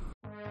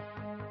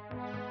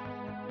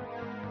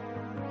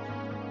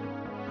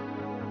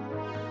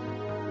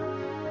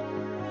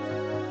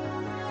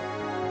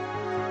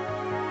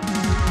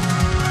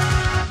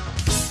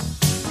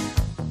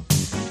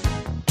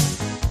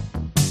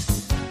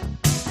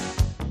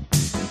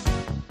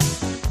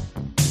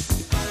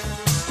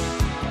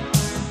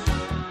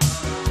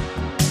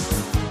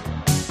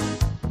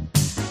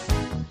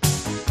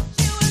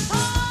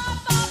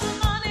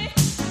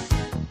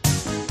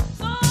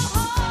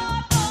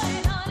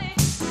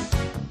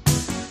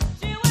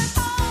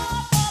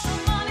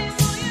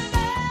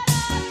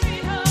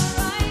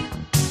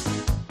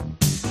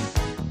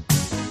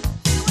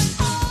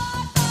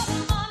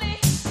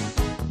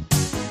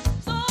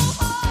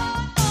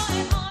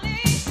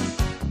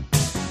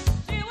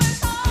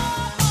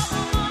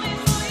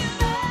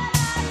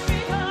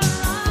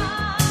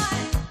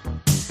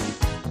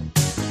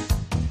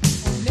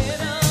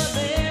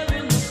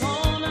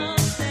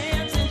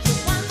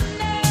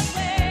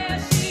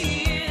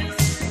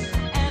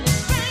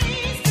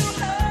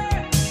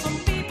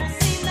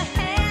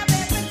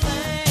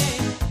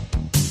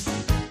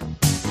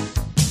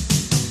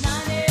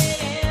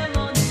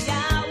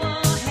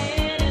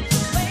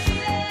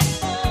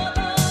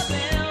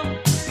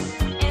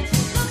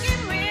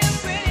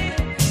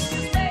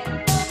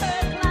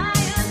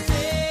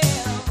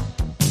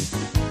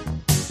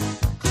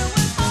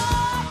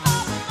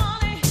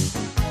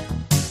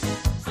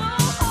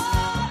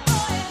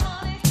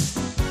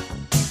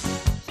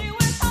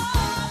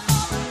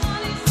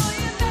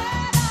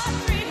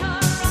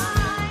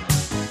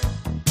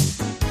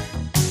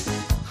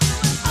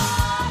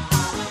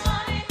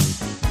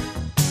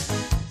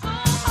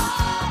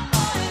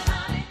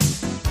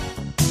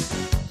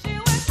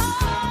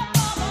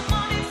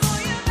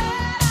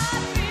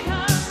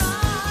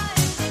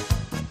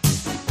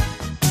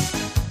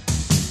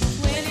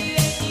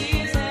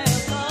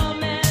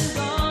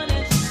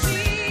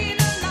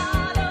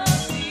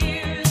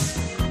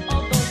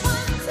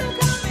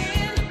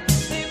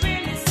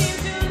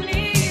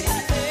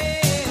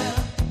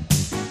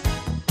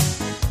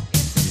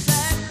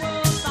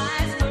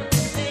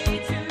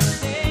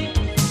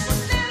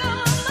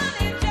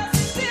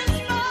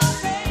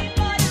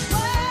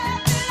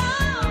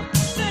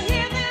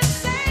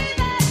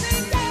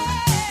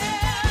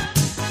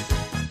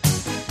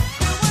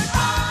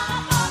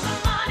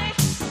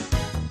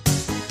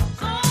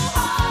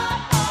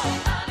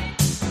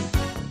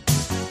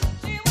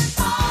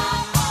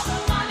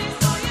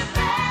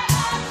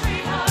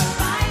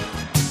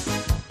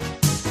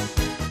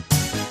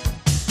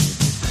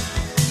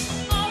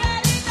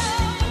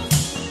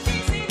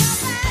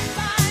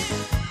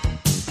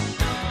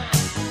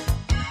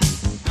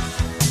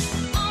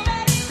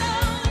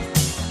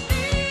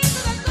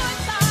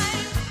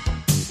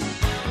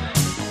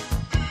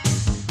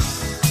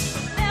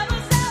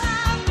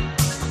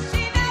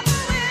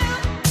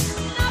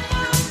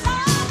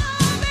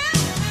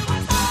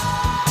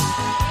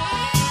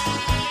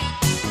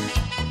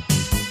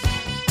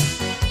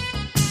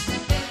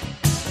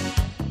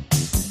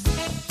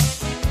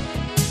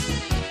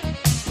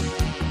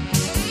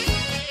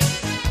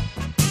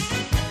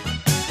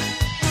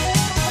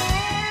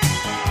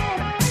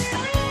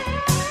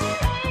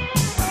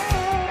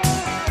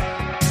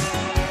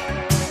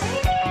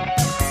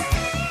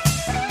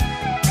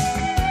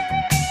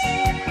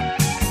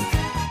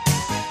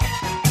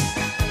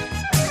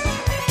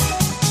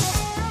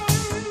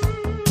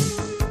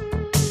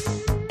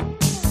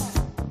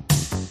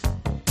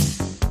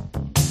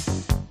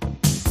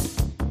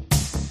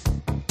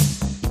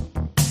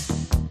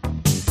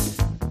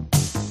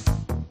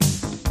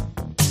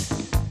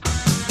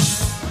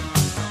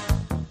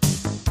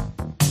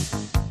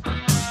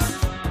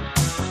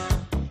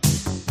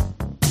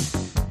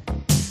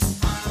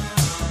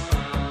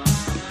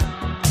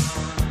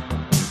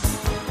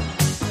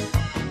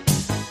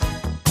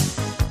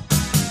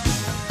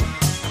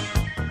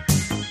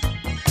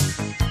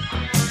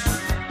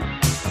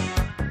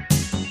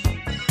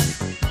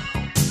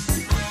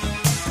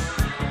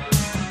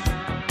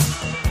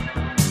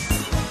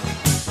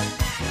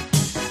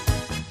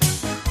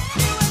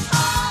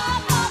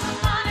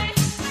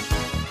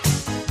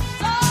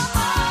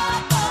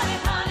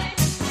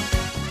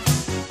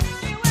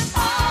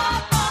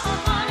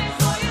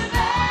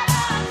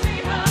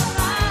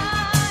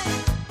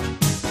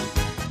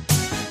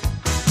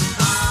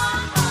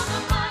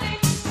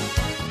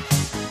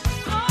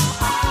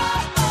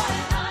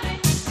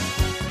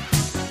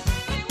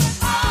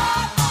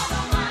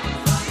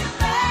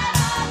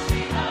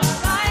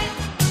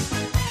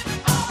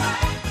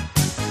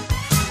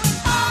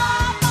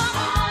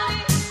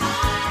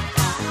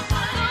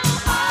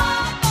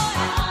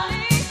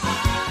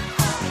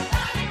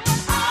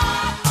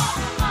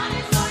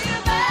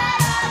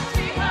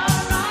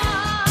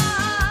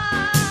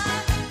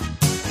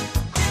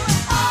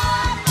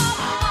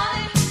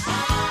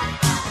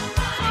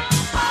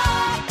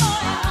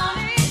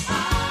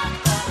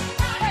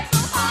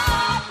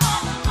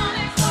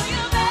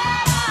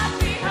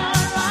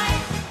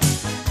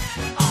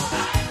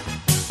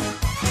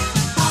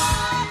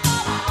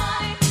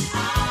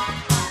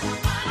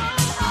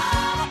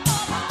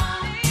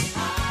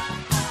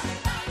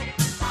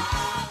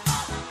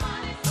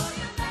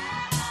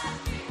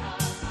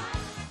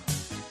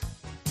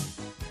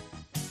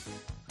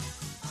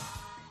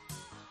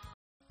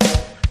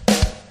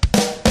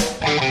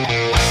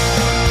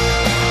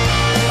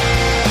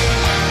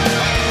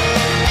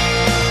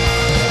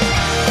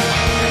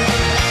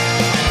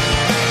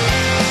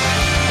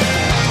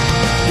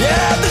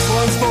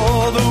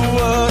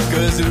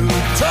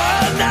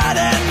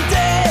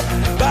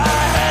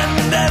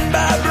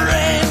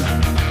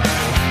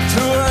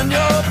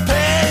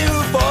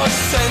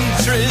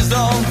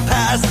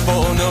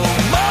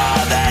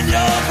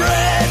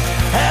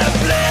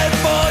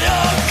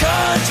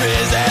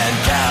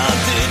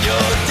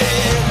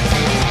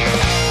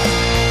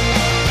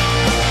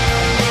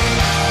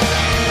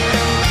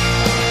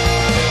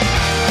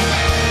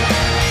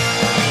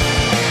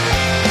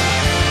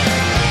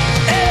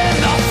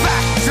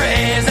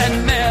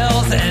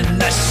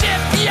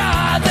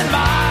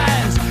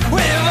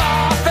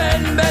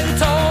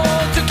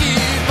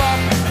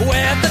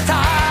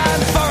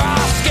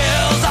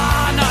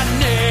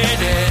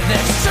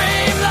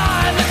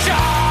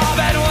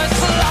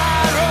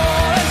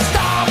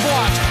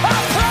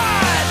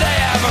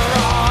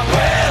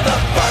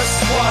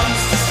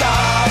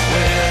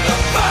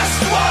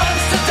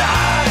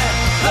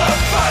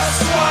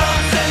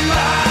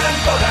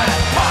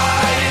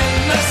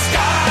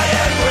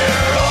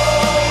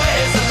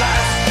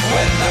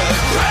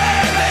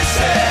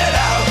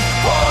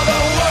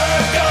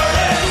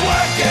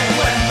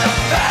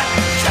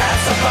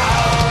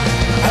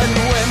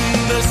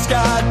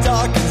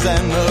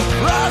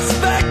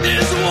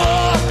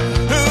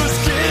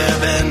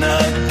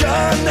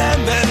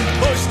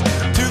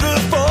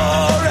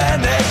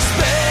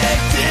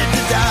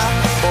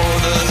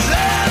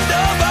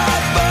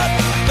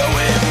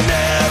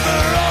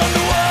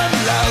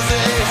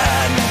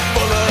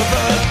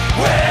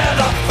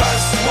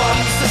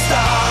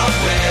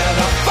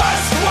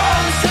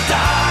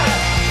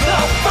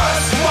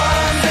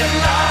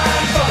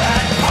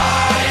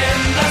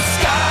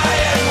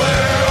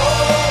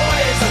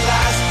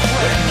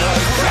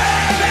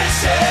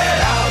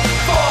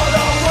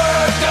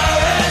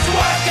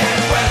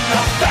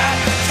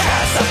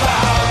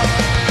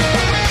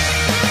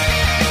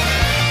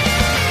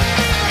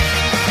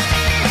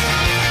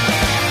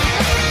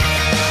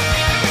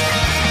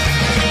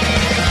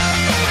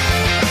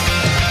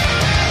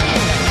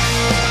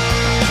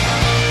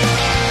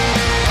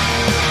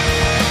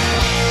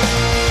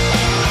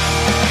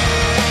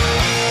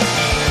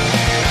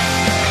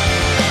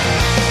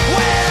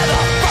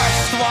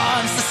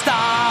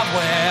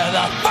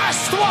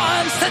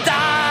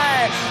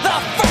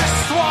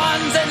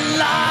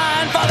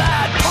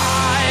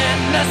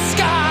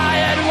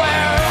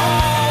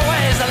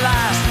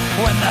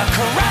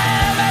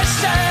 cram is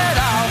set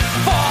out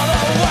for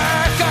the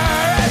worker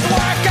is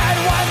working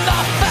when the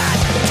fat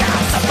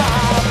counts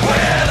above.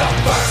 We're the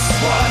first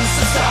ones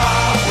to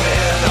stop,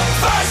 we're the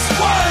first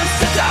ones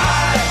to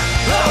die,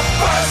 the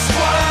first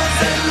ones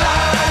in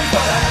line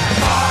for that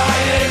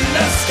pie in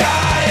the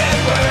sky, and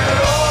we're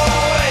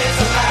always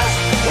the last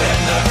when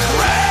the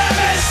cram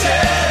is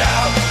set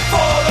out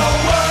for the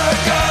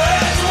worker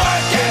is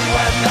working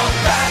when the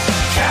fat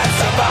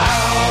cat's about.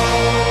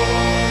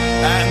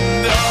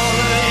 And all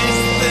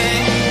these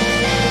things,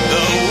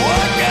 the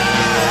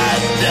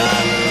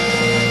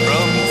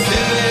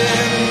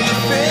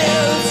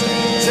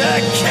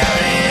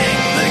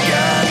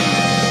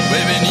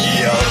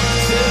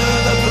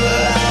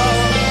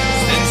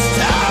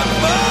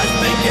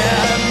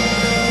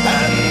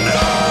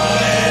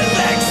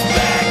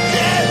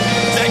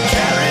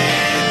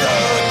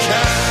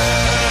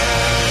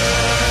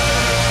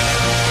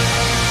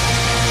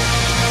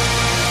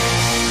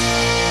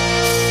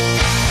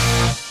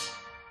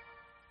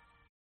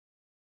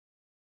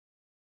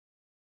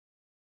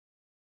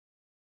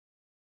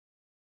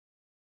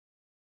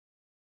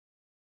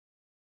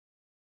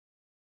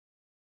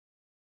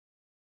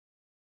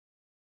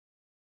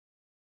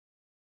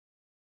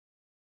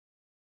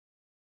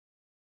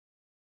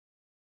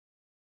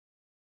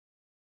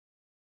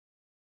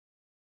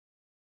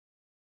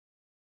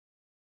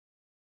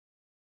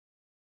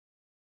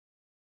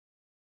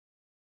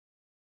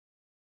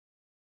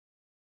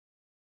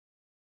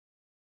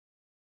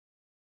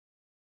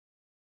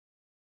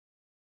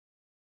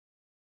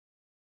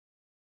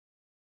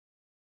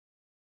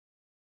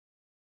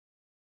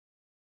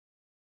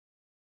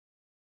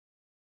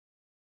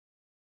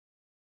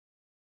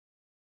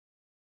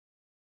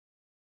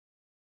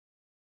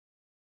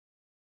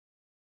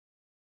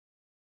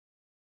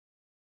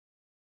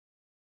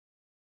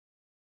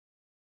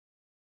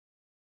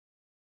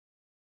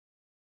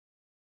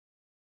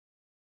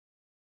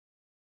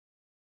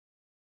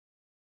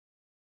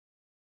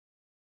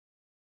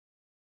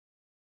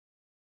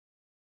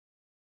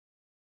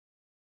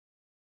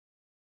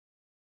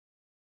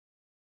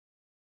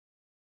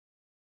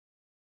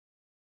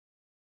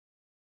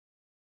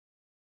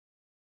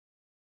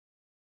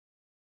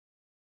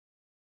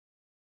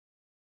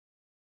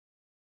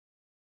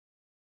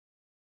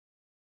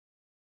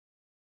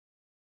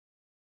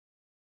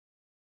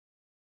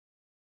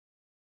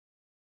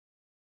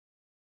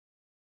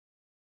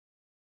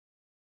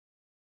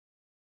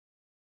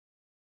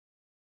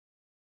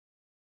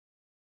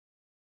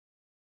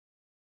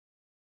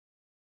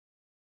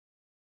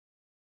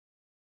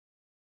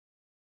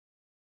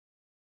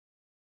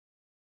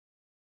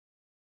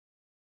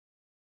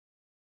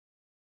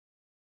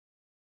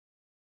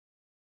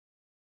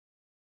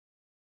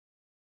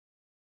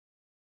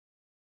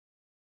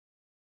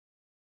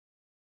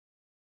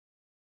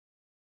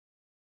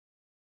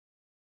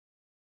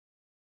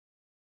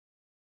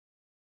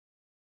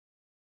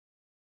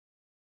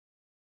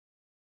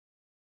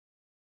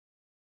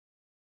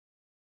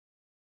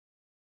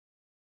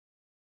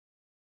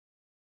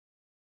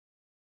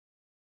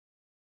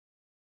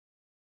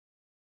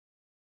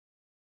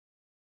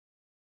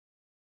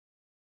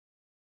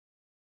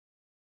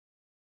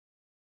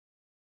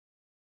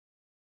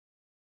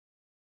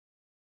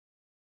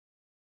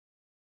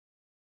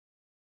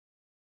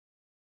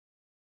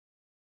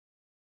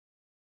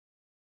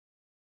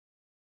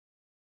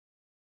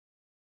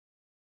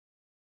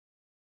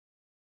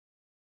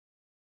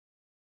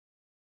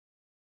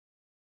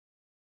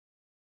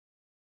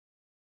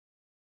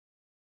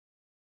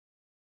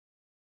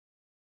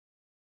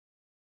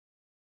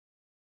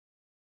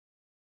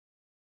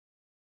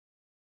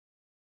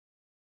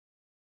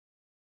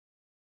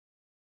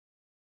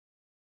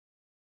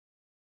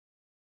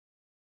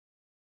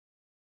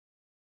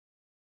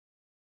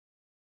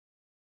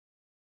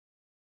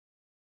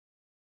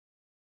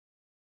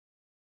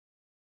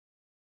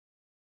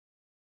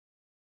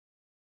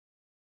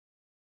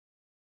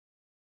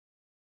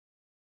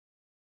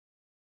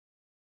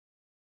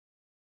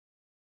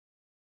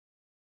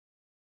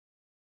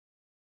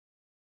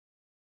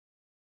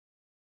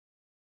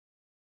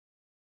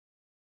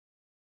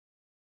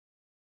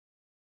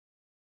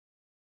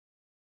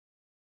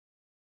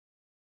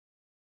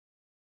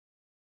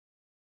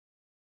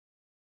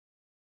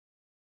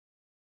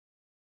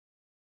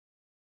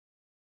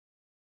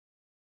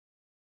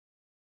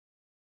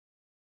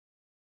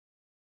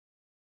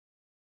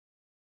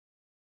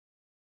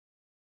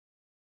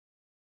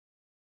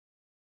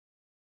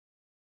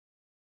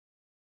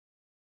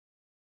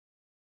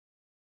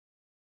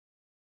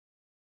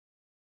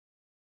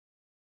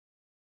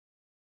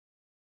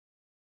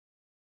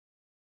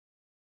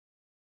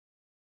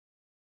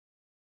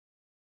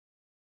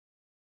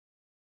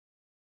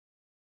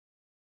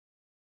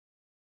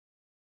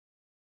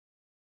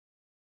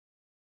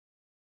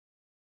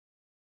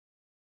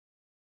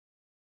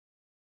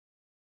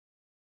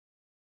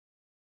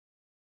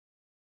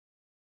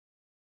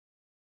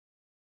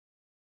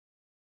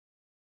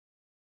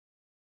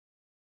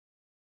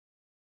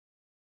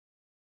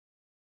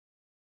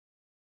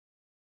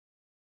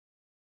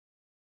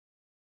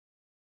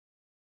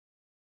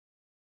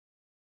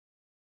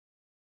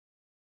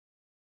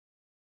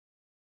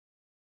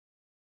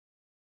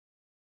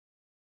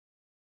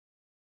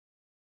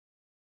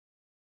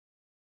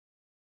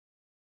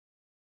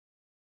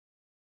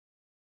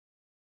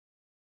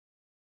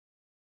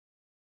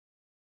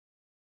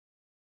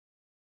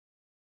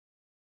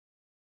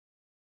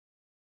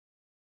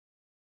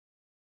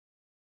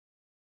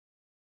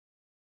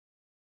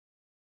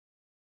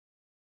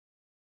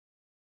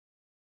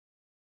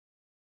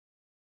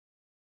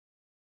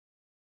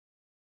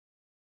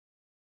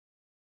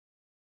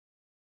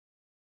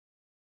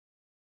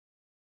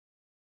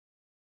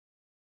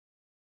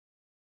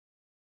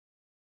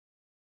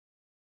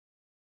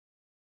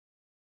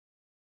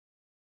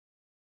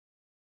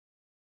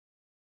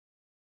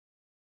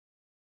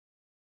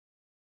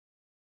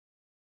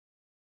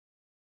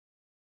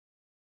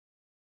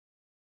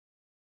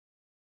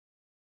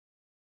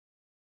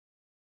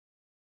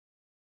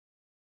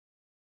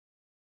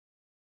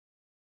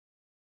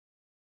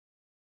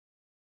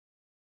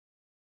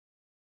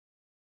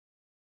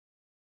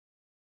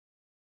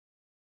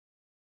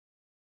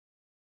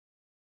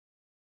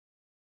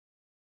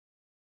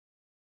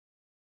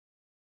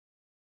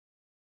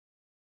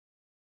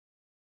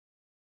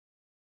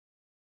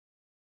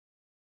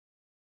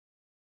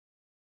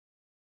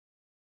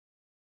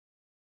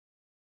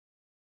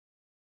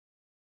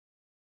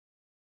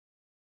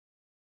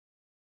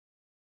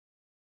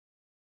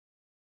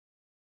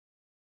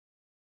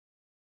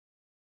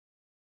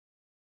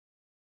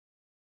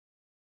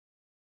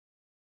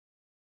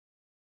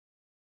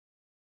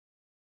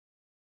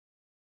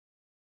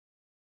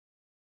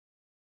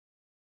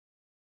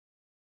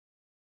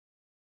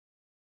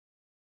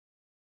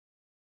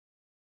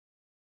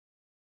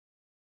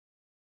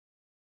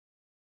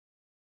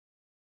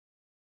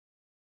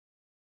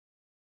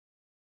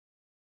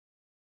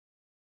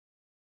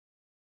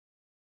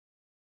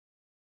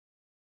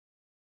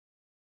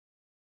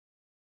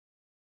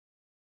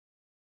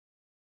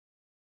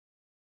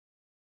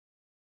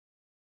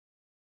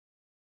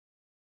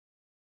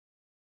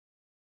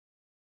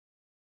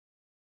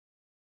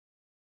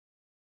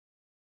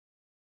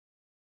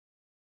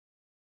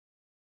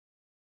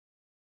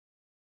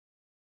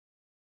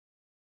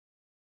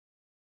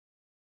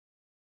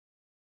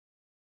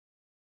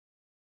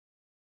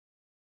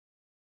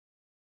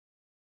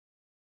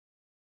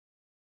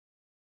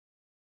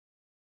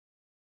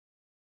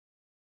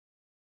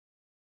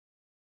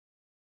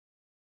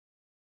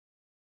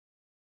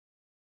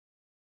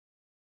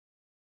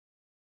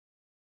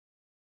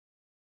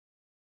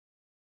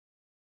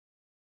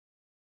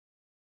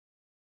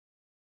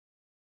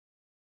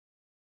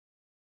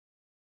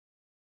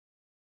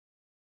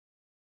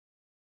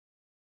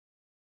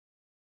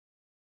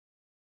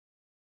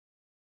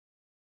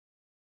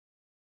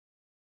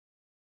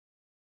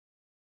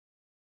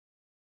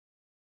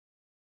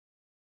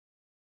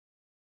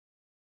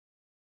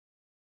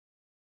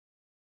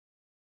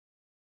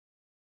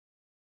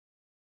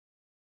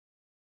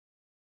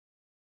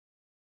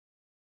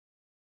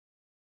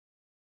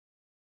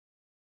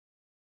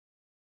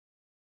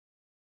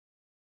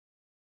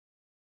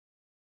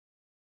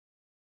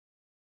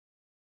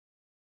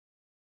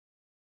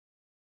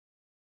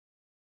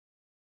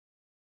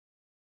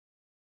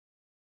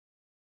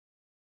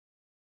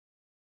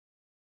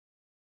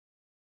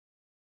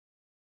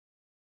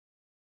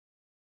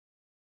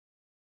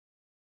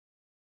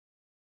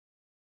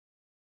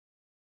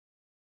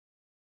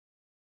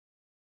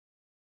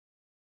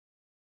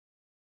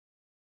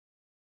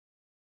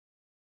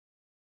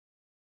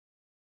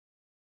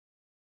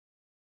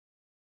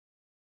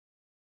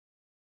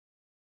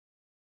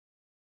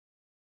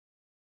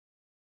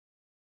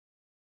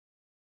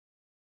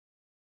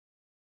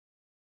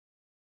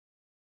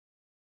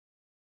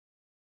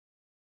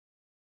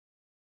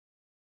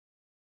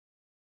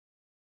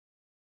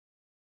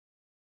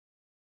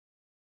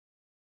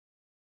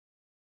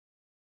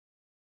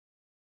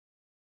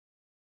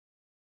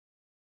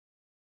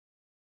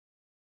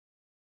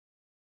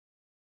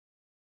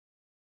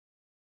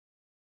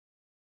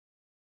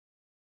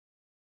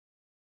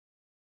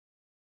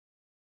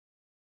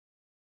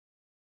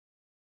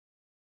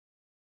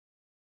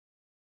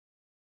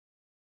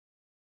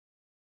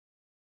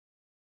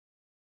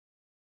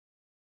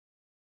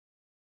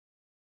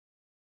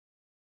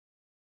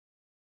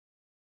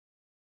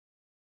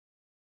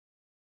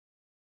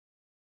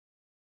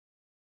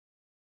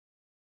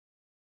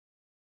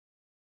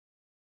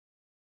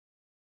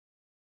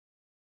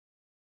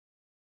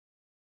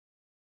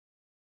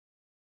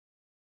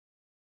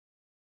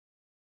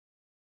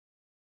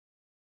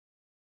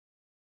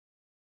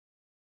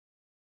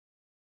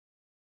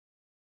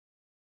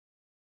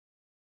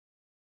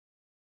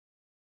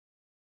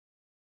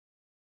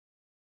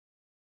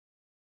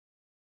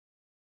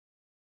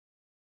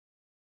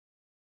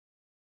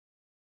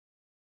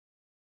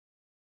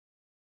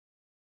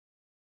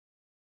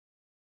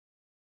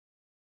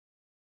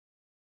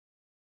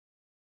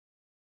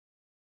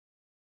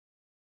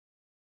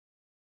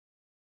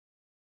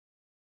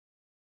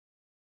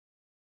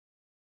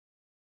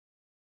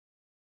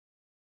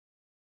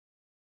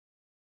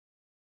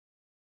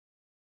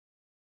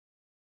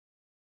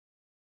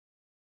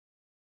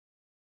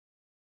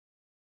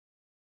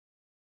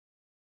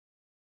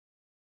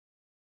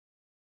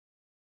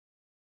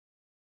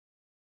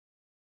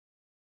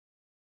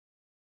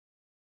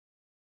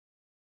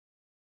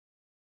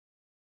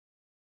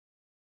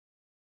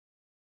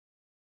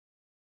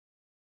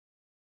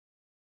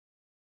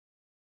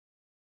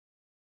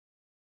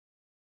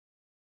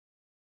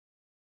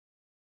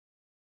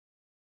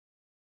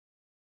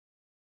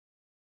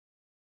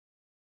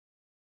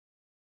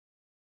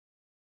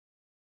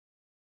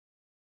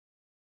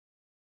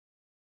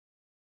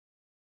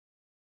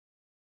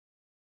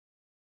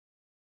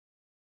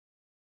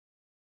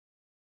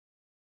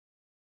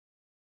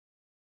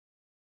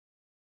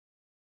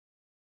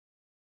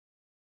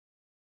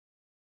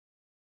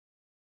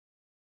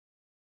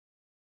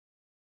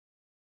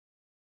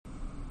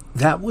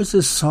That was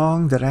a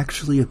song that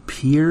actually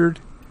appeared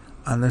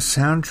on the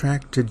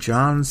soundtrack to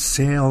John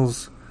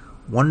Sayles'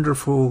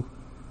 wonderful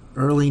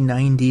early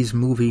 90s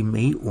movie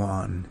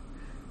Matewan.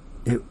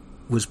 It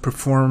was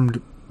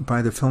performed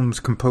by the film's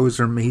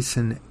composer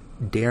Mason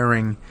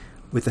Daring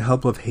with the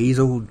help of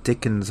Hazel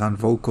Dickens on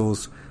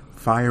vocals,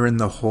 Fire in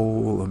the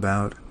Hole,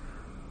 about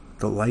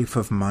the life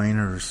of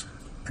miners.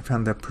 I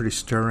found that pretty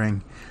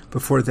stirring.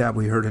 Before that,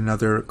 we heard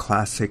another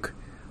classic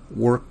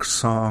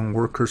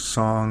workers'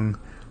 song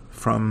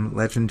from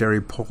legendary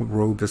Paul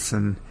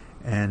Robeson,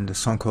 and a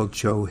song called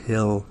Joe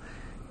Hill.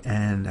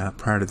 And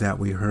prior to that,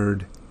 we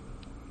heard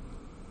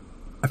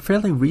a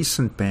fairly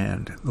recent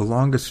band, The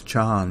Longest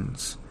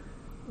Johns,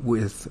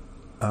 with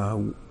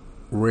a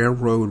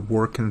railroad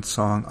working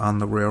song, On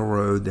the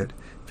Railroad, that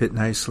fit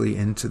nicely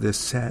into this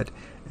set.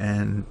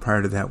 And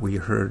prior to that, we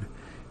heard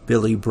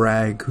Billy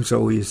Bragg, who's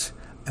always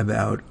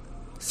about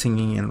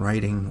singing and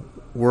writing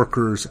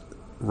workers'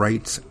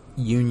 rights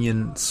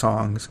union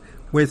songs,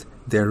 with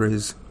There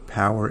Is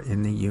Power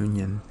in the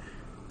Union,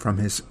 from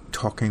his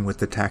Talking with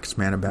the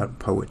Taxman About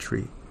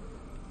Poetry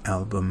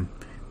album.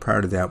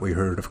 Prior to that, we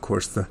heard, of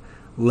course, the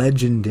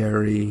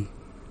legendary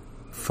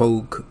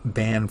folk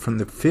band from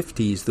the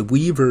 50s, the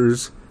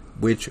Weavers,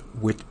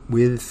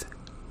 with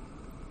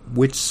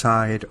Which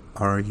Side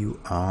Are You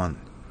On?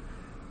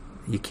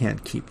 You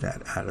can't keep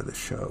that out of the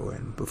show.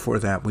 And before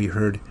that, we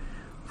heard,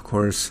 of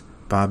course,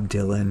 Bob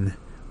Dylan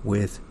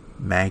with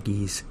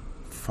Maggie's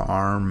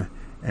Farm.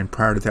 And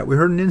prior to that, we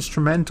heard an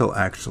instrumental,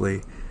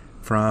 actually,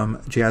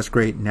 from jazz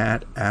great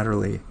Nat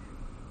Adderley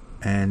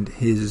and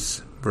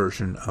his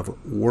version of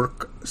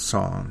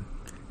WORKSONG.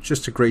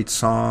 Just a great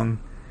song.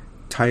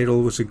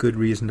 Title was a good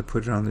reason to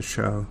put it on the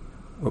show.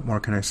 What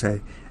more can I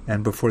say?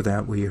 And before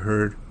that, we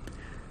heard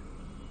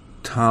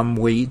Tom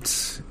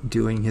Waits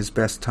doing his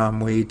best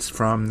Tom Waits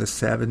from the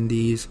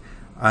 70s,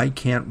 I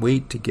Can't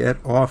Wait to Get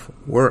Off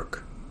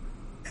Work.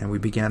 And we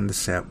began the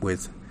set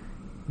with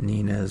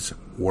Nina's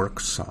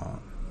WORKSONG.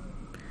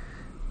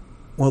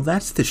 Well,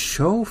 that's the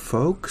show,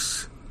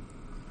 folks.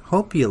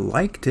 Hope you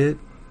liked it.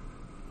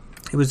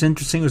 It was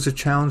interesting. It was a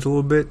challenge a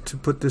little bit to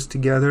put this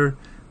together,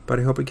 but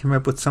I hope it came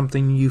up with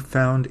something you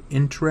found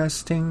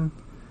interesting.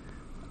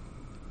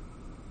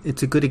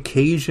 It's a good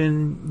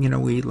occasion. You know,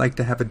 we like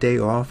to have a day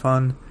off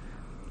on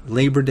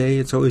Labor Day.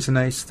 It's always a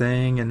nice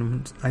thing,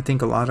 and I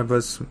think a lot of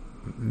us,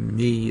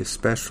 me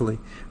especially,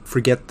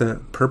 forget the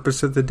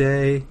purpose of the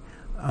day,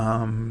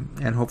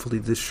 and hopefully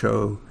this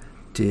show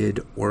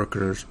did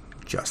workers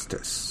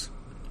justice.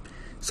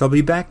 So I'll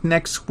be back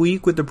next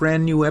week with a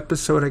brand new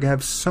episode. I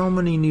have so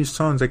many new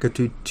songs. I could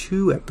do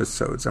 2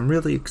 episodes. I'm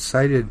really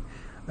excited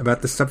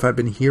about the stuff I've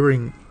been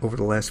hearing over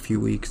the last few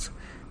weeks,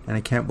 and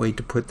I can't wait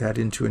to put that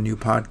into a new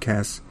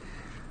podcast.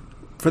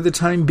 For the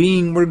time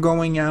being, we're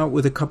going out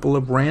with a couple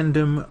of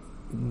random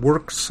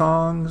work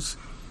songs.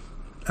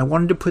 I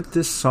wanted to put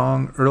this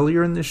song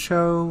earlier in the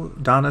show,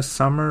 Donna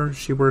Summer,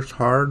 She Works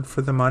Hard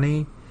for the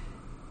Money,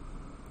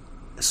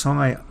 a song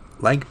I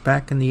liked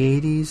back in the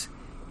 80s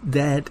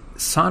that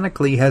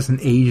sonically hasn't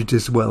aged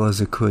as well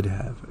as it could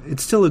have.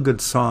 It's still a good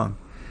song,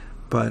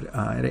 but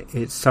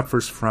it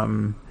suffers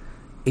from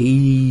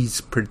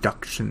 80s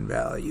production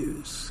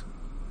values.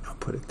 I'll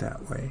put it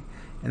that way.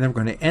 And then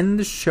we're going to end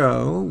the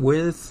show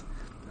with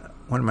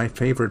one of my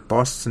favorite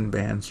Boston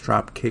bands,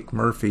 Dropkick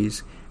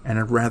Murpheys, and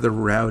a rather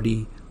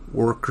rowdy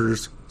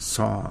workers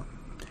song.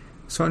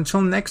 So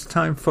until next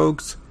time,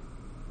 folks,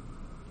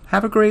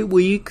 have a great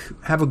week.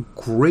 Have a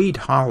great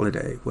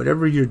holiday.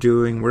 Whatever you're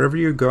doing, wherever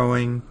you're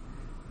going,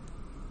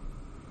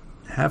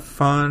 have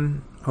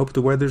fun. Hope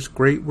the weather's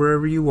great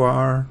wherever you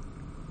are.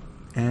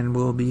 And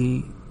we'll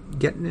be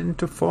getting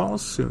into fall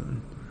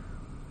soon.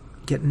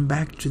 Getting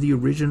back to the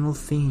original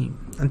theme.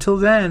 Until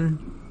then,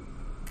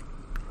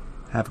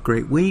 have a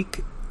great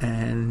week,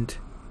 and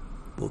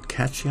we'll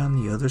catch you on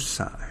the other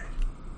side.